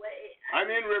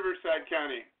 I'm in Riverside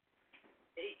County.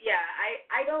 Yeah,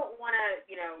 I don't want to,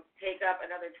 take up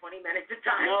another 20 minutes of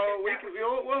time. No,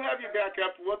 we'll have you back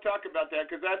up. We'll talk about that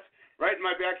because that's right in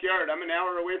my backyard. I'm an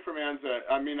hour away from Anza.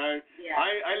 I mean, I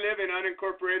live in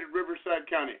unincorporated Riverside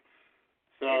County.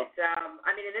 So. It's,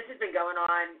 and this has been going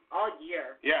on all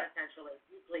year. Yeah. Essentially,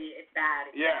 usually it's bad.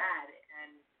 It's yeah. bad.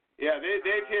 And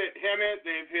they've hit Hemet,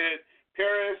 they've hit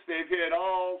Paris, they've hit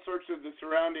all sorts of the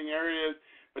surrounding areas,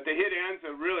 but they hit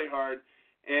Anza really hard.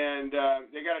 And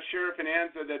they got a sheriff in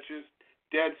Anza that's just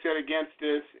dead set against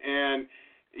this, and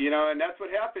that's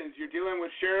what happens. You're dealing with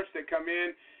sheriffs that come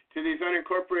in to these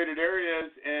unincorporated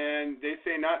areas, and they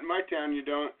say, not in my town, you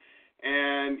don't.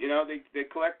 And they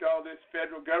collect all this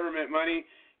federal government money,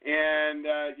 and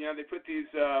they put these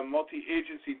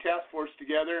multi-agency task force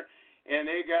together, and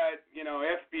they got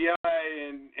FBI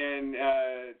and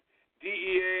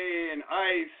DEA and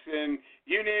ICE and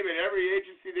you name it, every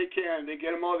agency they can. They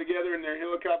get them all together in their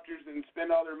helicopters and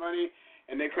spend all their money,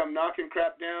 and they come knocking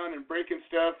crap down and breaking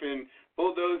stuff and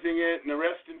bulldozing it and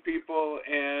arresting people,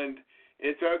 and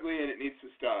it's ugly and it needs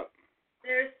to stop.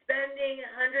 They're spending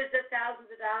hundreds of thousands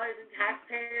of dollars in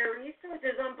taxpayer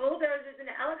resources on bulldozers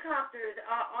and helicopters.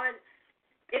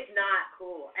 It's not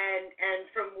cool. And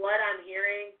from what I'm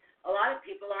hearing, a lot of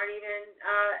people aren't even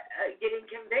getting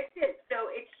convicted. So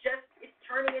it's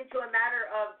turning into a matter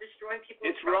of destroying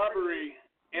people's property. It's robbery.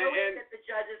 Knowing that the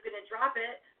judge is going to drop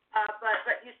it,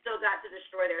 but you still got to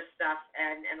destroy their stuff,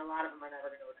 and a lot of them are never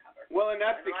going to recover. Well, and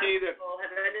that's the key. That people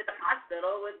have ended up in the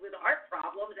hospital with heart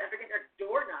problems after getting their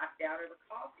door knocked down over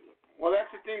coffee. Well,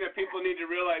 that's the thing that people need to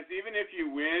realize. Even if you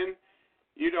win,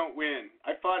 you don't win.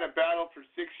 I fought a battle for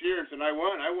 6 years, and I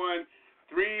won. I won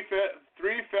three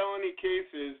felony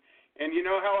cases, and you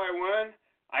know how I won?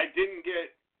 I didn't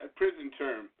get a prison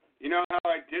term. You know how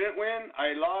I didn't win?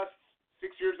 I lost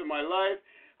 6 years of my life.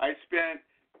 I spent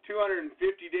 250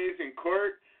 days in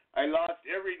court. I lost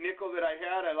every nickel that I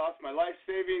had. I lost my life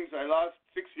savings. I lost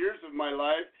 6 years of my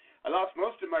life. I lost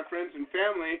most of my friends and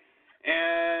family,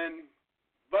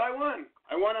 but I won.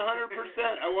 I won 100%.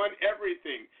 I won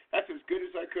everything. That's as good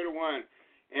as I could have won.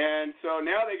 And so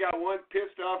now they got one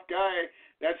pissed off guy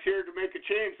that's here to make a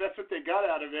change. That's what they got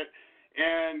out of it.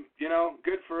 And,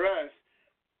 good for us.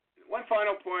 One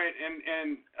final point,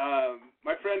 and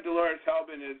my friend Dolores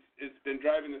Halbin has been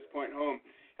driving this point home.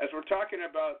 As we're talking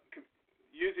about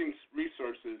using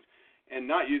resources and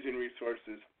not using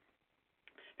resources,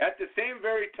 at the same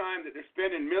very time that they're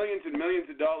spending millions and millions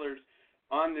of dollars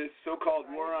on this so-called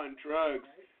war on drugs,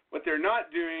 what they're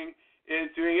not doing is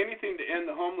doing anything to end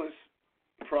the homeless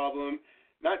problem,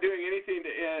 not doing anything to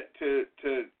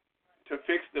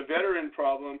fix the veteran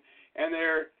problem, and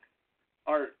there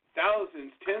are thousands,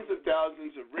 tens of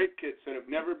thousands of rape kits that have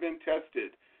never been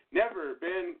tested.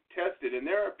 And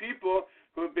there are people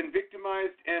who have been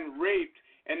victimized and raped,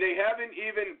 and they haven't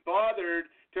even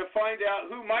bothered to find out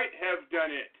who might have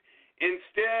done it.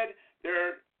 Instead,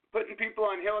 they're putting people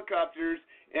on helicopters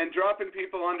and dropping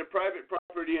people onto private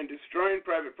property and destroying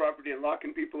private property and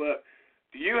locking people up.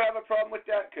 Do you have a problem with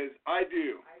that? Because I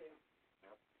do.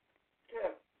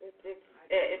 Yeah. This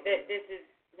is,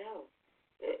 no.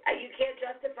 You can't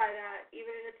justify that,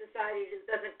 even in a society that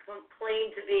doesn't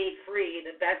claim to be free,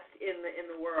 the best in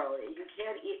the world. You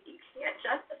can't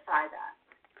justify that.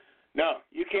 No,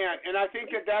 you can't. And I think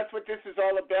that's what this is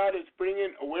all about, is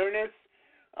bringing awareness.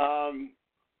 And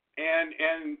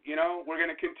we're going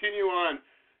to continue on.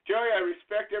 Joey, I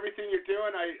respect everything you're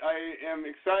doing. I am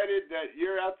excited that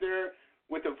you're out there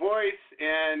with a voice,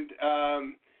 and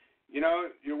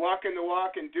you're walking the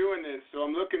walk and doing this. So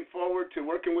I'm looking forward to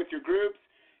working with your groups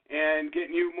and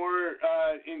getting you more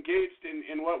engaged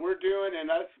in what we're doing, and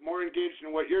us more engaged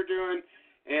in what you're doing,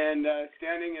 and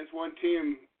standing as one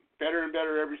team better and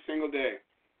better every single day.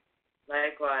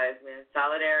 Likewise, man.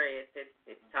 Solidarity.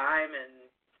 It's time, and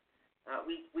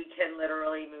we can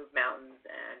literally move mountains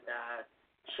and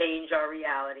change our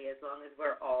reality as long as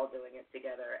we're all doing it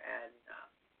together. And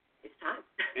it's time.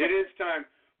 It is time.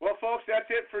 Well, folks, that's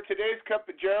it for today's Cup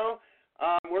of Joe.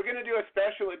 We're going to do a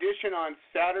special edition on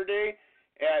Saturday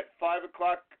at 5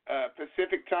 o'clock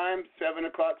Pacific time, 7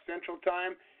 o'clock Central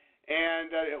time,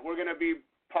 and we're going to be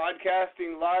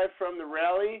podcasting live from the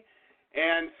rally.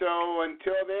 And so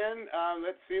until then,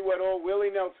 let's see what old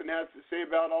Willie Nelson has to say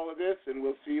about all of this, and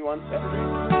we'll see you on Saturday.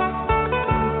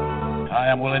 Hi,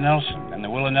 I'm Willie Nelson, and the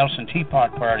Willie Nelson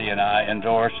Teapot Party and I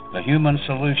endorse the Human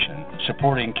Solution,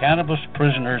 supporting cannabis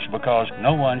prisoners because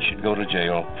no one should go to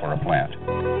jail for a plant.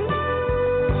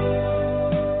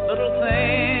 Little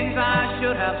things I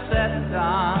should have said and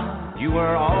done, you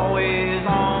were always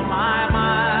on my